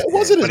mechanics. yeah, it in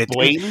wasn't but as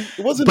blatant.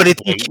 It wasn't, But as it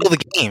didn't blatant. kill the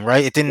game,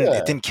 right? It didn't. Yeah.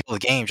 It didn't kill the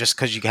game just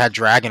because you had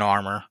dragon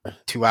armor.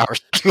 2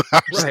 hours. 2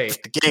 hours. Right. into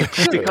the game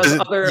Because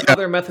it, other you know,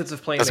 other methods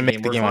of playing doesn't the make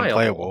game the were game viable.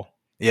 unplayable.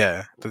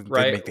 Yeah, didn't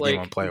Right, make the like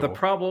game unplayable. the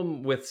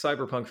problem with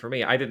Cyberpunk for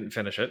me, I didn't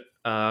finish it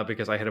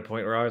because I hit a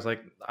point where I was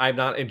like, I'm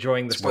not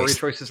enjoying the It's story waste-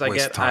 choices I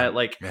waste get. time.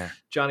 Like Yeah.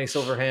 Johnny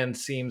Silverhand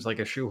seems like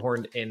a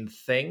shoehorned in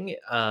thing.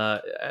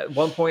 At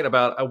one point,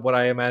 about what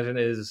I imagine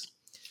is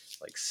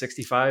like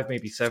 65,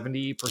 maybe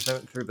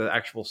 70% through the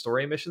actual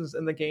story missions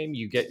in the game,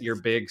 you get your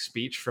big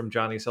speech from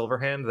Johnny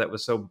Silverhand that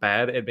was so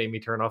bad it made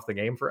me turn off the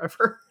game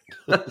forever.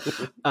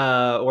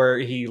 Where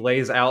he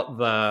lays out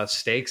the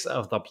stakes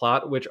of the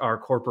plot, which are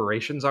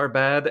corporations are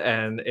bad,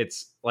 and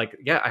it's like,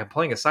 yeah, I'm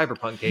playing a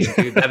cyberpunk game,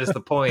 dude. That is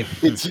the point.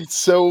 It's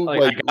so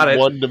Like, like I got it.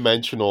 one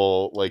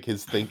dimensional. Like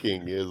his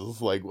thinking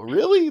is like,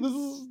 really,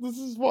 this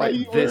is why Right,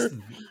 you were.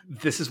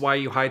 this is why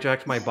you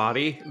hijacked my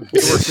body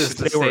versus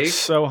the They were stakes.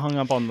 so hung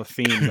up on the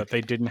theme that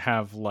they didn't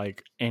have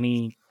like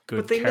any good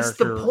But they missed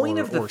the character point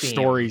or, of the or theme.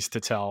 stories to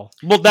tell.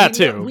 Well, that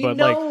too, We but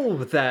like know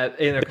that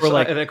in a, they were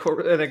like, in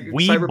a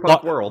we cyberpunk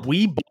bought, world.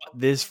 we bought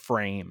this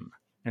frame,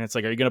 and it's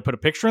like, are you gonna put a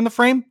picture in the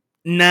frame?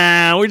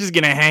 Nah, we're just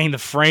gonna hang the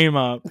frame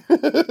up. All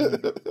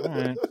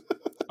right.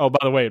 Oh, by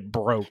the way, it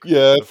broke.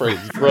 Yeah, that phrase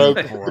broke.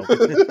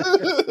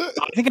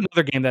 I think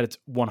another game that it's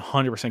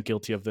 100%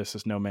 guilty of this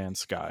is No Man's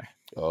Sky.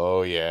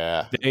 Oh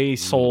yeah, They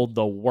sold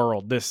the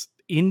world. This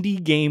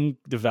indie game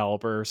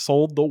developer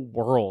sold the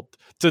world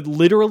to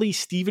literally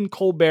Stephen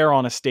Colbert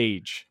on a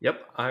stage. Yep,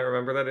 I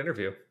remember that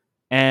interview.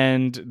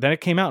 And then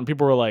it came out and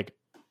people were like,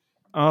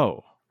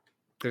 oh,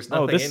 There's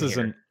nothing this in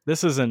isn't, here.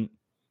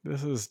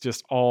 this is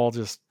just all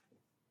just,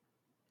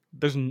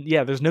 there's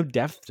no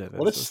depth to this.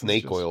 what a This is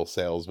snake just- oil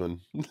salesman.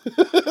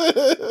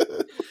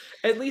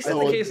 At least in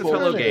Oh, the case of boy.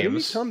 Hello Didn't he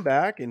Games. come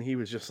back and he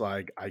was just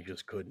like,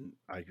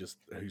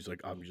 he's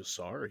like, I'm just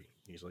sorry.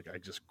 He's like, I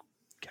just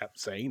kept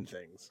saying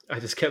things. I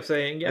just kept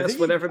saying I yes think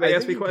he- whenever they I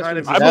asked me think he kind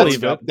questions. of- I That's-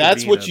 believe it.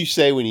 That's Being what a- you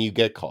say when you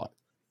get caught.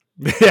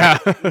 Yeah.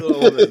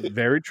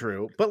 Very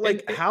true. But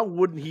like, And- how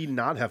wouldn't he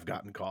not have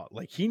gotten caught?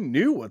 Like, he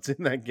knew what's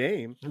in that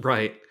game.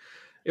 Right.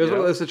 It was Yeah.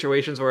 one of those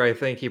situations where I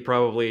think he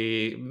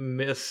probably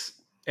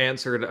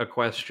misanswered a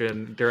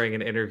question during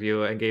an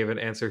interview and gave an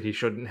answer he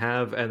shouldn't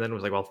have, and then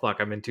was like, "Well, fuck,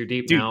 I'm in too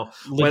deep Dude, now."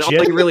 When all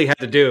legit, he really had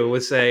to do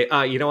was say,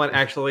 "You know what?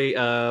 Actually,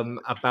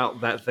 about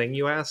that thing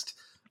you asked,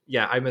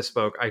 yeah, I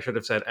misspoke. I should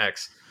have said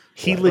X."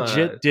 he Uh,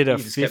 legit did a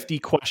he just kept- 50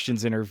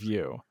 questions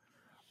interview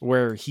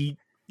where he,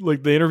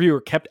 like, the interviewer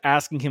kept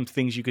asking him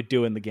things you could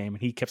do in the game,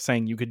 and he kept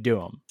saying you could do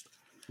them.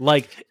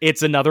 Like,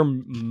 it's another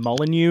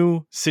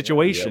Molyneux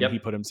situation Yep. he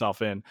put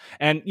himself in.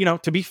 And, you know,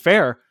 to be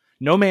fair,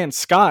 No Man's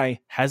Sky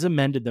has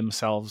amended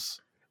themselves.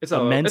 It's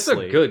a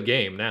Immensely. good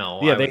game now.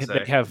 Yeah, I they, would say.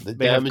 they have The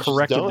they have damage is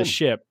corrected the done.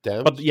 ship.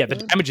 Damage But yeah, the is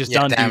done. damage is Yeah,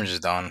 done, damage dude. is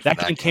done. for That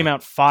game came game.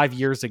 out 5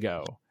 years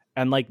ago.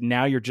 And like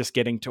now you're just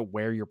getting to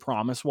where your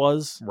promise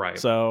was. Right.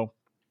 So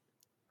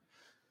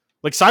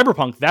like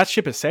Cyberpunk, that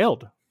ship has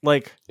sailed.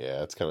 Like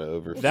Yeah, it's kind of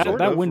over. That- for-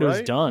 that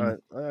window's done.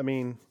 I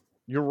mean,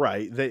 you're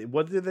right.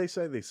 What did they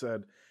say? They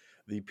said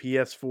the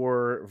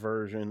PS4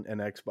 version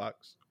and Xbox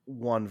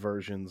One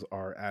versions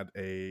are at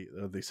a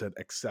they said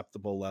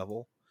acceptable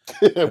level.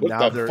 what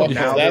now the they're fuck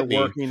now does they're that mean?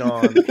 working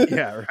on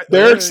yeah right.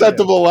 Their Yeah.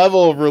 acceptable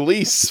level of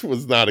release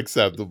was not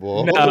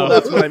acceptable. No. Well,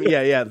 that's what I mean.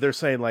 Yeah. They're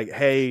saying like,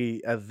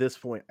 hey, at this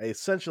point,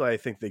 essentially, I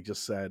think they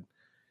just said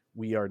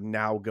we are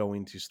now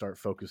going to start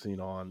focusing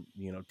on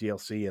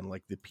DLC and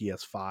like the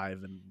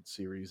PS5 and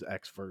Series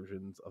X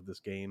versions of this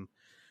game,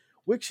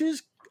 which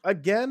is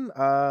again,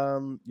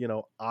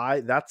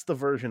 that's the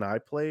version I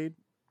played.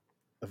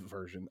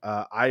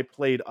 I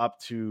played up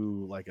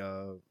to like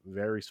a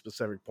very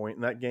specific point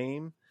in that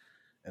game.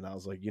 And I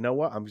was like, you know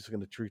what? I'm just going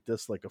to treat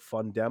this like a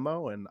fun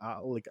demo, and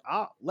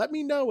let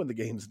me know when the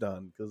game's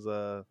done, because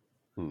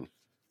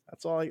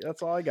that's all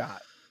I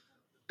got.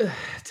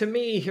 To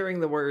me, hearing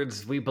the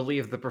words "we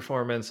believe the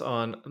performance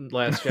on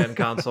last gen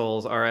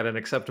consoles are at an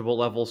acceptable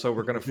level, so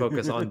we're going to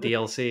focus on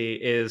DLC"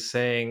 is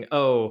saying,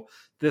 "Oh,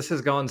 this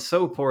has gone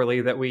so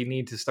poorly that we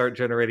need to start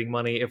generating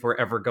money if we're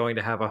ever going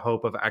to have a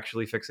hope of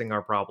actually fixing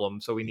our problem.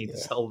 So we need to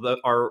Yeah. sell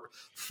our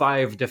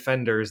 5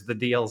 defenders the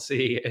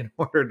DLC in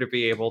order to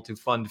be able to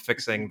fund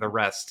fixing the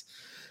rest,"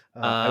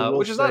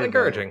 which is not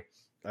encouraging.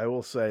 I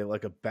will say,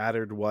 like a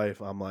battered wife,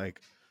 I'm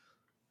like,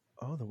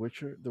 oh, The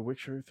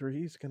Witcher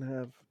 3 is gonna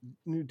have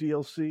new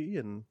DLC,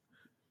 and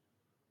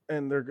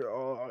they're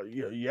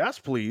yes,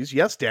 please,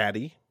 yes,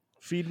 Daddy,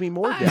 feed me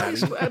more, Daddy.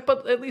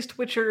 But at least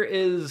Witcher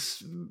is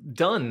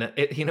done.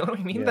 You know what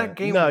I mean? Yeah. That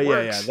game no,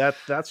 works.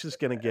 That's just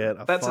gonna get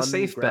a That's a fun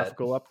safe bet.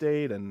 graphical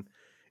update, and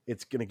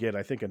it's gonna get,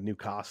 I think, a new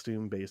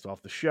costume based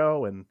off the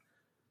show,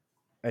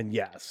 and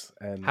yes,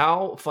 and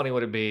How funny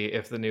would it be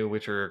if the new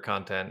Witcher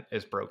content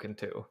is broken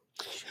too?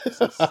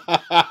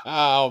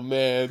 Oh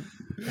man,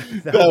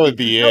 that would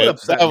be that would it.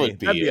 upset That me. would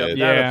be That'd it.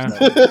 Yeah.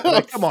 upset me.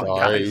 Like, come on,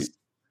 Sorry. guys.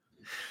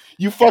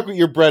 You fuck with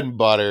your bread and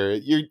butter.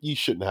 You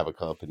shouldn't have a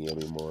company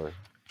anymore.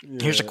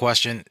 Here's a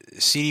question: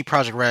 CD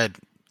Projekt Red.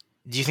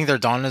 Do you think they're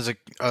done as a?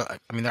 I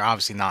mean, they're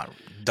obviously not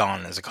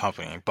done as a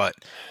company, but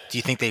do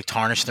you think they've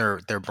tarnished their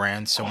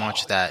brand so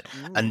much that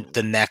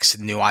the next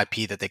new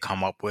IP that they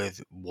come up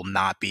with will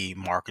not be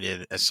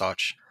marketed as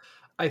such?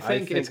 I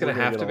think it's going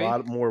to have to be a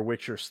lot more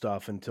Witcher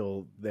stuff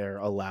until they're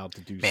allowed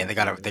to do. Man, they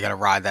something. gotta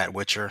ride that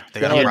Witcher. They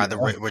gotta Yeah, ride the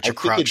Witcher I think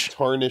crutch. it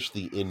tarnished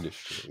the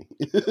industry.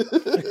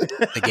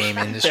 The game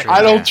industry.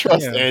 I don't yeah.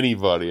 trust Yeah.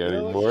 anybody You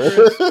know, anymore.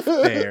 it's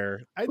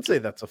fair. I'd say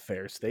that's a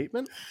fair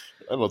statement.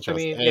 I don't I trust.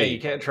 mean, yeah, anybody. you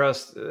can't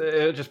trust.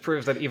 It just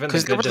proves that even the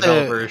 'Cause they good were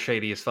developer is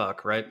shady as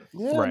fuck, right?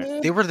 Yeah, Right.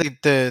 man. They were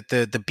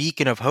the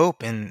beacon of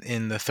hope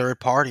in the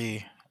third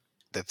party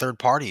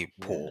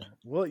pool. Yeah.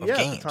 Well, of yeah, at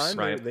games. the time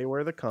Right. they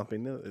were the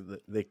company that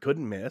they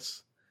couldn't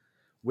miss.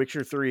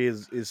 Witcher 3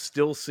 is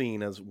still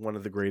seen as one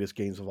of the greatest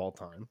games of all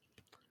time.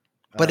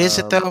 But is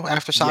it though?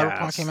 After Cyberpunk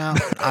yes. came out,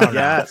 I don't know.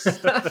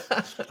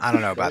 Yes. I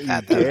don't know about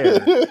Don't that.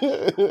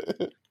 you Though.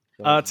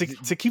 dare.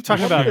 To keep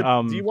talking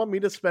about do you want me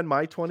to spend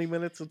my 20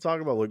 minutes to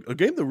talk about like a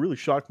game that really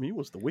shocked me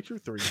was The Witcher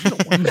 3? You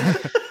don't want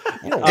that.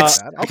 You don't want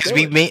It's that. I'll because do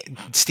we it. made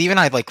Steve and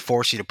I like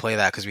forced you to play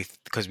that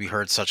because we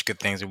heard such good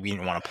things that we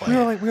didn't want to play.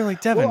 we were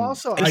like Devin.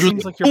 also, it I-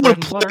 seems like your I bread wanna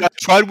and play butter. it. I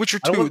tried Witcher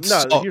I don't 2. want,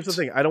 It no, here's the sucked.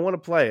 thing. I don't want to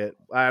play it.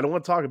 I don't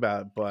want to talk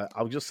about it, but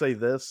I'll just say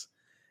this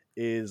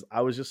is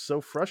I was just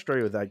so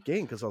frustrated with that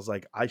game because I was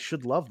like, I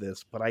should love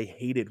this, but I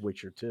hated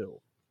Witcher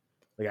 2.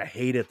 Like I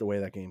hated the way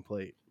that game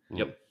played.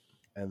 Yep.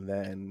 And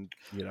then,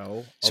 I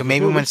So was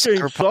maybe like, "Oh, when this game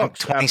Cyberpunk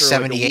sucks," after, like, a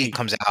 2078 week.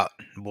 comes out,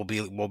 we'll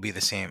be the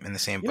same in the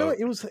same You know,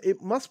 boat.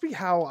 it must be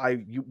how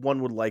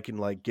one would liken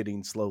like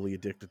getting slowly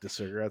addicted to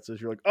cigarettes. Is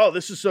you're like, oh,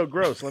 this is so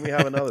gross. Let me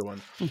have another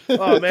one.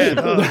 Oh man,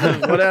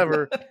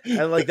 whatever.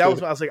 And like that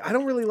was, I was like, I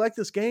don't really like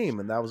this game,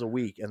 and that was a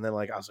week. And then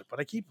like I was like, but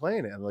I keep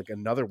playing it, and like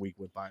another week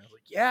went by. I was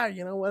like, yeah,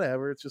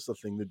 whatever. It's just a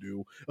thing to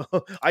do.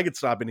 I could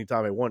stop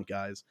anytime I want,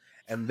 guys.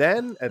 And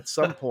then at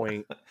some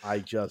point, I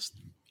just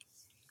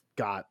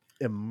got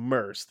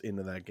immersed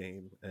into that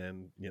game,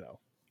 and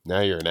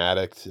Now you're an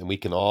addict, and we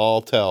can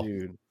all tell.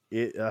 dude.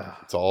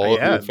 It's all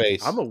over your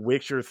face. I'm a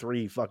Witcher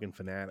 3 fucking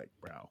fanatic,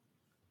 bro.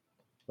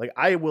 Like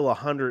I will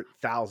 100,000%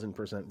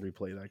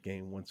 replay that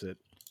game once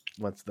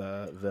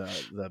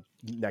the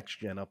next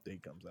gen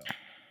update comes out.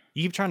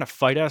 You keep trying to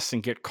fight us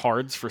and get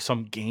cards for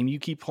some game you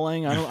keep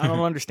playing. I don't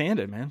understand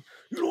it, man.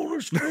 You don't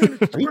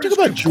understand. Are you talking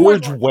about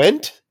George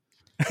Wendt,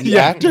 the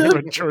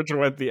actor? George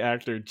Wendt, the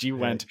actor. G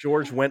Wendt.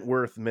 George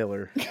Wentworth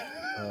Miller.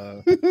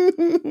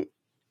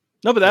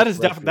 No, but that is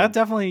That's that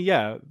definitely,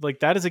 yeah. Like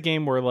that is a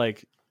game where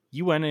like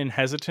you went in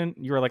hesitant.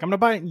 You were like, I'm gonna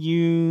buy it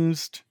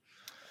used.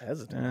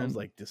 Hesitant. I was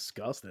like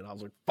disgusted. I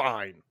was like,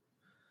 fine.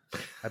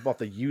 I bought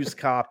the used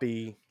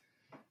copy.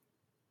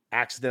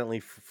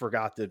 Accidentally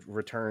forgot to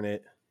return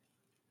it.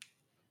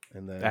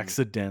 And then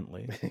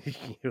Accidentally.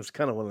 it was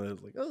kind of one of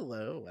those like, oh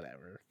well,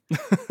 whatever.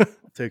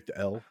 Take the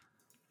L.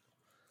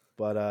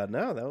 But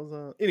no, that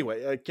was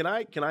anyway. Can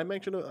I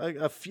mention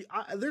a few?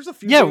 There's a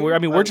few. Yeah,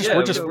 games, we're just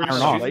we're firing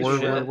just off. shooting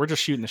shit. We're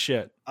just shooting the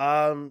shit.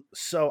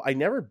 So I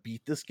never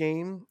beat this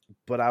game,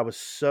 but I was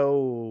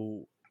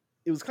so.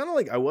 It was kind of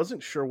like I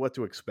wasn't sure what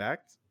to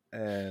expect,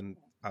 and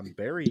I'm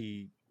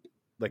very,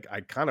 like,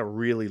 I kind of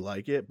really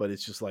like it, but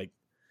it's just like,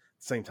 at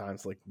the same time,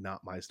 it's like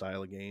not my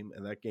style of game,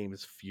 and that game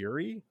is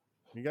Fury.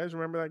 You guys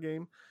remember that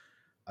game?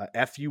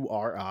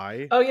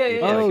 Furi. Oh yeah, yeah,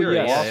 Oh, Fury.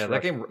 yes. Yeah.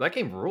 That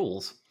game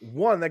rules.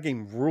 That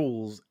game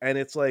rules, and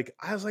it's like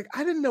I was like,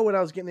 I didn't know what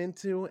I was getting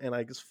into, and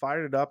I just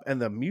fired it up,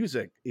 and the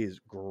music is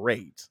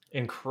great.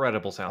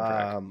 Incredible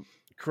soundtrack.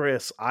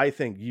 Chris, I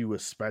think you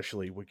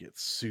especially would get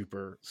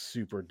super,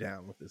 super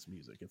down with this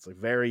music. It's like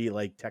very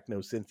like techno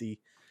synthy.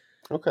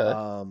 Okay.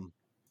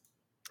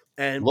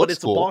 But Looks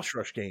it's cool. a boss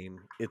rush game.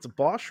 It's a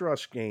boss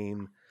rush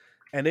game,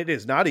 and it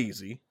is not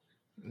easy.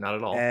 Not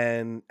at all.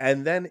 And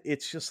then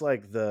it's just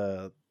like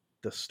the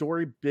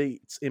story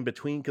beats in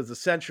between, because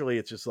essentially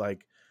it's just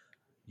like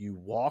you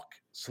walk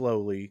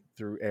slowly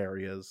through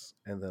areas,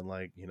 and then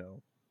like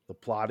The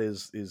plot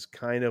is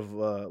kind of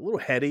a little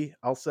heady,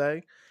 I'll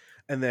say.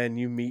 And then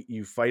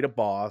you fight a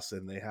boss,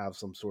 and they have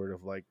some sort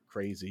of like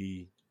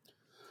crazy,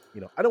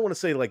 I don't want to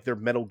say like they're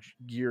Metal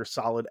Gear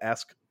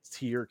Solid-esque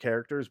tier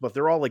characters, but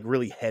they're all like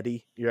really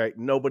heady. Right?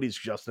 Nobody's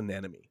just an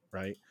enemy,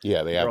 right?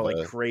 Yeah, they They're have all like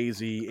a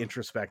crazy,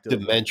 introspective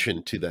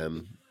dimension to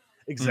them.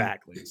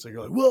 Exactly. So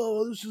you're like,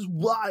 whoa, this is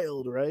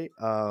wild, right?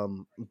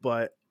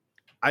 But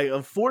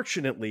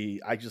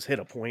unfortunately I just hit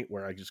a point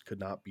where I just could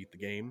not beat the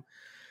game.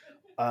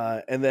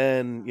 And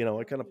then,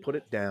 I kind of put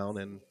it down,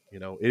 and,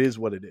 it is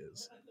what it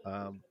is.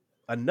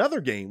 Another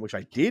game which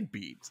I did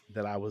beat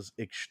that I was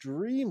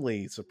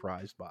extremely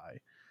surprised by.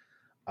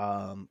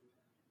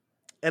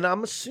 And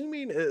I'm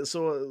assuming,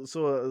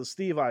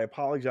 Steve, I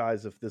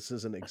apologize if this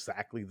isn't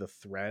exactly the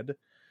thread,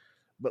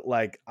 but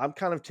like, I'm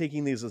kind of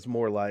taking these as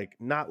more like,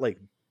 not like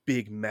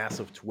big,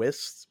 massive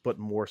twists, but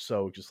more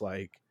so just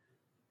like,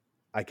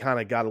 I kind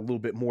of got a little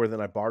bit more than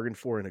I bargained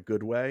for in a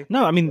good way.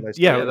 No, I mean, When I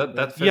yeah, started-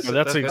 that yeah, fits,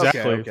 that's that fits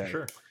exactly. Okay.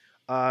 Sure.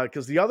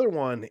 Because the other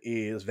one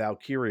is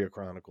Valkyria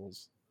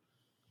Chronicles,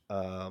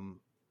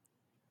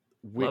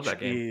 which that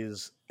game.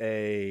 is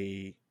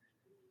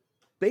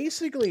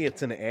basically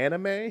it's an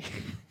anime.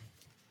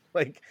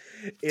 Like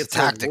it's a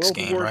tactics World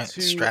game, War right?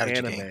 II Strategy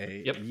anime.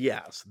 game. Yep.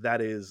 Yes,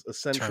 that is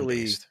essentially.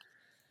 Turn-based.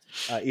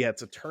 Yeah,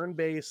 it's a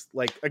turn-based.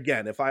 Like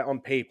again, if I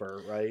on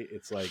paper, right,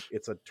 it's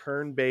a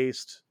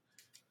turn-based,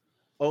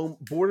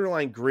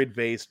 borderline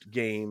grid-based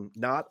game,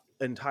 not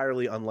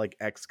entirely unlike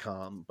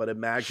XCOM. But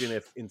imagine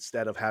if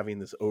instead of having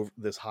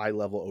this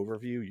high-level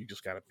overview, you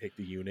just got to pick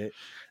the unit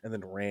and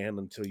then ran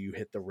until you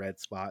hit the red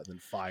spot and then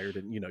fired,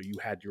 and you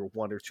had your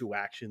one or two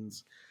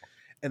actions,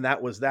 and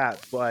that was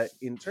that. But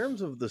in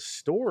terms of the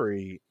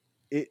story,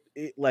 it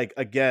like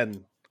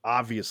again.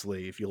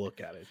 Obviously, if you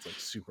look at it, it's like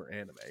super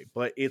anime,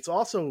 but it's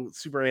also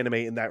super anime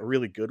in that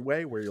really good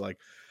way where you're like,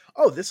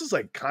 oh, this is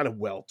like kind of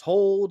well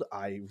told.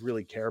 I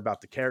really care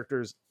about the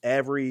characters.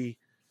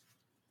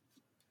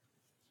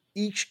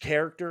 Each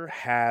character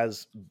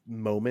has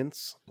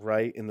moments,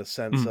 right? In the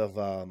sense of,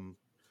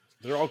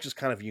 they're all just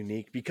kind of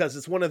unique because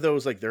it's one of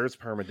those, like there's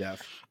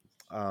permadeath.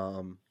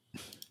 And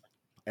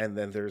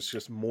then there's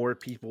just more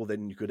people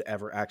than you could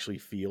ever actually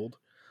field.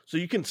 So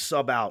you can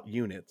sub out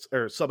units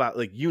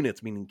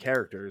meaning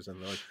characters,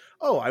 and they're like,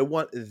 oh, I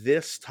want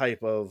this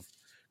type of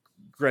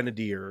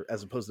grenadier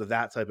as opposed to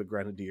that type of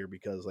grenadier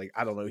because, like,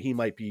 I don't know, he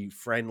might be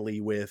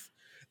friendly with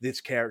this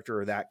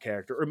character or that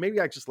character, or maybe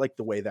I just like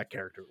the way that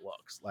character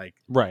looks. Like,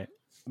 Right.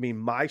 I mean,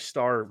 my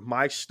star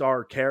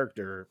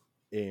character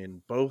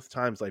in both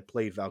times I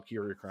played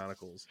Valkyria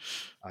Chronicles,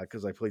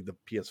 because I played the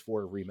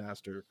PS4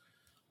 remaster,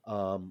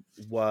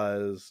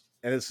 was,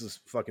 and this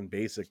is fucking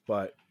basic,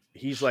 but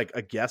he's like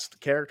a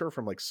guest character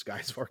from like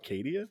Skies of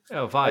Arcadia.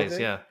 Oh, Vise,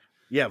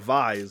 yeah.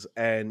 Vise,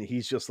 and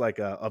he's just like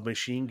a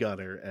machine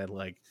gunner, and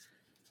like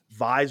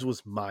Vise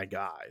was my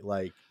guy.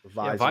 Like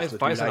Vise, was the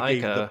Vise dude and I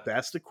gave Ica. the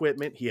best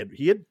equipment. He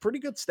had pretty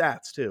good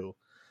stats too.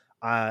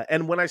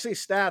 And when I say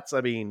stats,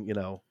 I mean,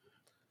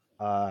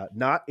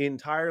 not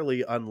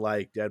entirely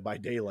unlike Dead by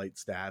Daylight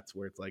stats,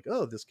 where it's like,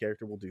 oh, this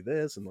character will do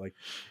this, and like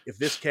if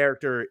this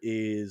character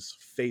is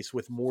faced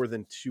with more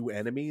than two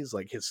enemies,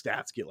 like his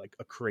stats get like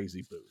a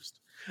crazy boost.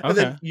 And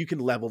then you can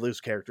level those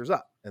characters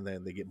up, and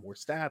then they get more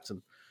stats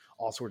and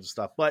all sorts of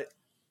stuff. But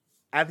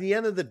at the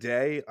end of the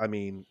day, I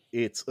mean,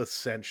 it's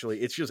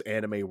just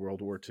anime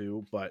World War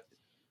II, but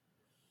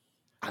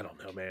I don't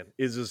know, man.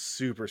 It's just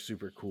super,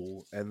 super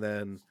cool. And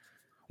then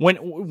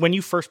When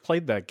you first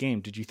played that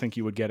game, did you think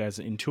you would get as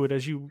into it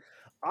as you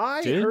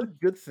I did? heard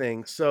good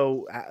things.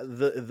 So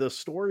the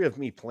story of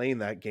me playing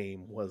that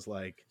game was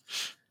like,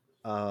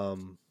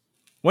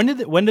 when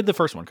did the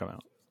first one come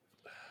out?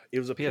 it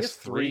was a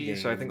PS3 game.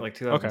 so I think like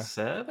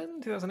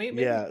 2007, 2008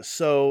 maybe? Yeah,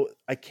 so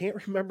I can't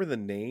remember the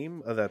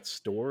name of that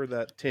store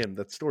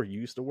that store you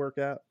used to work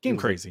at. Game It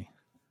was like- Crazy.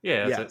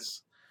 Yeah, that's it.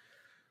 yes.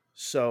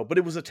 So, but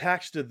it was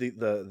attached to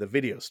the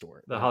video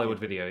store. The Hollywood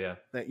Video, yeah.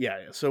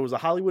 Yeah. So it was a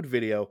Hollywood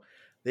Video.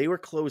 They were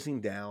closing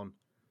down,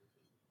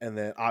 and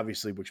then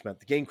obviously, which meant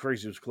the Game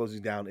Crazy was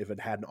closing down if it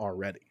hadn't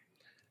already.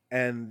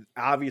 And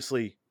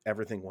obviously,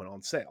 everything went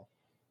on sale.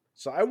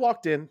 So I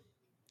walked in,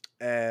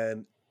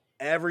 and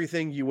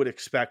everything you would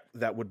expect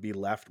that would be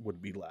left.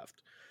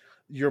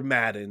 Your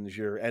Maddens,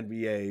 your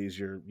NBAs,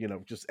 your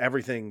just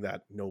everything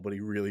that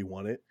nobody really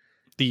wanted.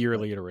 The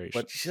yearly iteration.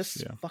 But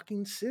just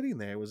fucking sitting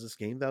there was this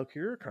game,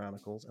 Valkyria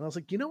Chronicles. And I was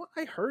like, you know what?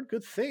 I heard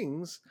good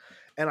things.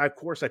 And of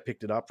course I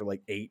picked it up for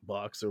like $8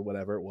 or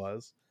whatever it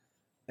was.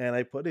 And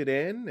I put it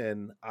in,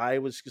 and I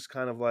was just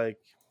kind of like,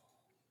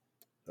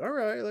 all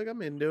right, like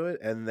I'm into it.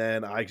 And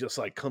then I just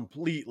like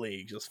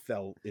completely just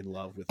fell in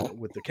love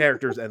with the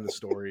characters and the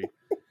story.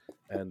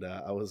 And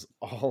I was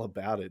all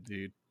about it,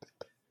 dude.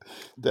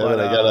 Devin,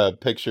 I got a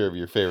picture of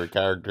your favorite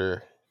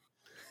character.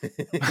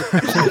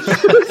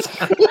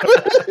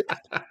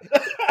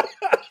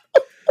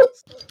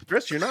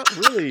 Chris, you're not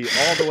really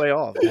all the way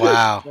off.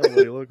 Wow. That's not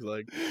what he looks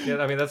like. Yeah,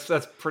 I mean that's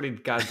pretty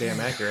goddamn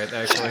accurate,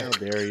 actually. How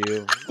dare you?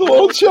 The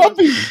little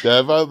chubby,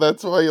 Dev.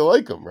 That's why you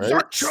like him, right?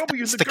 Not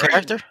chubby is It's the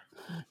character?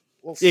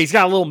 Well, Yeah, he's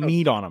got a little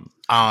meat on him.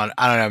 I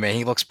don't know, man.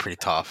 He looks pretty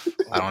tough.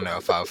 I don't know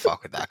if I would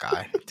fuck with that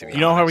guy. To be You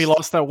know how he honest.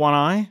 lost that one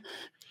eye?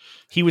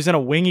 He was in a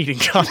wing eating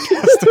contest.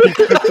 And he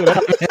picked it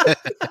up.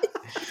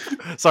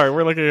 Sorry,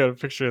 we're looking at a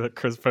picture that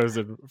Chris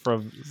posted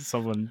from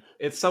someone.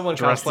 It's someone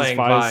Dressed as cosplaying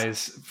Vyse.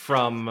 Vyse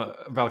from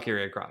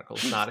Valkyria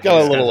Chronicles, not Got a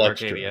his little Skyward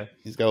extra. Arcadia.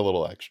 He's got a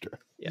little extra.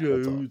 Yeah,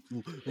 that's all.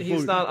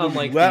 He's not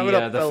unlike Wrap it the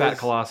up, fat fellas.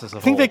 Colossus I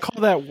of think they old.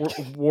 call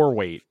that war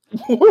weight.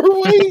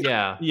 Wait.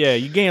 Yeah, Yeah,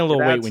 you gain a little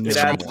weight when you It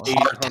eat adds more.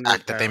 800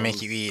 Attack that they make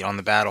pounds. you eat on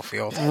the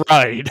battlefield.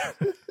 Right.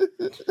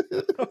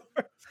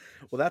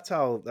 Well, that's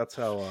how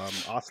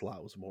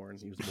Ocelot was born.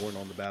 He was born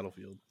on the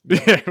battlefield. Yeah,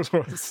 it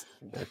was.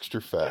 Extra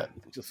fat.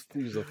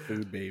 He was a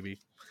food baby.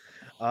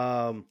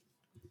 And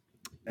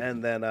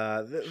then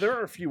there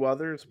are a few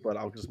others, but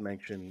I'll just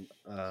mention.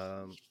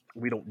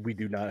 We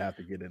do not have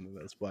to get into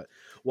this, but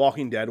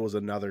Walking Dead was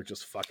another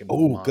just fucking.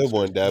 Oh, monster. good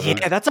one, Devin.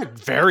 Yeah, that's a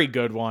very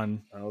good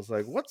one. I was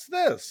like, "What's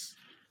this?"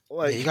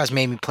 Like, Yeah, you guys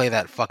made me play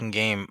that fucking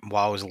game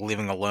while I was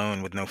living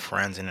alone with no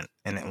friends in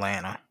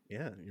Atlanta.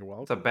 yeah, you're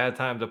welcome. it's a bad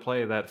time to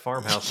play that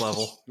farmhouse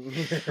level.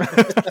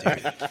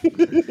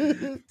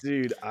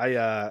 Dude,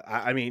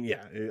 I mean,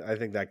 yeah, I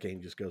think that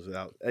game just goes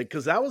without,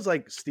 because that was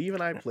like Steve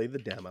and I played the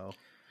demo.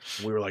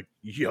 And we were like,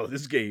 "Yo,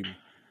 this game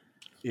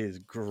is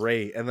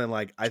great." And then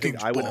like I think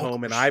Game's I went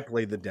home and bonkers. I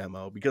played the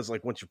demo because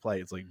like once you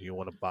play, it's like, "Do you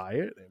want to buy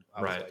it?" And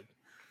I was Right. like,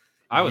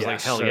 I was like,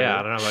 Yes, hell sir. yeah!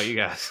 I don't know about you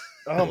guys.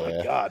 "Oh Yeah.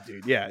 my god,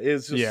 dude, yeah,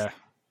 it's just Yeah.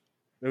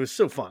 it was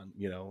so fun,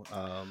 you know."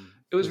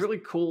 It was really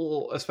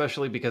cool,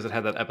 especially because it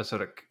had that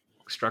episodic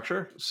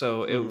structure.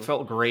 So it Mhm.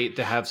 felt great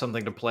to have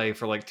something to play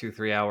for like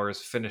 2-3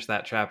 hours, finish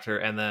that chapter,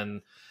 and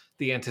then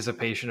the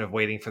anticipation of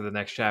waiting for the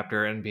next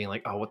chapter and being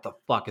like, oh, what the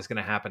fuck is going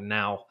to happen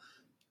now?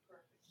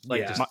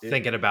 Like Yeah, just it-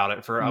 thinking about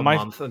it for a My-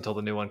 month until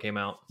the new one came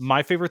out.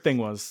 My favorite thing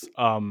was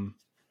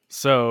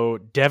so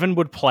Devin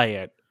would play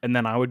it, and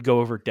then I would go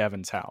over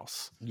Devin's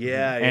house.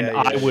 yeah, And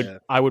yeah,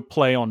 I would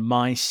play on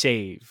my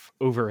save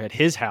over at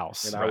his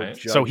house. and I would Right.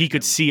 So judge he could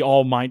him. see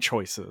all my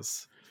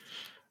choices.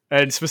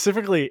 And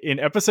specifically in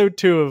episode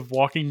 2 of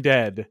Walking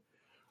Dead,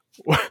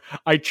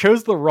 I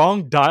chose the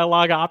wrong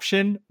dialogue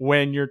option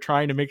when you're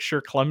trying to make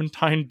sure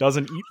Clementine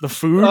doesn't eat the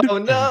food. Oh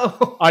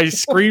no! I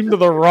screamed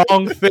the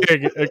wrong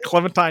thing, and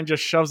Clementine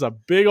just shoves a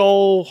big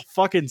old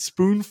fucking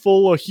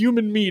spoonful of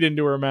human meat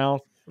into her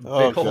mouth.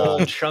 Oh, Big old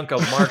God. chunk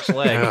of Mark's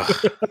leg.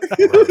 Ugh.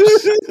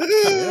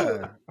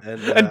 Yeah,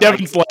 And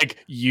Devin's like,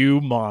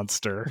 "You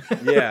monster."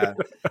 yeah,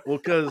 well,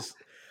 because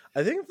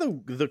I think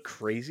the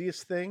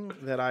craziest thing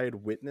that I had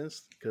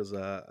witnessed, because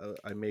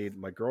I made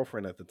my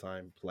girlfriend at the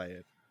time play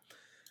it,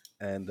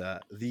 and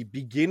the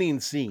beginning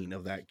scene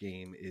of that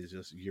game is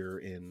just you're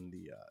in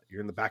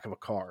the back of a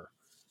car,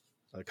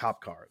 a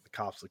cop car. The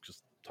cops like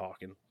just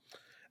talking,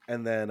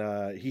 and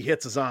then he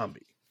hits a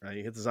zombie. Right,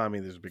 he hits a zombie.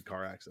 And there's a big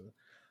car accident.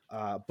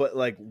 But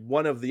like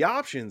one of the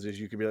options is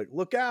you could be like,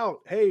 look out,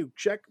 hey,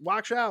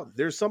 watch out.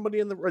 There's somebody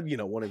in the,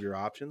 one of your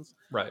options.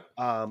 Right.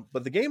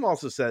 But the game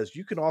also says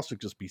you can also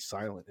just be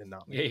silent and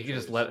not. Make Yeah, a you can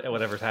just choice. let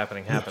whatever's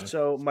happening happen.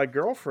 So my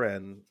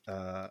girlfriend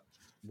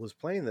was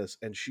playing this,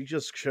 and she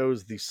just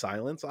chose the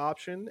silence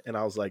option, and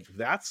I was like,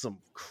 "That's some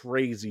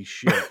crazy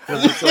shit."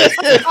 'Cause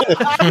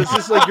it's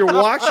just like you're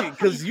watching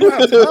because you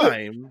have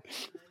time.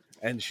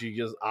 And she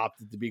just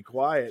opted to be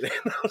quiet. And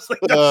I was like,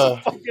 that's some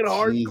fucking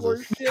hardcore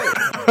Jesus.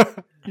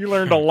 shit. You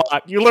learned a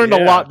lot. You learned a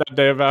Yeah. lot that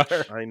day about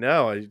her. I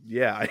know. I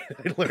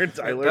learned.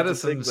 That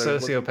is some some things I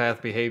wasn't-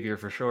 sociopath behavior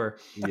for sure.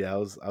 Yeah, I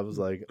was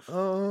like, I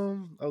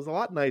was a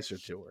lot nicer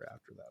to her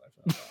after that.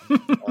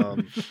 I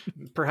found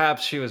out.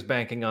 Perhaps she was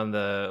banking on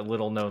the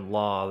little known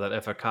law that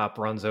if a cop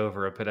runs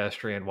over a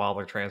pedestrian while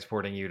they're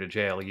transporting you to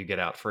jail, you get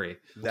out free.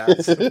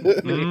 That's she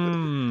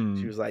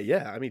Mm. was like,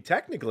 yeah. I mean,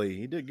 technically,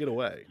 he did get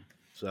away.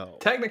 So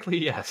Technically,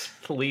 yes,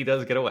 Lee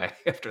does get away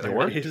after there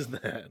that. is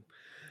that.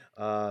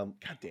 God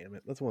damn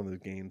it! That's one of those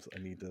games I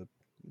need to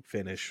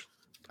finish.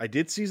 I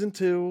did season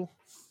 2,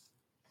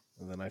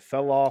 and then I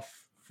fell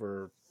off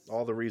for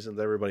all the reasons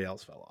everybody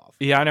else fell off.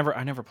 Yeah,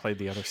 I never played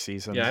the other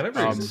season. Yeah, I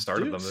never even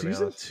started Dude, them, to be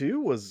season honest. 2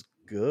 was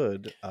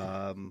good.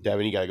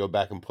 Devin, you gotta go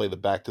back and play the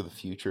Back to the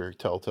Future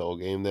Telltale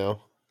game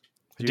now.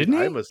 Dude,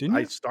 Didn't he?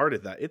 I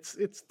started that. It's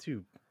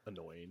too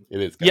annoying.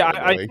 It is. Yeah,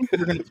 kinda I annoying. think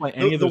we're gonna play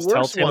any of The those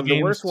worst Telltale one, games.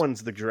 the worst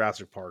one's the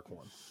Jurassic Park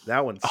one.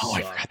 That one. Oh,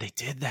 I sucked. forgot they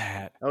did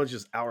that. That one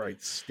just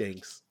outright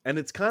stinks, and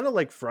it's kind of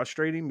like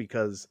frustrating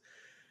because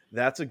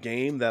that's a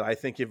game that I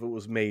think if it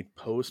was made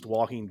post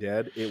Walking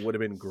Dead, it would have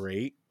been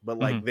great. But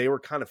like they were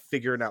kind of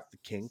figuring out the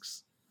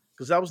kinks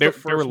because that was They- the they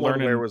first were one where it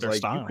learning was their like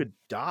style. you could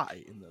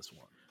die in this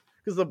one.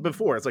 Because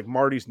before it's like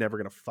Marty's never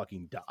gonna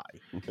fucking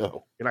die.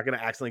 No. You're not gonna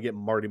accidentally get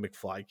Marty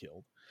McFly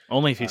killed.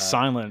 Only if he's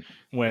silent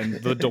when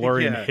the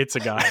DeLorean Yeah. hits a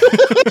guy.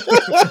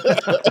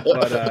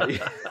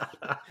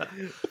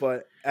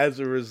 But as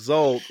a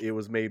result, it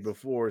was made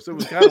before, so it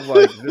was kind of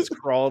like this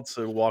crawled.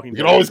 So Walking You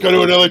Dead can always go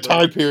to another but-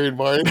 time period,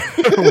 Martin.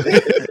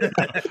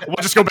 We'll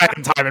just go back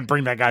in time and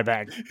bring that guy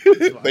back.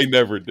 They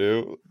never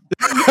do.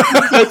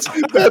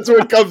 that's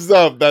what comes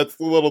up. That's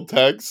the little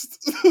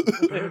text.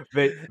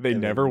 They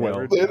never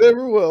will. They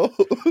never will.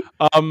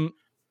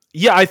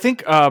 Yeah, I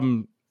think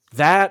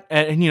that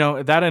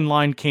and that in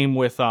line came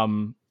with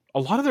a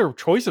lot of their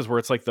choices where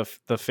it's like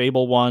the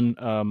Fable one,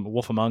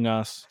 Wolf Among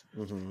Us,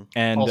 Mm-hmm.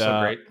 and Also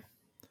great.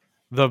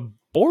 the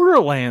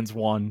Borderlands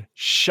one.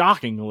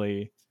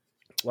 Shockingly,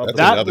 Well, That's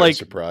that, another like-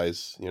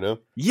 surprise, you know?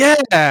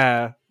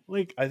 yeah,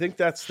 like I think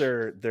that's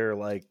their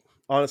like,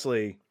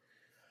 honestly,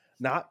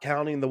 not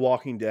counting The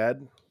Walking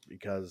Dead,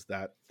 because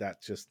that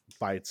just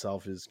by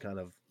itself is kind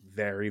of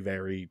very,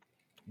 very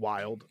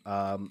wild.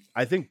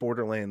 I think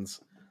Borderlands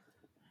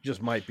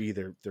just might be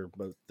their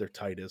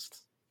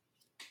tightest.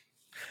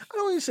 I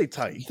don't even say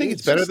tight. You think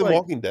it's better just than like,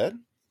 Walking Dead?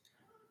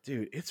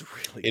 dude, it's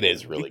really It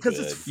is really because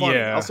good. it's funny.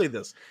 Yeah. I'll say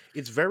this: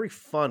 it's very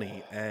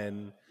funny,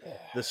 and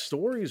the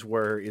stories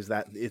is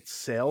that its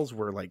sales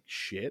were like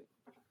shit,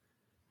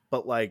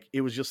 but like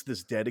it was just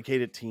this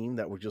dedicated team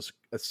that would just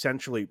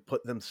essentially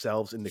put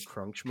themselves into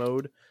crunch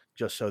mode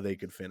just so they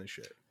could finish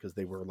it because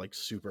they were like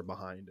super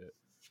behind it.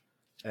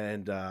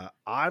 And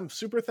I'm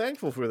super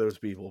thankful for those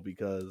people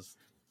because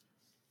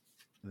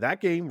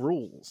that game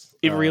rules.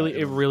 it really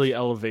and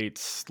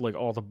elevates like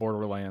all the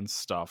Borderlands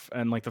stuff,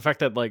 and like the fact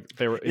that like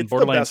they were in It's the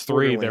Borderlands best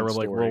 3, they were Borderlands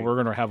like, well, story. we're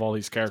gonna have all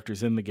these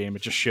characters in the game.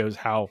 It just shows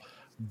how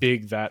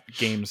big that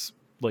game's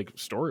like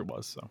story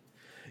was. So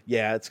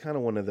yeah, it's kind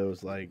of one of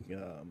those like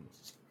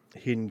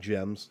hidden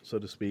gems, so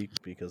to speak,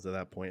 because at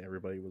that point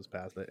everybody was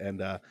past it.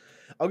 And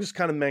I'll just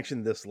kind of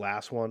mention this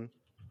last one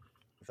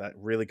that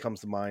really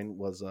comes to mind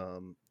was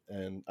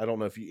and I don't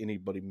know if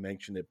anybody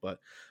mentioned it, but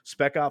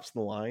Spec Ops: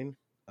 The Line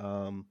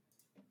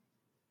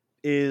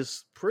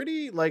is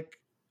pretty, like,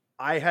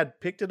 I had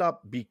picked it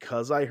up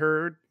because I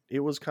heard it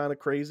was kind of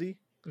crazy,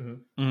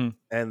 Mhm.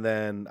 and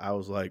then I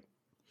was like,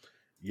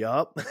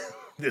 yup.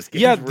 This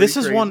game's yeah, pretty this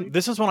is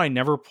crazy. one I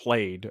never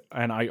played,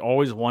 and I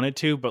always wanted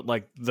to, but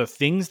like the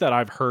things that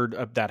I've heard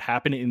of that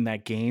happen in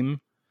that game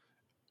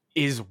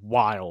is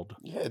wild.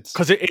 Yeah, it's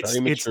Because it's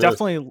very it's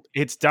mature.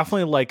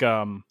 definitely like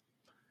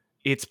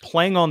it's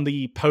playing on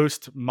the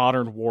post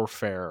modern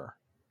warfare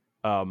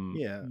Yeah, well, I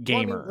mean,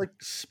 gamer. like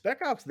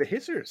Spec Ops, the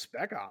history of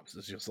Spec Ops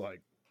is just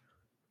like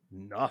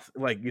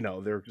nothing. Like,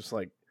 they're just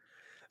like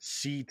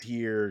C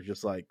tier,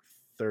 just like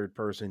third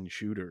person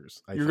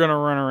shooters. You're gonna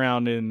run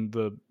around in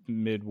the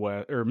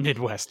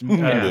Midwest,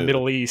 Yeah.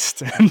 Middle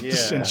East, and,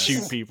 Yeah. and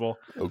shoot people.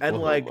 And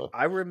like Oklahoma.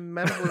 I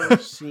remember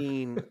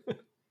seeing,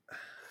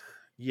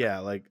 yeah,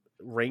 like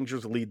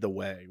Rangers Lead the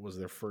Way was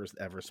their first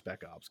ever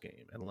Spec Ops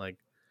game, and like,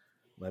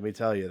 let me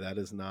tell you, that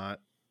is not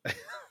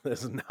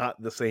that's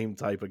not the same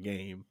type of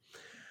game.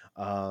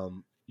 But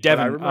I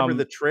Devin, remember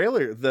the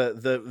trailer,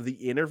 the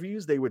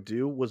interviews they would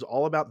do was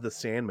all about the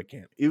sand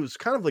mechanic. It was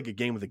kind of like a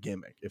game with a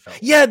gimmick. It felt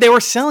yeah, they were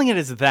selling it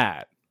as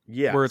that,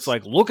 yeah, where it's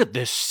like, look at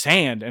this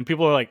sand, and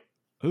people are like,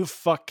 who the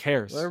fuck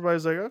cares?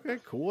 everybody's like, okay,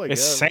 cool, I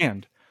It's guess.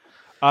 sand.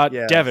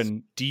 Yes.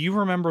 Devin, do you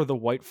remember the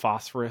white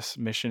phosphorus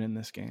mission in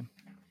this game?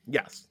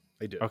 Yes,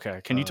 I do.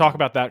 Okay, can you talk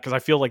about that? Because I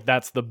feel like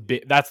that's the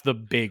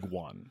big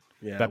one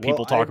Yeah, that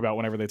people talk about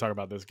whenever they talk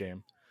about this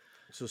game.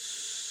 So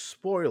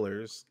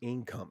spoilers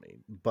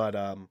incoming,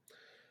 but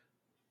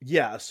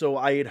yeah. So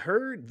I had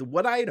heard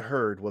what I had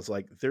heard was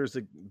like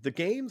the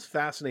game's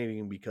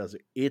fascinating because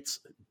it's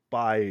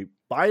by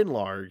and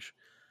large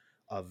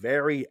a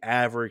very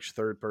average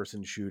third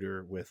person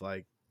shooter with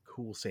like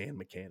cool sand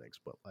mechanics,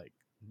 but like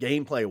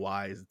gameplay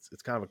wise,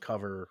 it's kind of a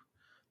cover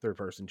third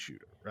person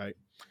shooter, right?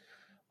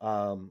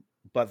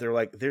 But they're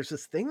like, there's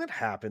this thing that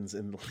happens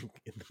in the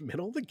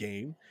middle of the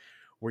game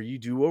where you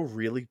do a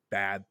really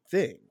bad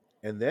thing,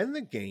 and then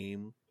the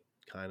game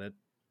kind of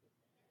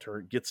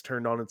gets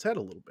turned on its head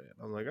a little bit.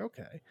 I'm like,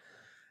 okay.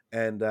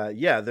 And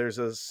yeah, there's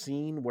a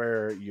scene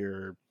where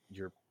you're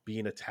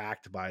being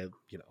attacked by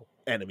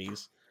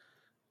enemies,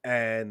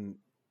 and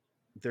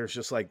there's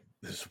just like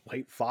this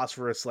white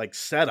phosphorus like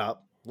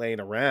setup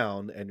laying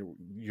around, and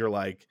you're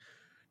like,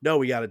 no,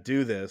 we got to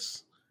do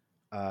this.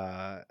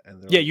 And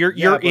Yeah, like, you're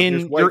but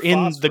there's in white the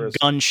phosphorus.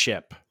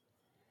 gunship,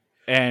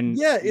 and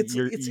Yeah, it's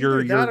you're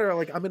either that or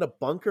like I'm in a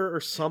bunker or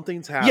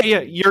something's happening. yeah,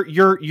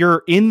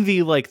 you're in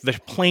the like the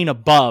plane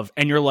above,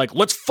 and you're like,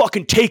 let's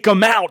fucking take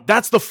them out.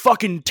 That's the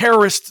fucking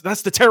terrorist.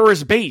 That's the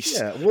terrorist base.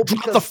 Yeah, well, Drop the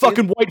because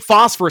fucking white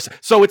phosphorus.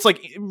 So it's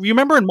like, you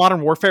remember in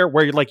Modern Warfare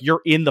where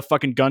you're in the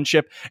fucking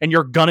gunship and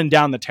you're gunning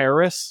down the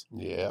terrorists.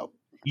 Yeah.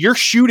 You're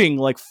shooting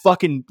like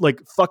fucking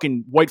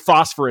white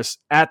phosphorus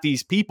at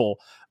these people,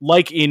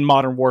 like in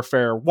Modern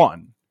Warfare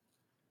 1.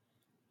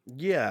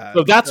 yeah.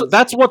 So because-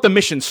 that's what the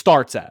mission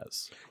starts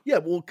as. Yeah,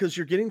 well, because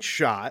you're getting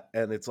shot,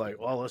 and it's like,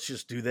 well, let's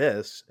just do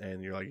this,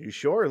 and you're like, you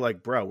sure?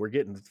 Like, bro, we're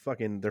getting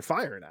they're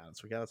firing at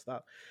us. We gotta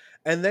stop.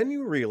 And then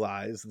you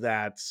realize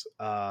that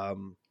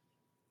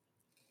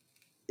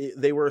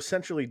they were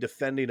essentially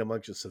defending a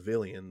bunch of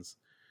civilians,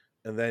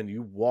 and then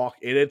you walk,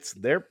 and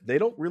they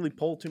don't really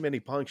pull too many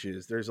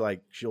punches. There's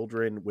like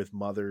children with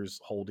mothers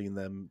holding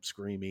them,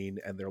 screaming,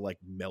 and they're like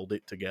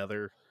melded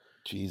together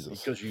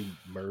Jesus. because you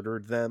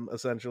murdered them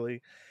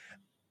essentially.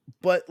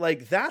 But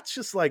like that's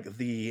just like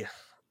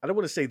I don't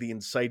want to say the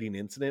inciting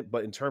incident,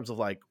 but in terms of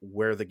like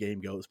where the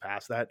game goes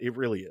past that, it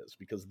really is,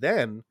 because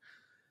then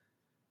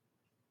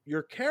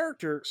your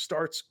character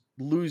starts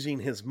losing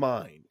his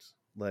mind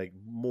like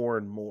more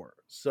and more.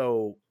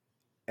 So,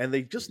 and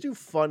they just do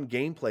fun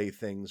gameplay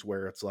things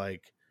where it's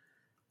like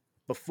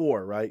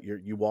before, right?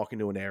 You walk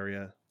into an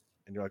area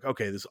and you're like,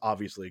 okay, this is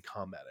obviously a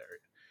combat area.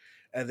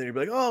 And then you're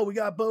like, oh, we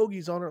got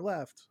bogeys on our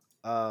left.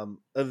 And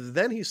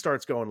then he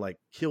starts going like,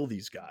 kill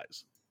these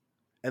guys.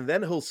 And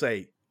then he'll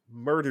say,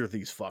 murder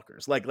these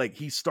fuckers. Like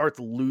he starts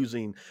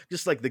losing,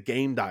 just like the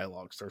game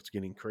dialogue starts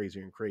getting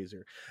crazier and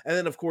crazier. And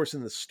then of course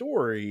in the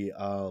story,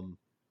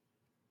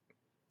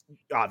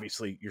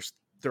 obviously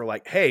they're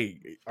like, hey,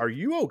 are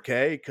you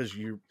okay? Because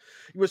you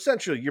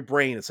essentially, your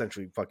brain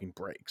essentially fucking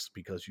breaks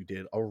because you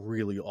did a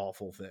really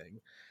awful thing.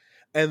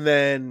 And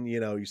then,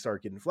 you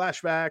start getting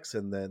flashbacks,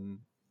 and then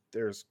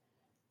there's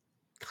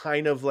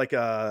kind of like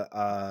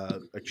a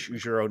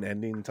choose your own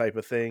ending type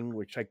of thing,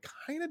 which I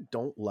kind of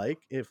don't like,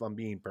 if I'm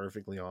being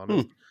perfectly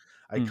honest.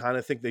 I kind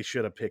of think they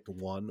should have picked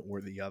one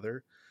or the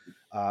other.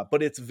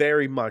 But it's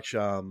very much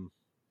oh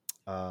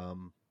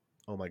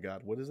my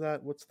god, what is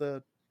that? What's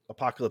the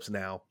Apocalypse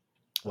Now?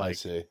 I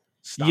see.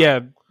 Style. Yeah,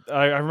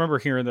 I remember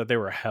hearing that they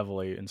were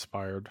heavily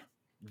inspired.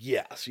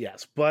 Yes.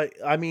 But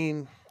I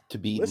mean, To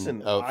beat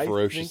listen, a I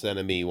ferocious think-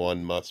 enemy,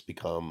 one must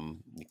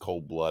become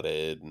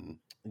cold-blooded and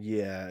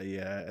yeah.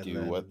 And do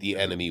then what the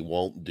enemy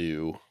won't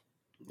do.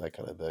 That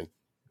kind of thing.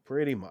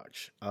 pretty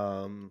much.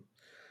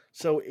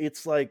 So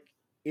it's like,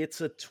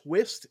 it's a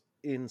twist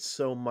in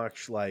so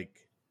much like,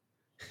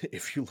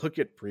 if you look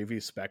at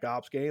previous Spec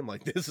Ops game,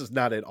 like this is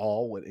not at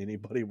all what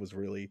anybody was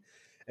really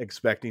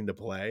expecting to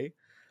play.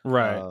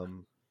 Right.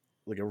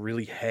 Like a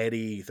really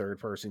heady third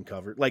person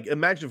cover. Like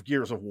imagine if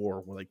Gears of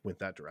War went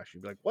that direction.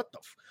 You'd be like, what the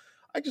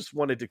I just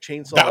wanted to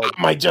chainsaw.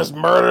 Damn, I just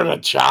murdered a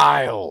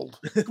child.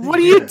 What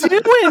are you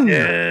doing?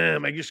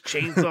 Damn, I just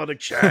chainsawed a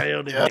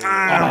child. God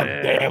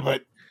damn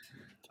it.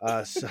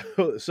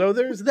 So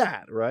there's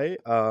that, right?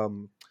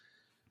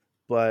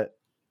 But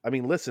I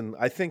mean, listen,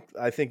 I think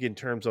in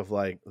terms of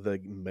like the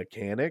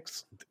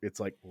mechanics,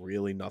 it's like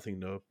really nothing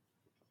to,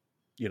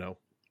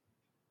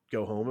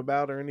 go home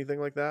about or anything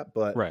like that.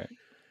 But Right.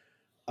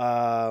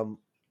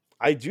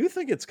 I do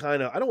think it's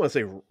kind of, I don't want to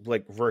say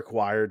like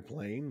required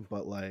playing,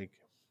 but like,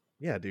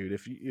 yeah, dude,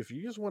 if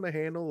you just want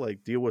to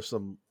deal with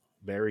some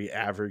very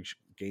average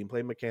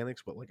gameplay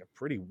mechanics, but like a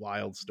pretty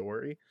wild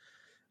story,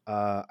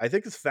 I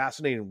think it's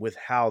fascinating with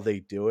how they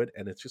do it,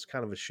 and it's just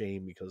kind of a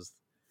shame because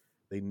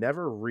they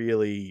never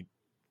really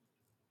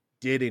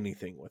did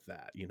anything with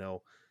that,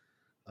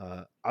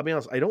 I'll be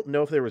honest, I don't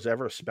know if there was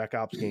ever a Spec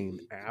Ops game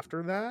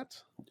after that.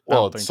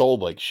 Well, think it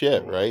sold like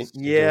shit, right?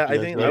 Yeah, I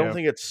Did you guys don't know?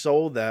 think it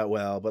sold that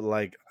well, but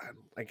like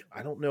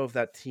I don't know if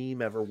that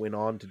team ever went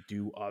on to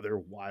do other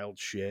wild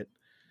shit.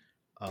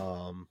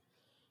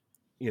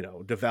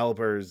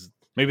 Developers.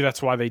 Maybe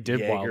that's why they did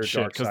Jaeger, wild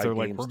shit, because Darkside they're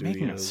like, Game we're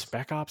making a Studios.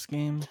 Spec Ops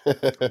game.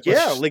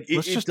 Yeah, like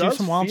Let's it just do does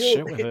some wild feel-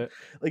 shit with it.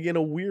 Like in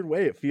a weird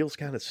way, it feels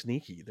kind of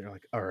sneaky. They're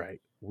like, all right,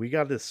 we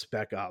got this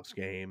Spec Ops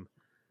game,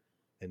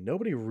 and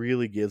nobody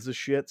really gives a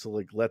shit. So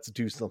like, let's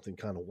do something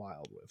kind of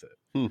wild with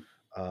it.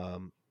 But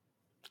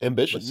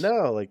Ambitious.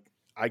 no, like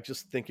I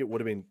just think it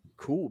would have been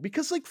cool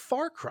because like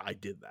Far Cry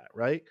did that,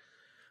 right?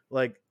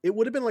 Like it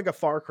would have been like a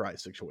Far Cry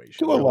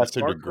situation. To a where, like, lesser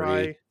Far degree.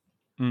 Cry-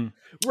 Mm.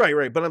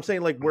 Right. But I'm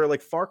saying like where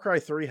like Far Cry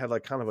 3 had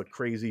like kind of a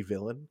crazy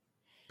villain,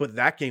 but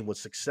that game was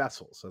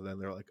successful. So then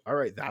they're like, all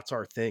right, that's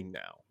our thing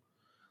now.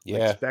 Like,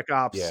 Yeah. Spec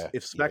Ops. Yeah.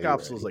 If Spec Yeah, you're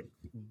Ops was like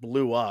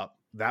blew up,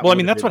 that Well, I would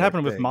mean, have that's been what their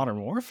happened with thing. Modern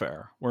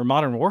Warfare, where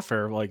Modern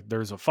Warfare, like,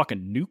 there's a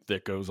fucking nuke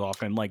that goes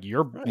off, and like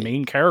your Right.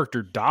 main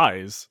character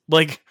dies.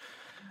 Like,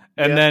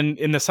 and Yeah. then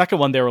in the second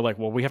one, they were like,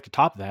 well, we have to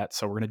top that,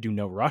 so we're gonna do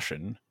no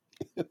Russian.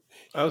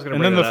 I was going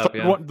to And bring then that up.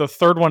 Yeah. the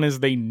third one is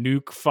they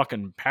nuke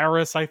fucking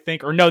Paris, I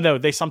think, or no,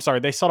 they set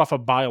off a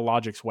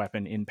biologics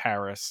weapon in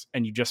Paris,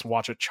 and you just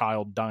watch a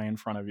child die in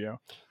front of you.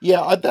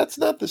 Yeah, that's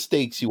not the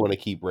stakes you want to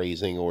keep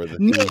raising or the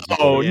No, things you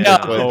wanna no.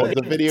 keep with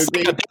the video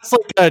game. That's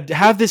like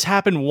have this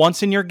happen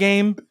once in your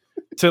game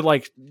to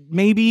like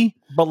maybe,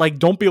 but like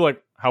don't be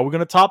like, how are we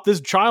gonna top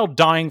this child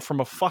dying from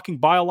a fucking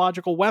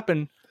biological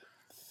weapon?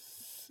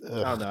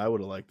 I don't know. I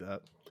would have liked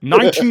that.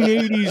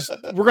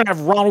 1980s, we're gonna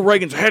have Ronald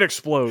Reagan's head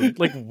explode.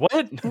 Like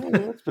what?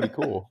 That's pretty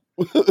cool.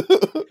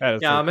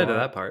 Yeah, I'm into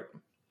that part.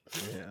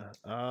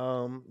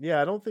 Yeah.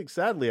 Yeah. I don't think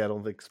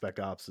Spec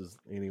Ops is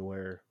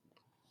anywhere.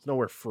 It's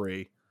nowhere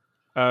free.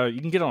 You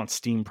can get it on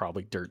Steam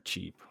probably dirt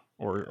cheap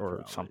or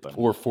probably. something.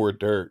 Or for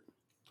dirt.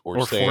 Or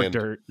For sand.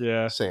 dirt,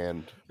 yeah.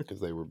 Sand, because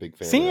they were big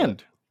fans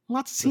Sand.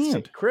 Lots of The sa-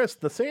 sand. Chris,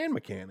 the sand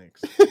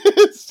mechanics. of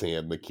that.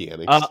 Sand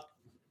mechanics.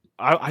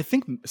 I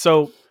think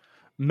so.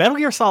 Metal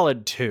Gear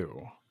Solid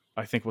 2,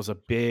 I think, was a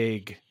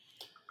big,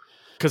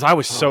 because I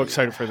was so Oh,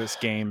 excited yeah. for this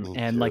game, Me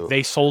and like too.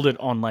 they sold it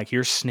on like,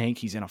 here's Snake,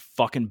 he's in a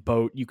fucking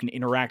boat, you can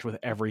interact with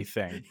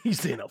everything.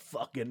 He's in a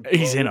fucking.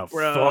 He's in a boat,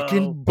 bro.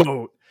 fucking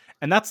boat,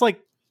 and that's like,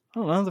 I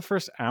don't know, the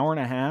first hour and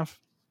a half,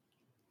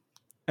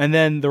 and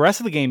then the rest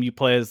of the game you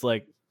play as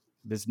like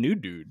this new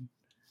dude,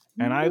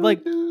 and I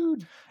like,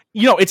 Dude.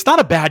 it's not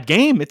a bad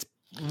game. It's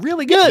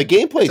really The good.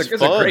 gameplay's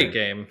It's fun. a great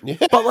game. Yeah,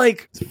 But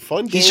like, it's a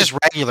fun game. He's just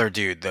regular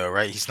dude though,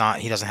 right? He's not.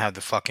 He doesn't have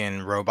the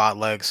fucking robot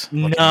legs.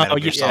 like in no, Metal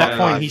Gear at Solid that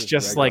point, 5. he's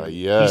just Regular. like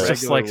Yeah. he's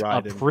just Regular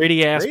like a Raiden.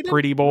 pretty ass Raiden?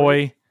 pretty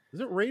boy. Is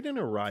it Raiden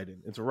or Raiden?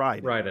 It's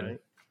Raiden. Raiden. Right?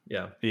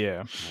 Yeah.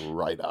 Yeah.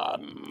 Right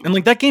on. And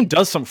like that game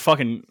does some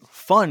fucking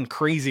fun,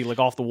 crazy, like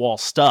off the wall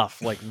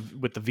stuff, like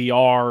with the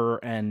VR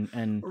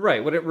and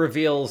Right, when it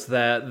reveals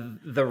that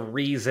the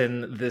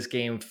reason this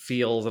game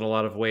feels in a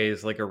lot of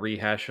ways like a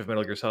rehash of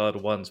Metal Gear Solid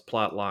 1's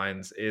plot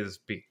lines is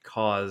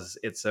because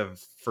it's a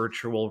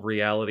virtual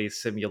reality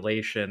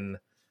simulation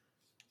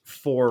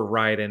for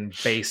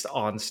Raiden based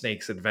on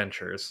Snake's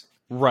adventures.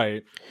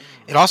 right.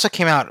 It also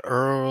came out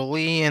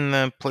early in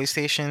the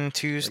PlayStation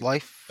 2's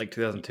life, Like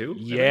 2002?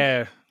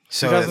 Yeah.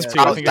 so 2002, it's I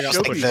probably, think it that was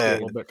showed like people a the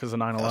little bit because of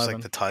that was 9/11.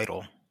 like the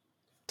title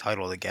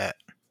to get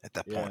at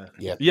that point.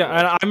 Yeah. Yeah, Yeah,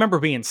 and I remember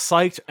being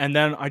psyched, and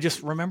then I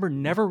just remember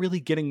never really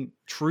getting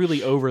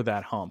truly over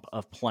that hump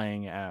of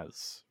playing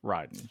as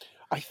Raiden.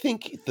 I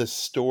think the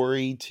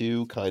story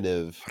too kind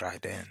of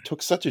Raiden.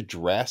 took such a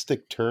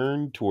drastic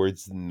turn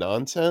towards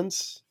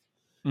nonsense.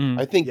 Mm.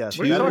 I think Yes,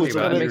 What are you two talking was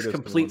about? It kind makes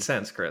Weirdest complete one.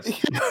 sense, Chris.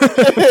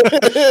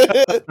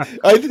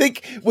 I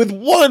think with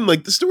one,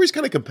 like the story's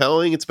kind of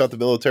compelling. It's about the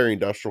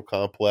military-industrial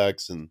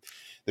complex, and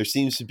there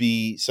seems to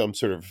be some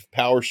sort of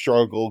power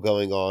struggle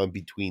going on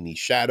between these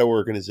shadow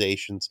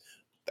organizations.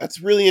 That's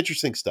really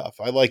interesting stuff.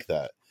 I like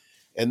that.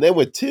 And then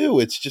with two,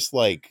 it's just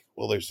like,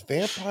 well, there's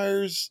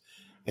vampires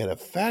and a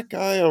fat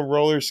guy on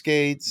roller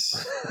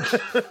skates.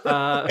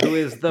 Who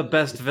is the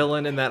best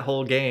villain in that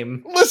whole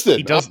game? Listen,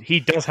 He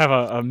does have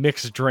a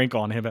mixed drink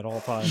on him at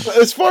all times.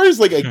 as far as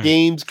like a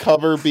game's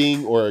cover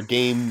being, or a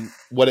game,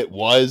 what it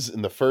was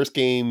in the first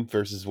game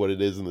versus what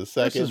it is in the This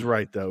second. is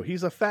right though.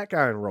 He's a fat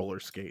guy on roller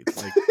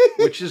skates. Like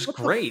Which is What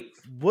the great.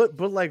 what?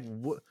 But like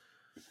what?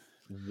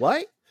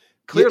 What?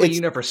 Clearly, it's-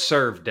 you never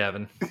served,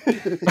 Devin.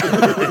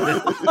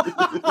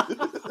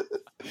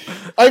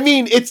 I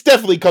mean, it's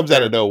definitely comes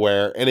out of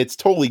nowhere, and it's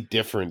totally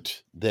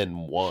different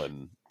than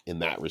one in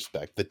that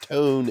respect. The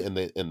tone and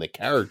the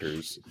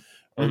characters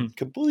are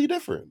completely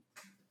different,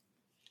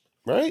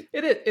 right?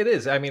 It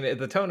is. I mean,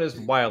 the tone is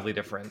wildly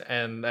different,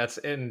 and that's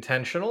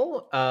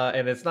intentional.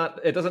 And it's not.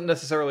 It doesn't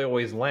necessarily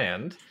always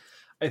land.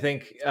 I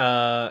think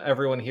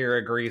everyone here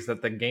agrees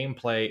that the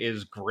gameplay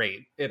is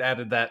great. It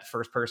added that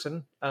first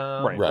person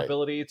Right.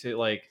 ability to,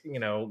 like,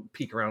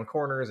 peek around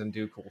corners and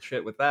do cool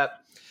shit with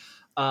that.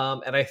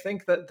 And I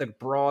think that the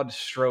broad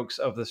strokes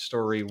of the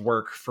story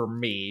work for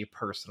me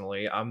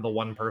personally. I'm the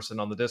one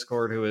person on the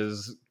Discord who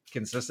is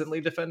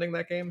consistently defending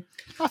that game.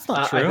 That's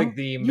not true. I think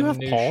the You have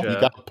Paul. You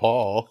got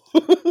Paul.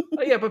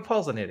 Yeah, but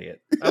Paul's an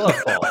idiot.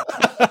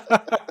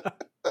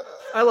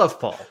 I love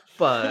Paul.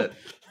 But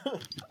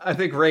I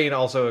think Rain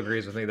also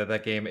agrees with me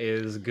that game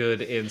is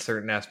good in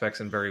certain aspects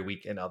and very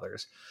weak in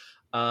others.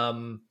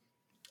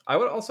 I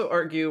would also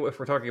argue, if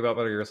we're talking about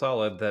Metal Gear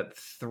Solid, that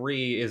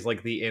 3 is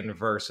like the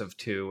inverse of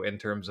 2 in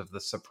terms of the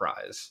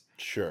surprise.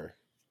 Sure,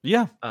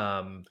 Yeah.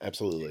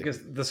 absolutely.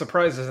 Because the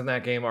surprises in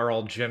that game are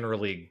all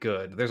generally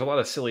good. There's a lot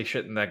of silly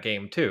shit in that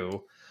game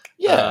too.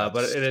 Yeah,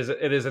 But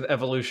it is an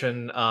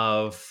evolution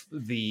of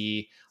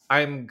the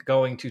I'm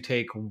going to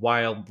take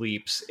wild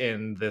leaps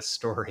in this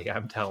story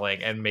I'm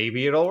telling, and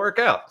maybe it'll work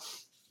out.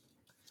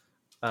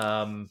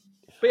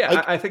 But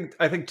yeah, I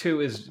think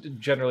 2 is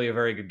generally a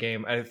very good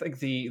game. I think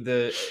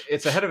the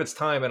it's ahead of its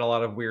time in a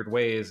lot of weird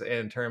ways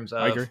in terms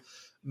I agree. of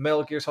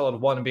Metal Gear Solid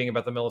 1 being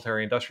about the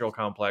military industrial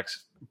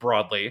complex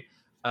broadly.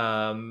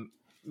 Metal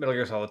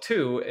Gear Solid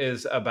 2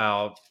 is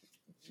about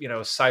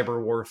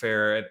cyber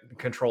warfare and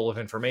control of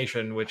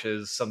information, which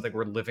is something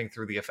we're living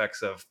through the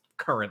effects of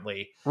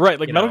currently. Right.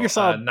 Like Metal Gear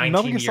Solid 19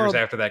 Metal Gear years Solid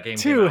after that game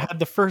 2 came out. had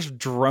the first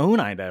drone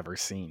I'd ever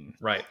seen.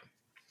 Right.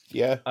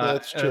 Yeah,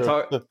 that's and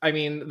true. I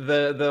mean,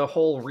 the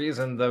whole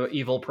reason the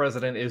evil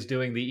president is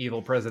doing the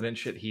evil president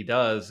shit he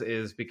does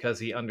is because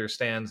he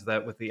understands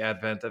that with the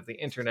advent of the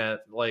internet,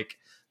 like,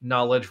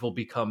 knowledge will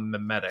become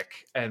mimetic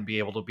and be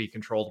able to be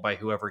controlled by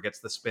whoever gets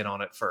the spin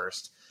on it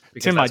first.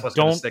 Because Tim, I that's what's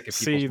gonna don't stick in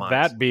see people's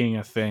minds. that being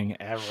a thing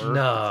ever.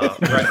 No,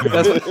 right.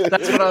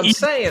 That's what I'm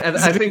saying, and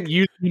I think,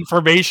 use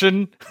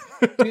information.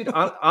 dude,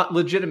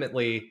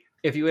 legitimately,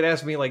 if you had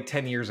asked me like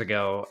 10 years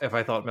ago if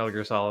I thought Metal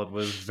Gear Solid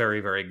was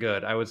very, very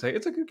good, I would say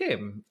it's a good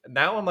game.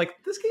 Now I'm like,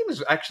 this game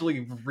is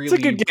actually really It's a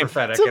good game.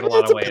 prophetic It's in a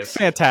lot of bit ways.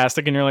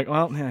 fantastic, and you're like,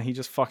 well, yeah, he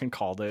just fucking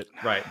called it.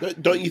 Right.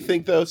 Don't you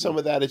think though some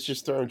of that is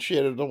just throwing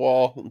shit at the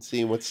wall and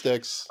seeing what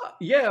sticks?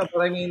 Yeah, but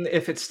I mean,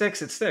 if it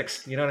sticks, it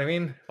sticks. You know what I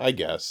mean? I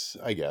guess.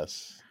 If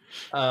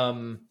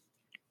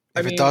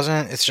it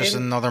doesn't, it's just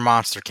another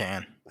monster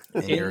can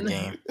in your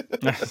game.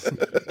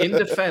 In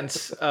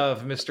defense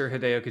of Mr.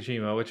 Hideo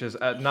Kojima, which is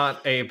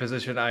not a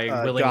position I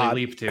willingly God.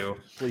 leap to.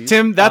 Please.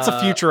 Tim, that's a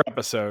future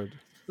episode.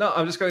 No,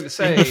 I'm just going to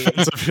say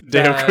Defense of Hideo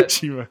that-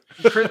 Kojima.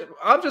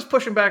 I'm just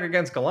pushing back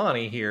against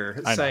Galani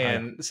here, I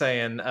know.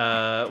 saying,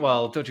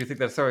 well, don't you think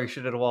that's throwing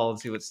shit at a wall and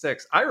see what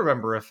sticks? I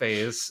remember a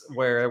phase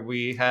where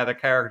we had a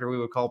character we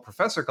would call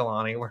Professor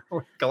Galani, where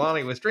when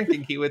Galani was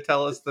drinking, he would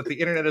tell us that the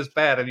internet is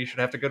bad and you should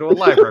have to go to a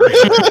library.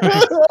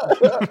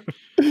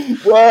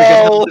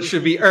 Well, Because it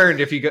should be earned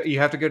if you go. You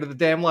have to go to the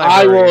damn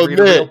I library will and read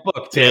a real admit,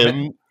 book. Damn it.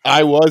 Tim,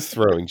 I was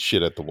throwing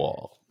shit at the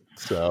wall.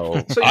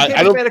 So, So you I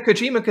can't don't. be mad at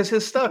Kojima because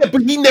his stuff. Yeah,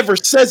 but he never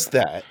says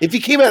that. If he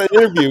came out in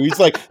an interview, he's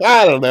like,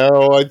 I don't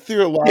know. I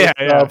threw a lot Yeah, of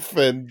yeah. stuff,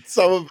 and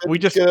some of it We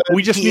just good.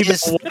 we just He need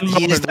is, that one he is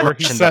moment the where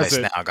he says merchandise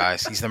it. now,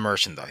 guys. He's the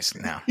merchandise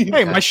now.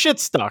 Hey, my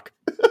shit's stuck.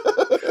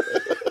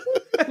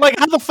 Like,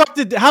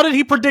 how did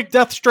he predict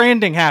Death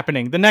Stranding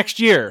happening the next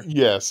year?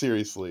 Yeah,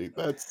 seriously,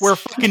 that's Where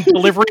fucking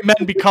delivery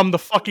men become the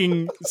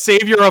fucking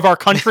savior of our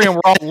country and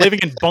we're all living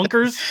in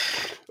bunkers?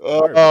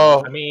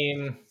 Oh, I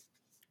mean,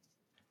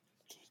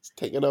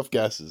 take enough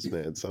guesses,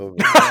 man. Some of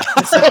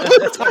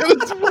it.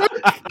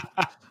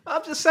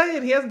 I'm just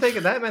saying he hasn't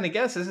taken that many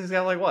guesses. He's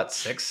got like what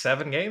 6,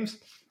 7 games.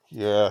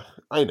 Yeah,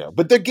 I know.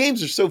 But their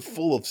games are so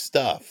full of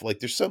stuff. Like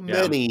there's so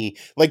Yeah. many,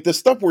 like the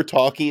stuff we're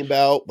talking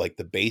about, like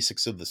the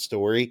basics of the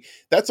story,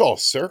 that's all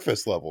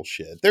surface level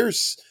shit.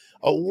 There's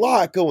a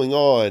lot going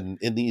on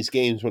in these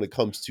games when it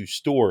comes to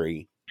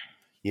story,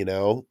 He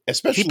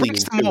especially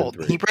breaks in the 2 and mold.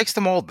 3. He breaks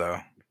the mold though.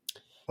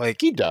 Like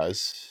He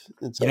does.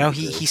 in some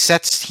he degree.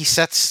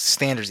 sets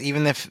standards,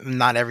 even if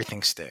not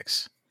everything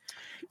sticks.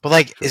 But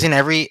like, isn't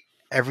every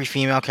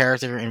female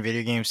character in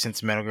video games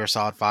since Metal Gear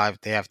Solid 5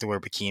 they have to wear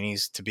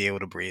bikinis to be able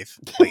to breathe?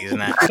 Like, isn't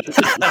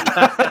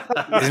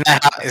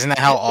that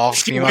how all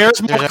She female wears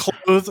more characters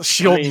are? clothes.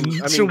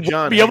 She'll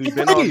John, be able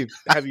to breathe.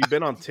 have you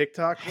been on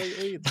TikTok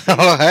lately? It's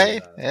Oh, hey,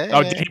 basically hey,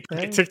 Oh, did he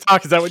predict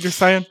TikTok? Is that what you're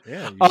saying?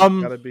 Yeah, you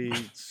Um, gotta be.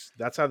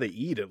 That's how they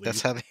eat, at That's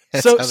least. how they.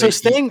 That's So how so they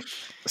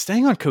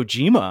staying on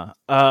Kojima,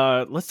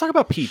 let's talk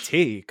about PT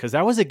because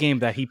that was a game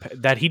that he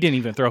didn't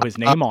even throw his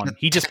name on.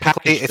 He just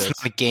packaged It's this.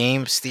 not a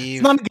game, Steve.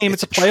 It's not a game;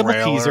 it's a playable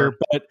trailer. teaser,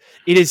 but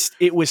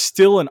it was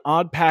still an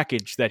odd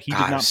package that he God,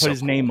 did it not was put so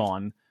his name cool.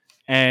 on.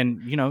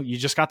 And you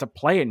just got to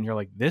play it, and you're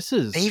like, "This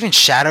is." They even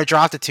shadow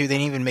dropped it too. They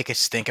didn't even make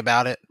us think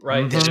about it.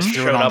 Right, They they just just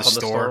threw showed it on up the on the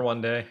store store.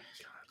 one day.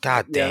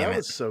 God Yeah, damn that it!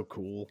 was so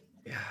cool.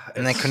 Yeah,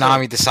 And then it's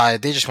Konami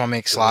decided they just want to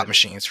make slot good.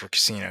 machines for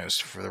casinos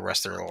for the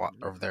rest of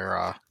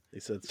their They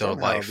said Their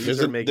somehow life. these There's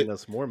are a- making there-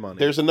 us more money.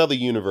 There's another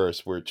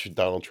universe where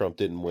Donald Trump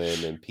didn't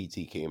win and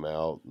PT came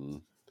out,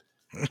 and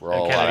we're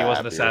all And Kennedy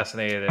wasn't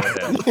happier. assassinated.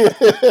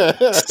 And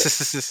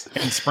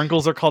And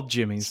sprinkles are called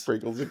Jimmy's.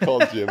 Sprinkles are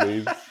called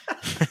Jimmy's.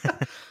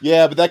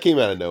 Yeah, but that came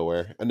out of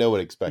nowhere. No one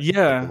expected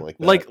Yeah, something like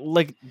that.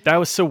 like that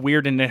was so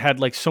weird, and it had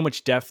like so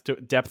much depth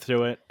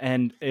to it,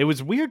 and it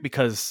was weird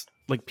because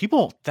like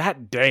people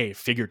that day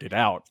figured it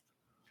out,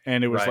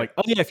 and it was Right. like,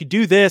 oh yeah, if you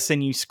do this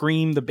and you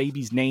scream the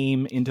baby's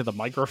name into the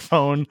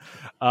microphone,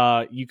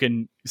 you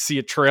can see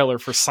a trailer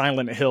for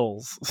Silent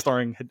Hills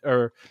starring yeah.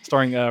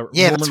 Norman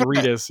That's what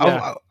Reedus.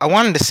 Yeah, I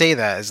wanted to say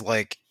that is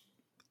like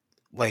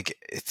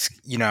it's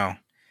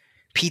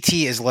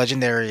PT as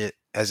legendary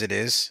as it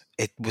is,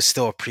 it was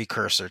still a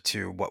precursor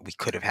to what we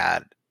could have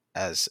had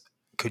as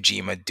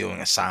Kojima doing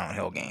a Silent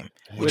Hill game,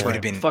 which with would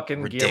have been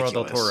fucking ridiculous.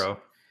 Guillermo del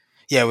Toro.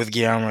 Yeah, with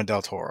Guillermo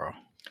del Toro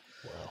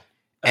Wow.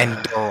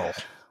 and Durrell,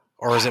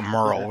 or is it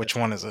Merle? Which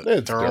one is it?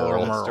 It's Durrell or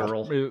Durrell. It's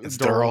Merle? Durrell. It's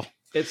Durrell. Durrell.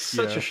 It's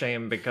such Yeah. a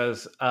shame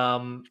because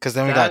Because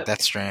then we that- got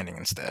Death Stranding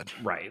instead.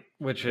 right,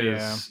 which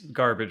Yeah. is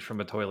garbage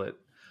from a toilet.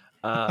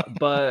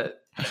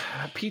 But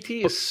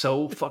PT is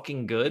so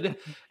fucking good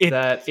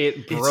that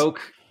it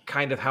broke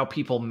kind of how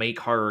people make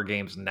horror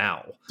games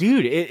now.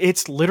 dude,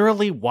 it's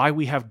literally why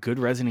we have good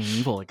Resident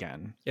Evil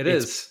again.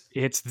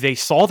 It's they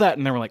saw that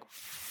and they were like,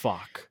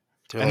 fuck.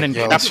 They're And like,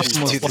 then "Yo, let's Capcom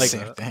just was do the like,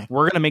 same thing."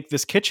 We're gonna make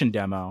this kitchen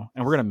demo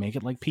and we're gonna make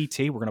it like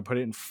PT. We're gonna put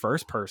it in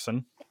first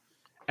person,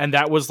 and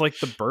that was like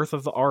the birth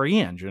of the RE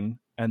engine.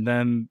 And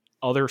then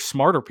other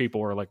smarter people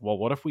were like, well,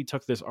 what if we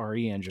took this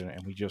RE engine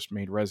and we just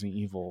made Resident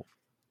Evil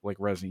like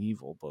Resident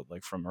Evil, but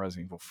like from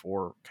Resident Evil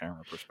 4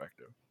 camera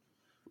perspective.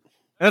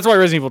 And that's why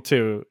Resident Evil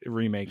 2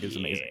 remake is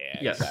amazing.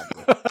 Yes.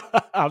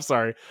 I'm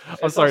sorry. I'm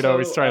It's sorry to also,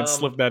 always try and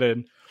slip that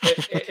in.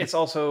 It's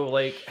also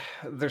like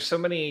there's so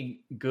many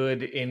good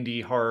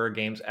indie horror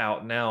games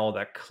out now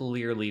that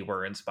clearly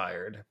were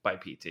inspired by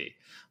PT.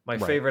 My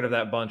Right. favorite of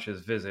that bunch is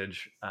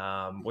Visage,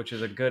 which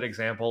is a good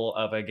example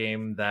of a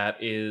game that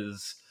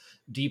is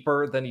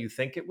deeper than you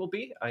think it will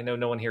be. I know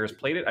no one here has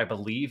played it. I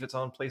believe it's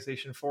on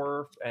PlayStation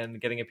 4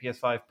 and getting a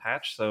PS5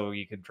 patch, so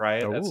you could try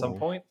it at some Ooh.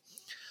 point.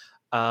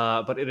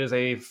 But it is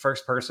a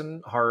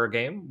first-person horror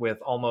game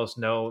with almost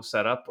no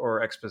setup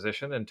or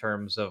exposition in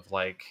terms of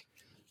like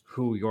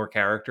who your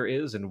character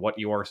is and what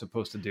you are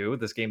supposed to do.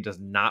 This game does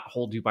not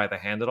hold you by the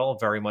hand at all,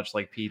 very much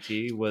like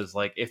PT was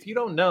like, if you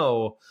don't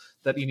know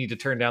that you need to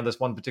turn down this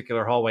one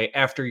particular hallway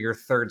after your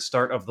third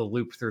start of the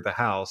loop through the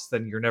house,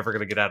 then you're never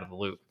going to get out of the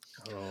loop.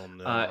 Oh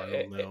no, I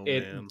don't know,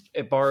 man.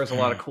 It borrows a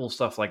lot of cool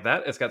stuff like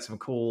that. It's got some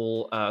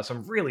cool,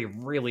 some really,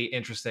 really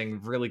interesting,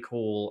 really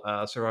cool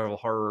survival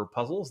horror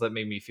puzzles that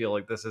made me feel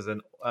like this is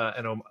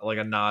like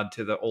a nod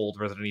to the old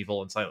Resident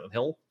Evil and Silent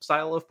Hill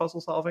style of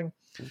puzzle solving.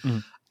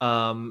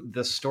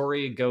 The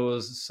story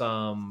goes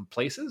some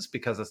places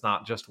because it's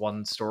not just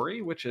one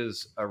story, which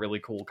is a really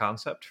cool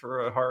concept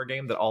for a horror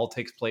game that all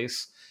takes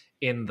place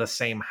in the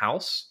same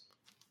house.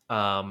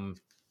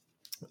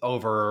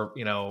 over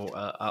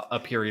a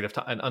period of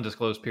time, an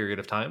undisclosed period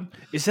of time.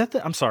 Is that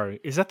I'm sorry.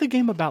 Is that the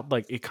game about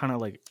like it kind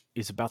of like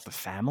is about the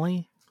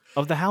family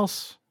of the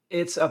house?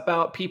 It's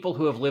about people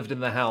who have lived in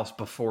the house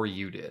before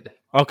you did,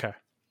 Okay.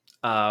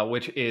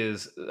 which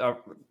is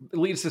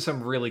leads to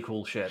some really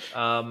cool shit.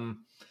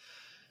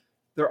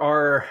 There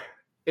are.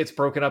 It's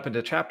broken up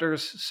into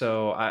chapters,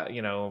 so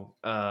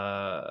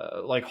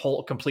like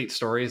whole complete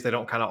stories. They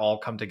don't kind of all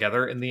come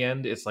together in the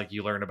end. It's like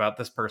you learn about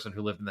this person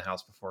who lived in the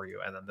house before you,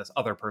 and then this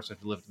other person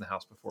who lived in the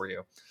house before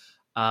you,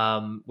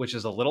 which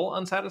is a little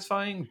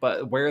unsatisfying.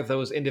 But where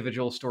those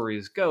individual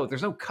stories go,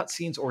 there's no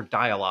cutscenes or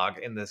dialogue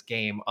in this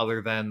game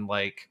other than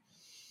like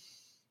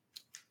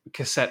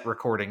cassette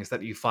recordings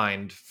that you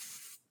find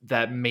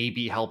that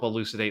maybe help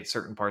elucidate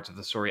certain parts of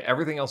the story.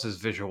 Everything else is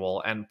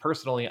visual, and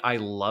personally I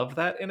love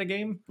that in a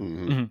game.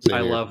 Mhm. I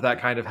Same here. love that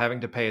kind of having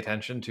to pay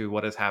attention to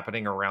what is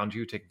happening around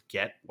you to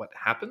get what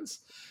happens.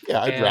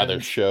 Yeah, I'd rather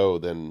And- show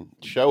than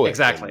show it.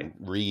 Exactly. Than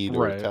read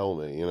or Right. tell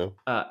me, you know?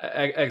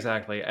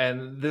 Exactly,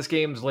 and this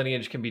game's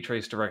lineage can be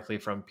traced directly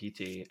from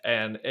PT,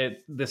 and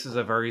this is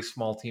a very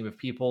small team of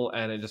people,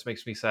 and it just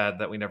makes me sad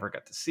that we never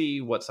got to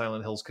see what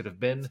Silent Hills could have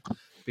been,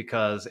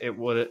 because it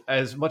would,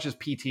 as much as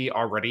PT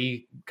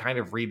already kind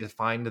of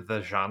redefined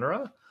the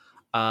genre,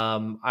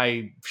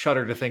 I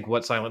shudder to think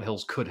what Silent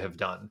Hills could have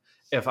done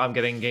if I'm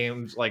getting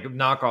games like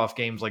knockoff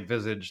games like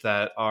Visage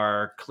that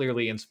are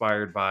clearly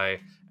inspired by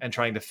and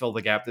trying to fill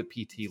the gap that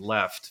PT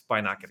left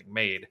by not getting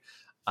made.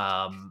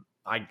 I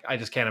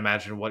just can't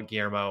imagine what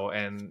Guillermo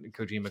and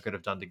Kojima could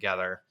have done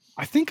together.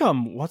 I think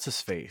what's his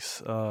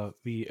face?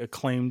 The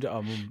acclaimed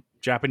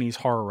Japanese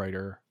horror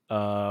writer.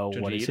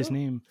 What is his Ito?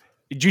 name?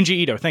 Junji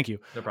Ito. Thank you.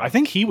 No I problem.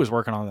 think he was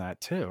working on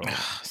that too.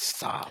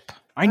 Stop.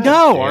 I know,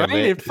 Damn all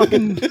right? It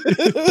fucking,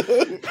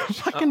 I'm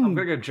fucking.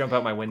 gonna go jump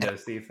out my window,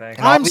 Steve. Thanks.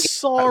 I'm It was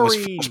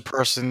sorry. first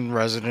person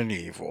Resident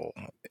Evil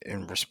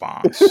in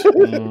response.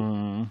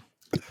 Mm.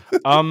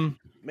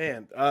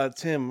 Man,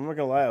 Tim, I'm not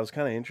gonna lie, I was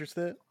kind of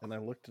interested, and I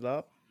looked it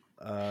up.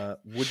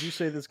 Would you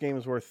say this game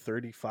is worth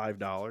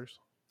 $35?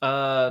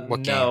 What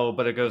No,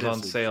 but it goes on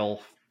Visage.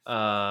 sale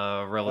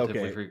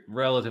relatively Okay.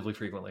 relatively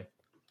frequently.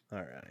 All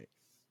right.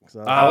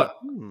 So,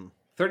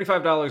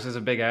 $35 is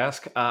a big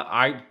ask.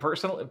 I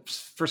personally,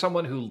 for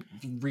someone who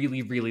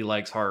really, really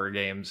likes horror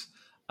games,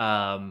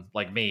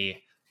 like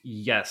me,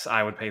 yes,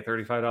 I would pay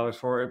 $35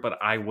 for it, but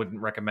I wouldn't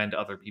recommend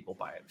other people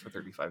buy it for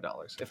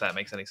 $35, if that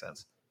makes any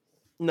sense.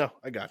 no,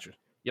 I got you.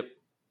 Yep.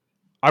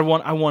 I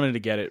wanted to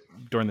get it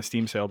during the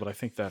Steam sale, but I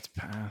think that's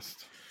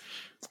passed.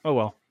 Oh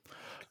well.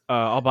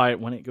 I'll buy it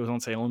when it goes on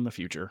sale in the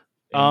future.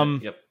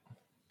 Yep.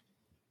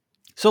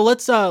 So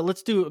let's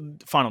do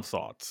final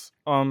thoughts.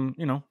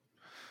 Don't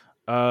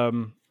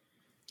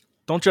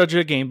judge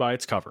a game by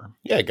its cover.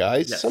 Yeah,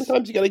 guys. Yes.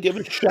 Sometimes you got to give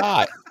it a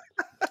shot.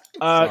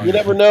 Uh, You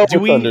never know Do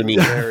what's we- underneath.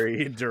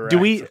 Very direct.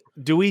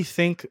 do we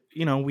think,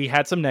 we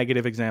had some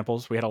negative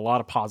examples, we had a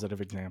lot of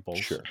positive examples.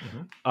 Sure.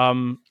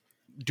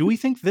 Do we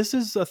think this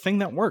is a thing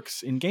that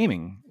works in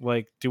gaming?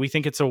 Like, do we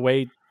think it's a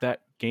way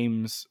that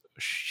games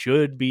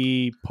should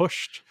be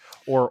pushed,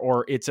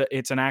 or it's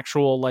an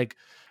actual like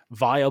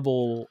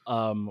viable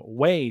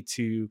way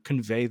to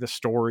convey the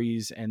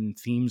stories and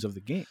themes of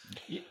the game?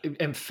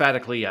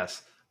 Emphatically,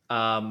 yes.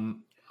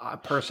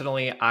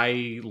 Personally,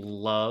 I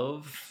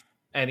love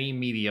any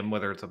medium,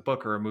 whether it's a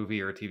book or a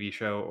movie or a TV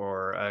show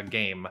or a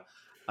game,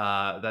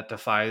 that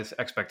defies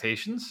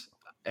expectations.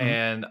 Mhm.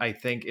 And I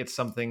think it's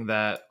something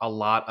that a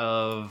lot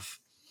of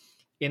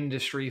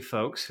industry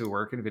folks who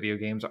work in video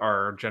games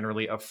are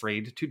generally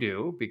afraid to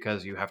do,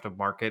 because you have to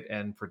market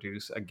and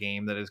produce a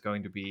game that is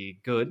going to be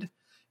good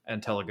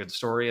and tell a good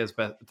story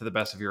to the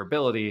best of your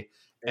ability,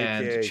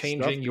 and AKA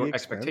changing stuff your be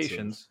expensive.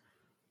 expectations.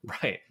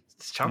 Right.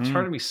 Stop Mm.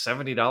 charging me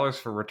 $70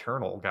 for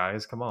Returnal,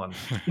 guys. Come on.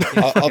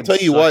 I'll tell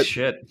you what,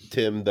 Shit.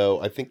 Tim,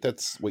 though, I think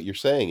that's what you're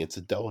saying. It's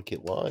a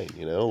delicate line,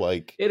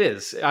 like It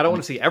is. I don't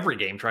want to see every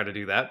game try to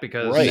do that,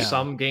 because Right.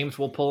 some games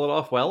will pull it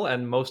off well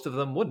and most of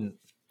them wouldn't.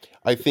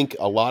 I think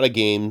a lot of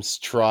games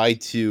try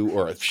to,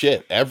 or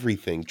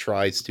everything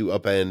tries to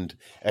upend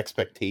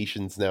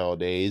expectations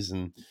nowadays.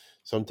 And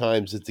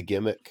sometimes it's a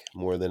gimmick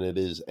more than it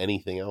is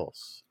anything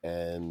else.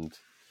 And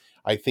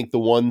I think the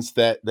ones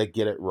that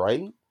get it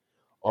right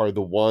are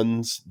the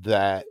ones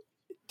that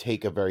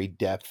take a very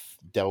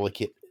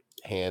delicate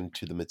hand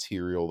to the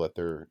material that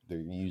they're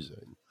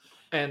using.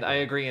 And I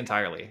agree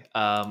entirely.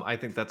 I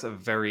think that's a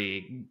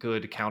very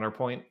good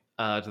counterpoint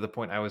to the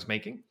point I was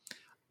making.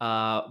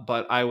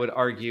 But I would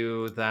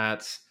argue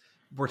that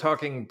we're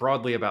talking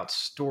broadly about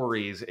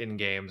stories in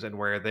games and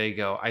where they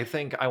go. I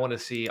think I want to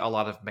see a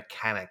lot of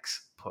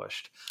mechanics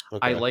pushed.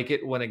 I Okay. like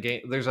it when a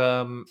game, there's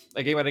a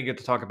game I didn't get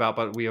to talk about,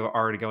 but we are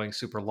already going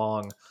super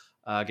long,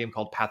 a game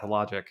called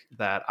Pathologic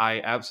that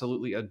I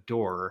absolutely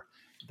adore,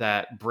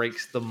 that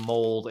breaks the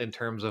mold in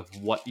terms of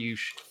what you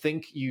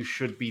think you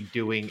should be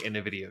doing in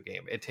a video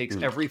game. It takes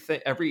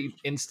every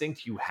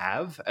instinct you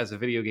have as a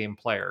video game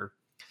player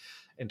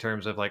in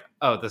terms of like,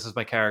 oh, this is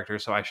my character,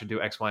 so I should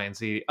do X, Y, and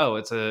Z. Oh,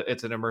 it's an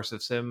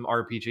immersive sim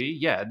RPG.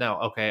 Yeah, no,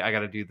 okay, I got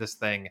to do this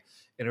thing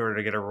in order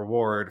to get a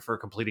reward for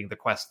completing the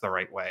quest the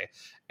right way,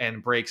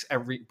 and breaks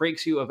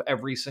you of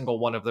every single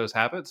one of those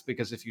habits,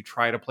 because if you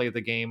try to play the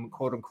game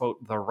quote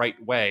unquote the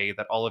right way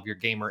that all of your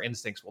gamer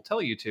instincts will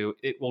tell you to,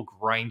 it will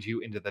grind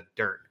you into the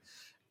dirt.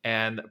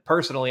 And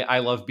personally, I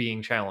love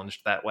being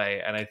challenged that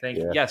way, and I think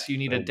Yeah, yes, you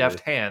need I a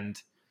deft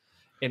hand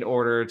in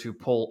order to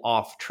pull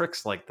off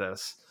tricks like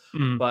this.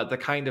 Mm. But the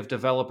kind of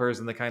developers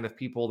and the kind of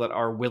people that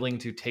are willing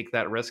to take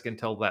that risk and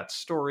tell that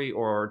story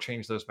or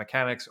change those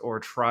mechanics or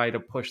try to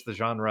push the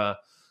genre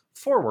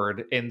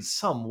forward in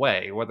some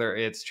way, whether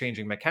it's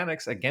changing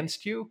mechanics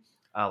against you,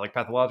 like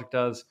Pathologic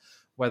does,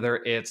 whether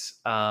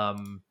it's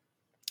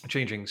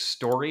changing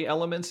story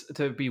elements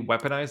to be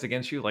weaponized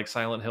against you, like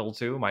Silent Hill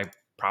 2, my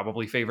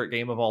probably favorite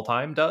game of all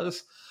time,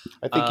 does.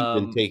 I think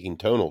even taking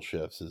tonal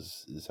shifts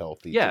is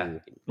healthy. Yeah, too.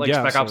 like Yeah,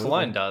 Spec Ops: The absolutely.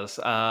 Line does.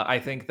 I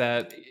think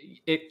that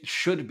it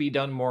should be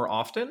done more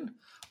often.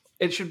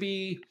 It should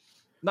be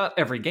not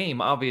every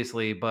game,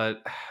 obviously,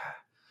 but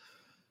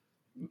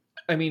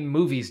I mean,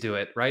 movies do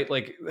it, right?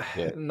 Like,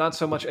 Yeah. not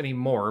so much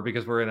anymore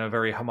because we're in a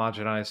very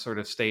homogenized sort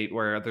of state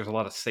where there's a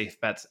lot of safe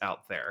bets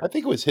out there. I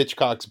think it was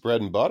Hitchcock's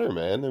bread and butter,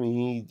 man. I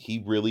mean,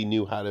 he really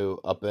knew how to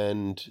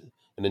upend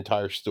an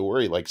entire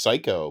story, like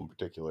Psycho in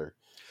particular.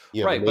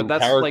 You have Right, a but main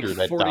that's like character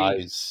that 40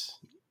 dies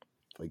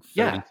like 30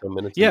 Yeah. some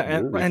minutes. Yeah, into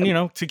the movie. and you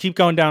know, to keep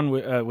going down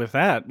with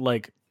that,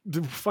 like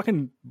the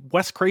fucking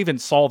Wes Craven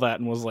saw that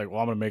and was like,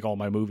 "Well, I'm gonna make all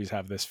my movies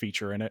have this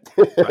feature in it.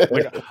 Like,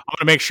 I'm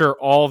gonna make sure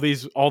all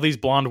these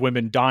blonde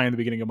women die in the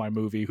beginning of my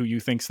movie. Who you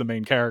think's the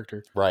main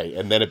character? Right,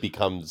 and then it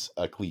becomes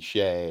a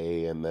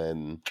cliche, and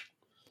then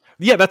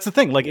Yeah, that's the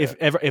thing. Like, Yeah.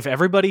 if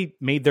everybody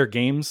made their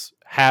games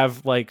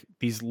have like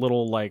these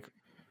little like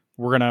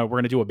we're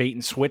gonna do a bait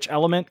and switch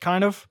element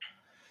kind of,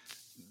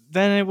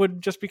 then it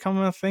would just become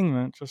a thing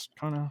that just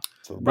kind of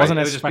so Right, wasn't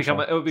it as would just special.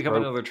 become it would become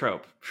Trope. another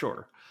trope.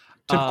 Sure.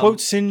 To Um, quote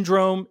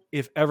Syndrome,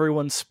 if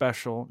everyone's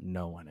special,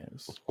 no one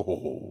is.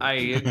 oh,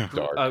 I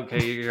dark.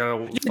 okay, you're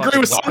gonna You agree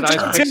with fucking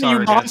weaponize Syndrome, Tim, Pixar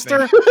you against me.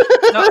 monster?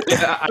 No,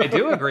 I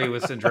do agree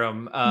with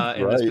Syndrome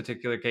in this Right.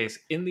 particular case.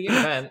 In the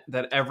event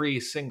that every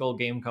single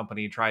game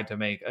company tried to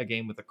make a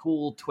game with a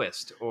cool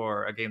twist,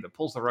 or a game that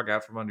pulls the rug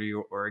out from under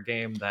you, or a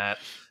game that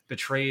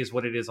betrays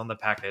what it is on the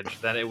package,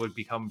 then it would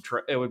become a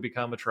trope. It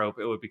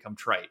would become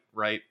trite,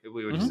 right?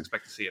 We would just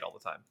expect to see it all the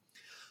time.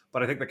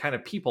 But I think the kind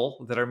of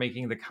people that are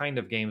making the kind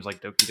of games like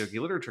Doki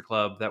Doki Literature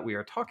Club that we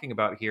are talking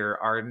about here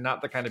are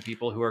not the kind of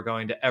people who are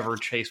going to ever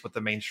chase what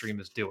the mainstream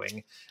is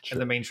doing. Sure.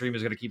 And the mainstream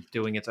is going to keep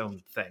doing its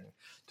own thing.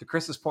 To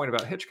Chris's point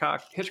about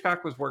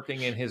Hitchcock was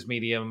working in his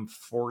medium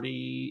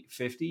 40,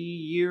 50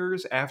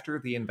 years after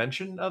the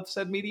invention of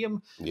said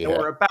medium. Yeah, And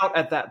we're about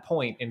at that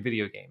point in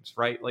video games,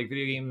 right? Like,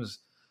 video games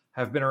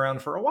have been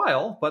around for a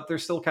while, but they're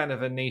still kind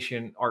of a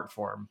nascent art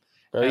form.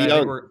 very And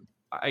young.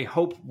 I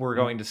hope we're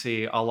going to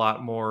see a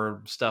lot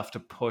more stuff to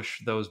push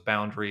those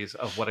boundaries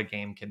of what a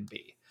game can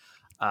be.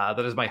 That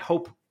is my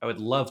hope. I would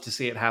love to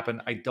see it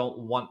happen. I don't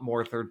want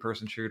more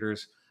third-person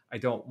shooters. I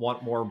don't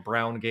want more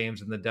brown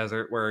games in the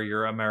desert where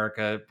you're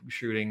America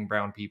shooting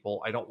brown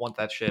people. I don't want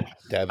that shit.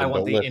 Devin, I want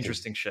don't the listen.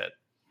 interesting shit.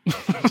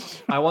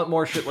 I want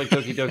more shit like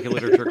Doki Doki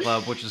Literature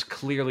Club, which is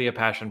clearly a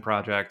passion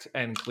project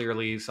and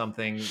clearly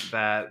something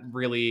that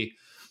really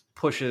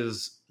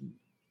pushes.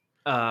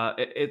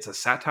 It's a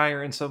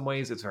satire in some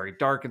ways. It's very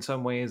dark in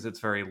some ways. It's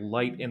very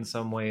light in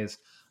some ways.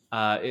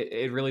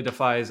 It really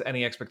defies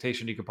any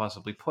expectation you could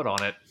possibly put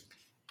on it.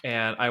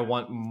 And I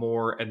want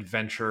more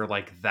adventure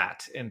like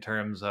that in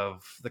terms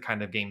of the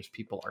kind of games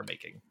people are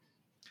making.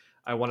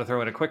 I want to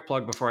throw in a quick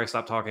plug before I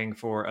stop talking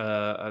for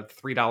a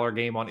 $3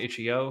 game on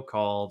itch.io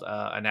called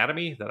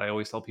Anatomy that I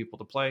always tell people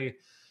to play.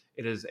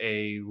 It is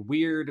a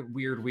weird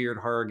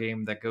horror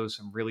game that goes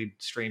some really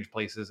strange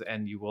places,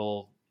 and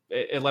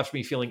it left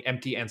me feeling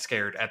empty and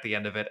scared at the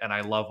end of it, and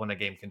I love when a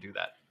game can do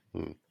that.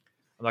 Hmm. I'm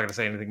not going to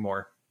say anything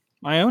more.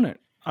 I own it.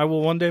 I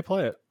will one day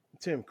play it.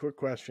 Tim, quick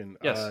question.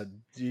 Yes.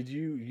 Did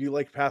you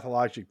like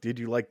Pathologic? Did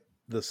you like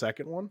the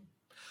second one?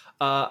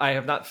 I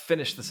have not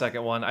finished the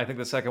second one. I think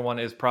the second one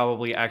is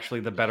probably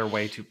actually the better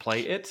way to play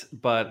it,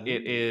 but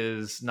it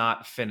is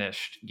not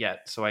finished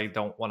yet, so I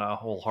don't want to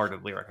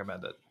wholeheartedly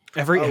recommend it.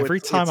 Every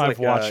time I've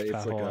watched it's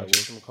like Pathologic.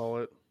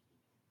 whatchamacallit?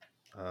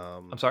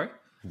 I'm sorry?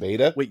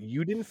 Beta. Wait,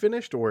 you didn't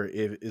finish, or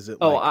is it?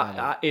 Oh,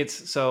 Like,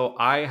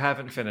 I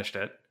haven't finished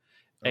it.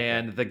 Okay.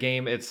 And the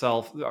game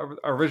itself, the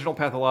original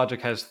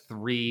Pathologic has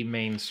 3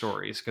 main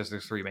stories because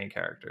there's 3 main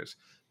characters.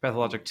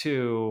 Pathologic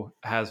 2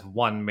 has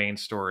 1 main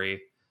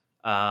story,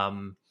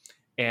 and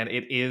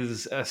it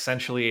is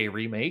essentially a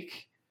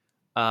remake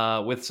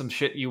with some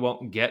shit you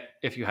won't get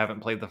if you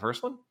haven't played the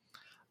first one.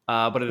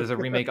 But it is a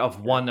remake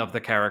of one of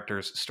the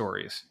characters'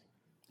 stories.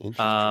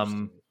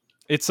 Interesting.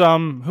 It's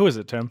who is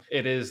it, Tim?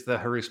 It is the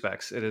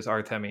Haruspecs. It is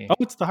Artemi. Oh,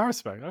 it's the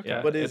Harspec. Okay.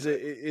 Yeah. but is it?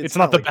 it's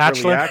not The like early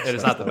Bachelor? access, It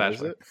is not The though, is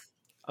Bachelor. it?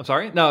 I'm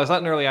sorry? No, it's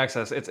not in early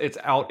access. It's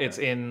out. It's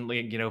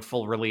in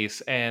full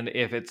release, and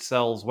if it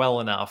sells well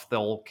enough,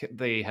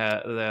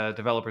 the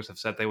developers have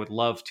said they would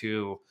love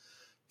to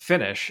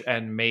finish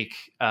and make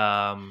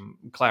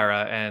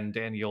Clara and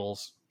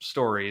Daniel's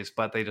stories,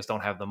 but they just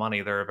don't have the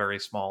money. They're a very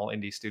small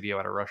indie studio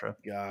out of Russia.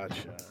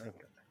 Gotcha. Okay.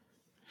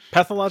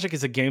 Pathologic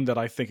is a game that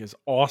I think is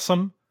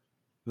awesome,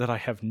 that I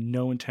have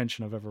no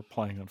intention of ever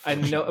playing. I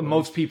know Unfortunately,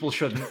 most people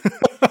shouldn't.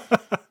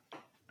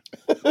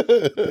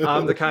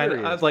 I'm the kind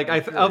of like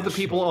of the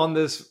people on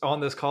this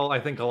call. I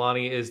think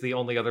Alani is the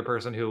only other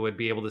person who would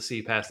be able to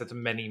see past its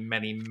many,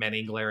 many,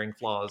 many glaring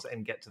flaws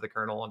and get to the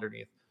kernel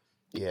underneath.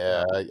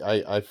 Yeah,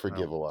 I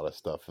forgive a lot of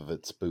stuff if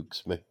it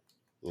spooks me.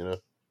 You know,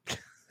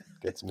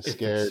 gets me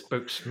scared. It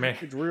spooks me.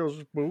 It's real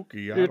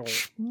spooky. it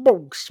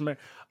smokes me.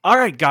 All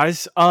right,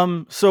 guys.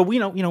 So we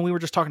we were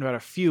just talking about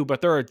a few,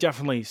 but there are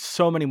definitely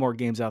so many more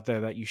games out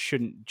there that you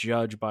shouldn't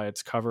judge by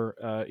its cover.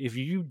 If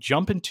you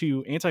jump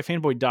into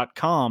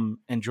antifanboy.com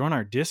and join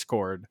our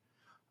Discord,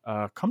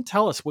 come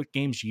tell us what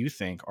games you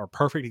think are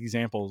perfect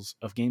examples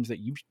of games that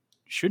you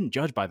shouldn't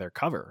judge by their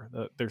cover.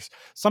 There's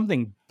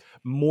something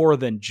more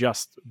than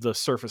just the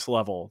surface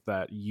level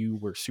that you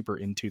were super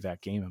into that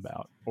game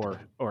about or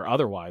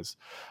otherwise.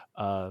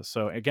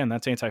 So again,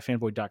 that's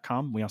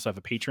antifanboy.com. We also have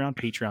a Patreon,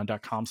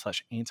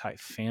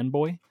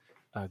 patreon.com/antifanboy.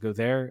 Go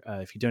there.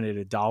 If you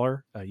donate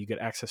 $1, you get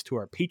access to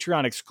our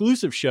Patreon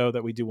exclusive show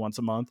that we do once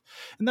a month.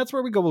 And that's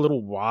where we go a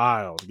little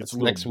wild. It gets It's a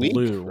little next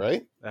blue. week,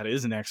 right? That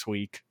is next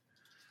week.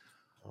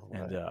 All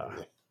And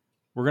right.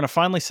 we're going to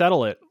finally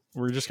settle it.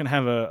 We're just going to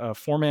have a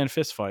 4-man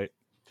fist fight.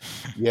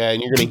 Yeah,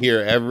 and you're gonna hear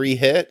every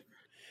hit,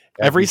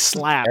 Every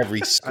slap. every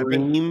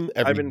scream,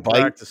 I've every been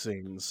bite.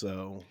 practicing,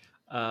 so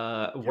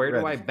Where do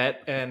I ready.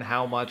 bet and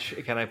how much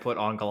can I put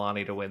on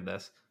Galani to win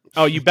this?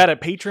 Oh, you bet at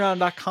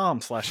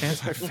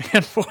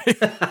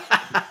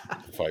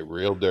patreon.com/antifanboy. Fight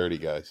real dirty,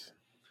 guys.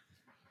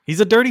 He's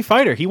a dirty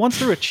fighter. He once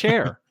threw a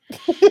chair.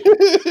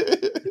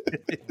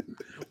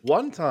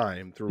 one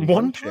time through One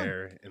one time.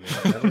 chair, and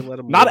they never let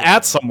him. Not live at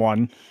again.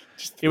 someone.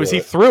 Just It was throw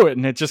he threw it,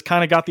 and it just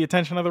kind of got the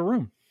attention of the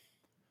room.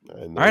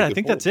 All right, I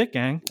think that's it,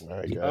 gang. All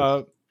right,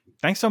 guys.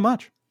 Thanks so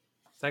much.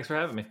 Thanks for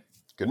having me.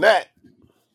 Good night.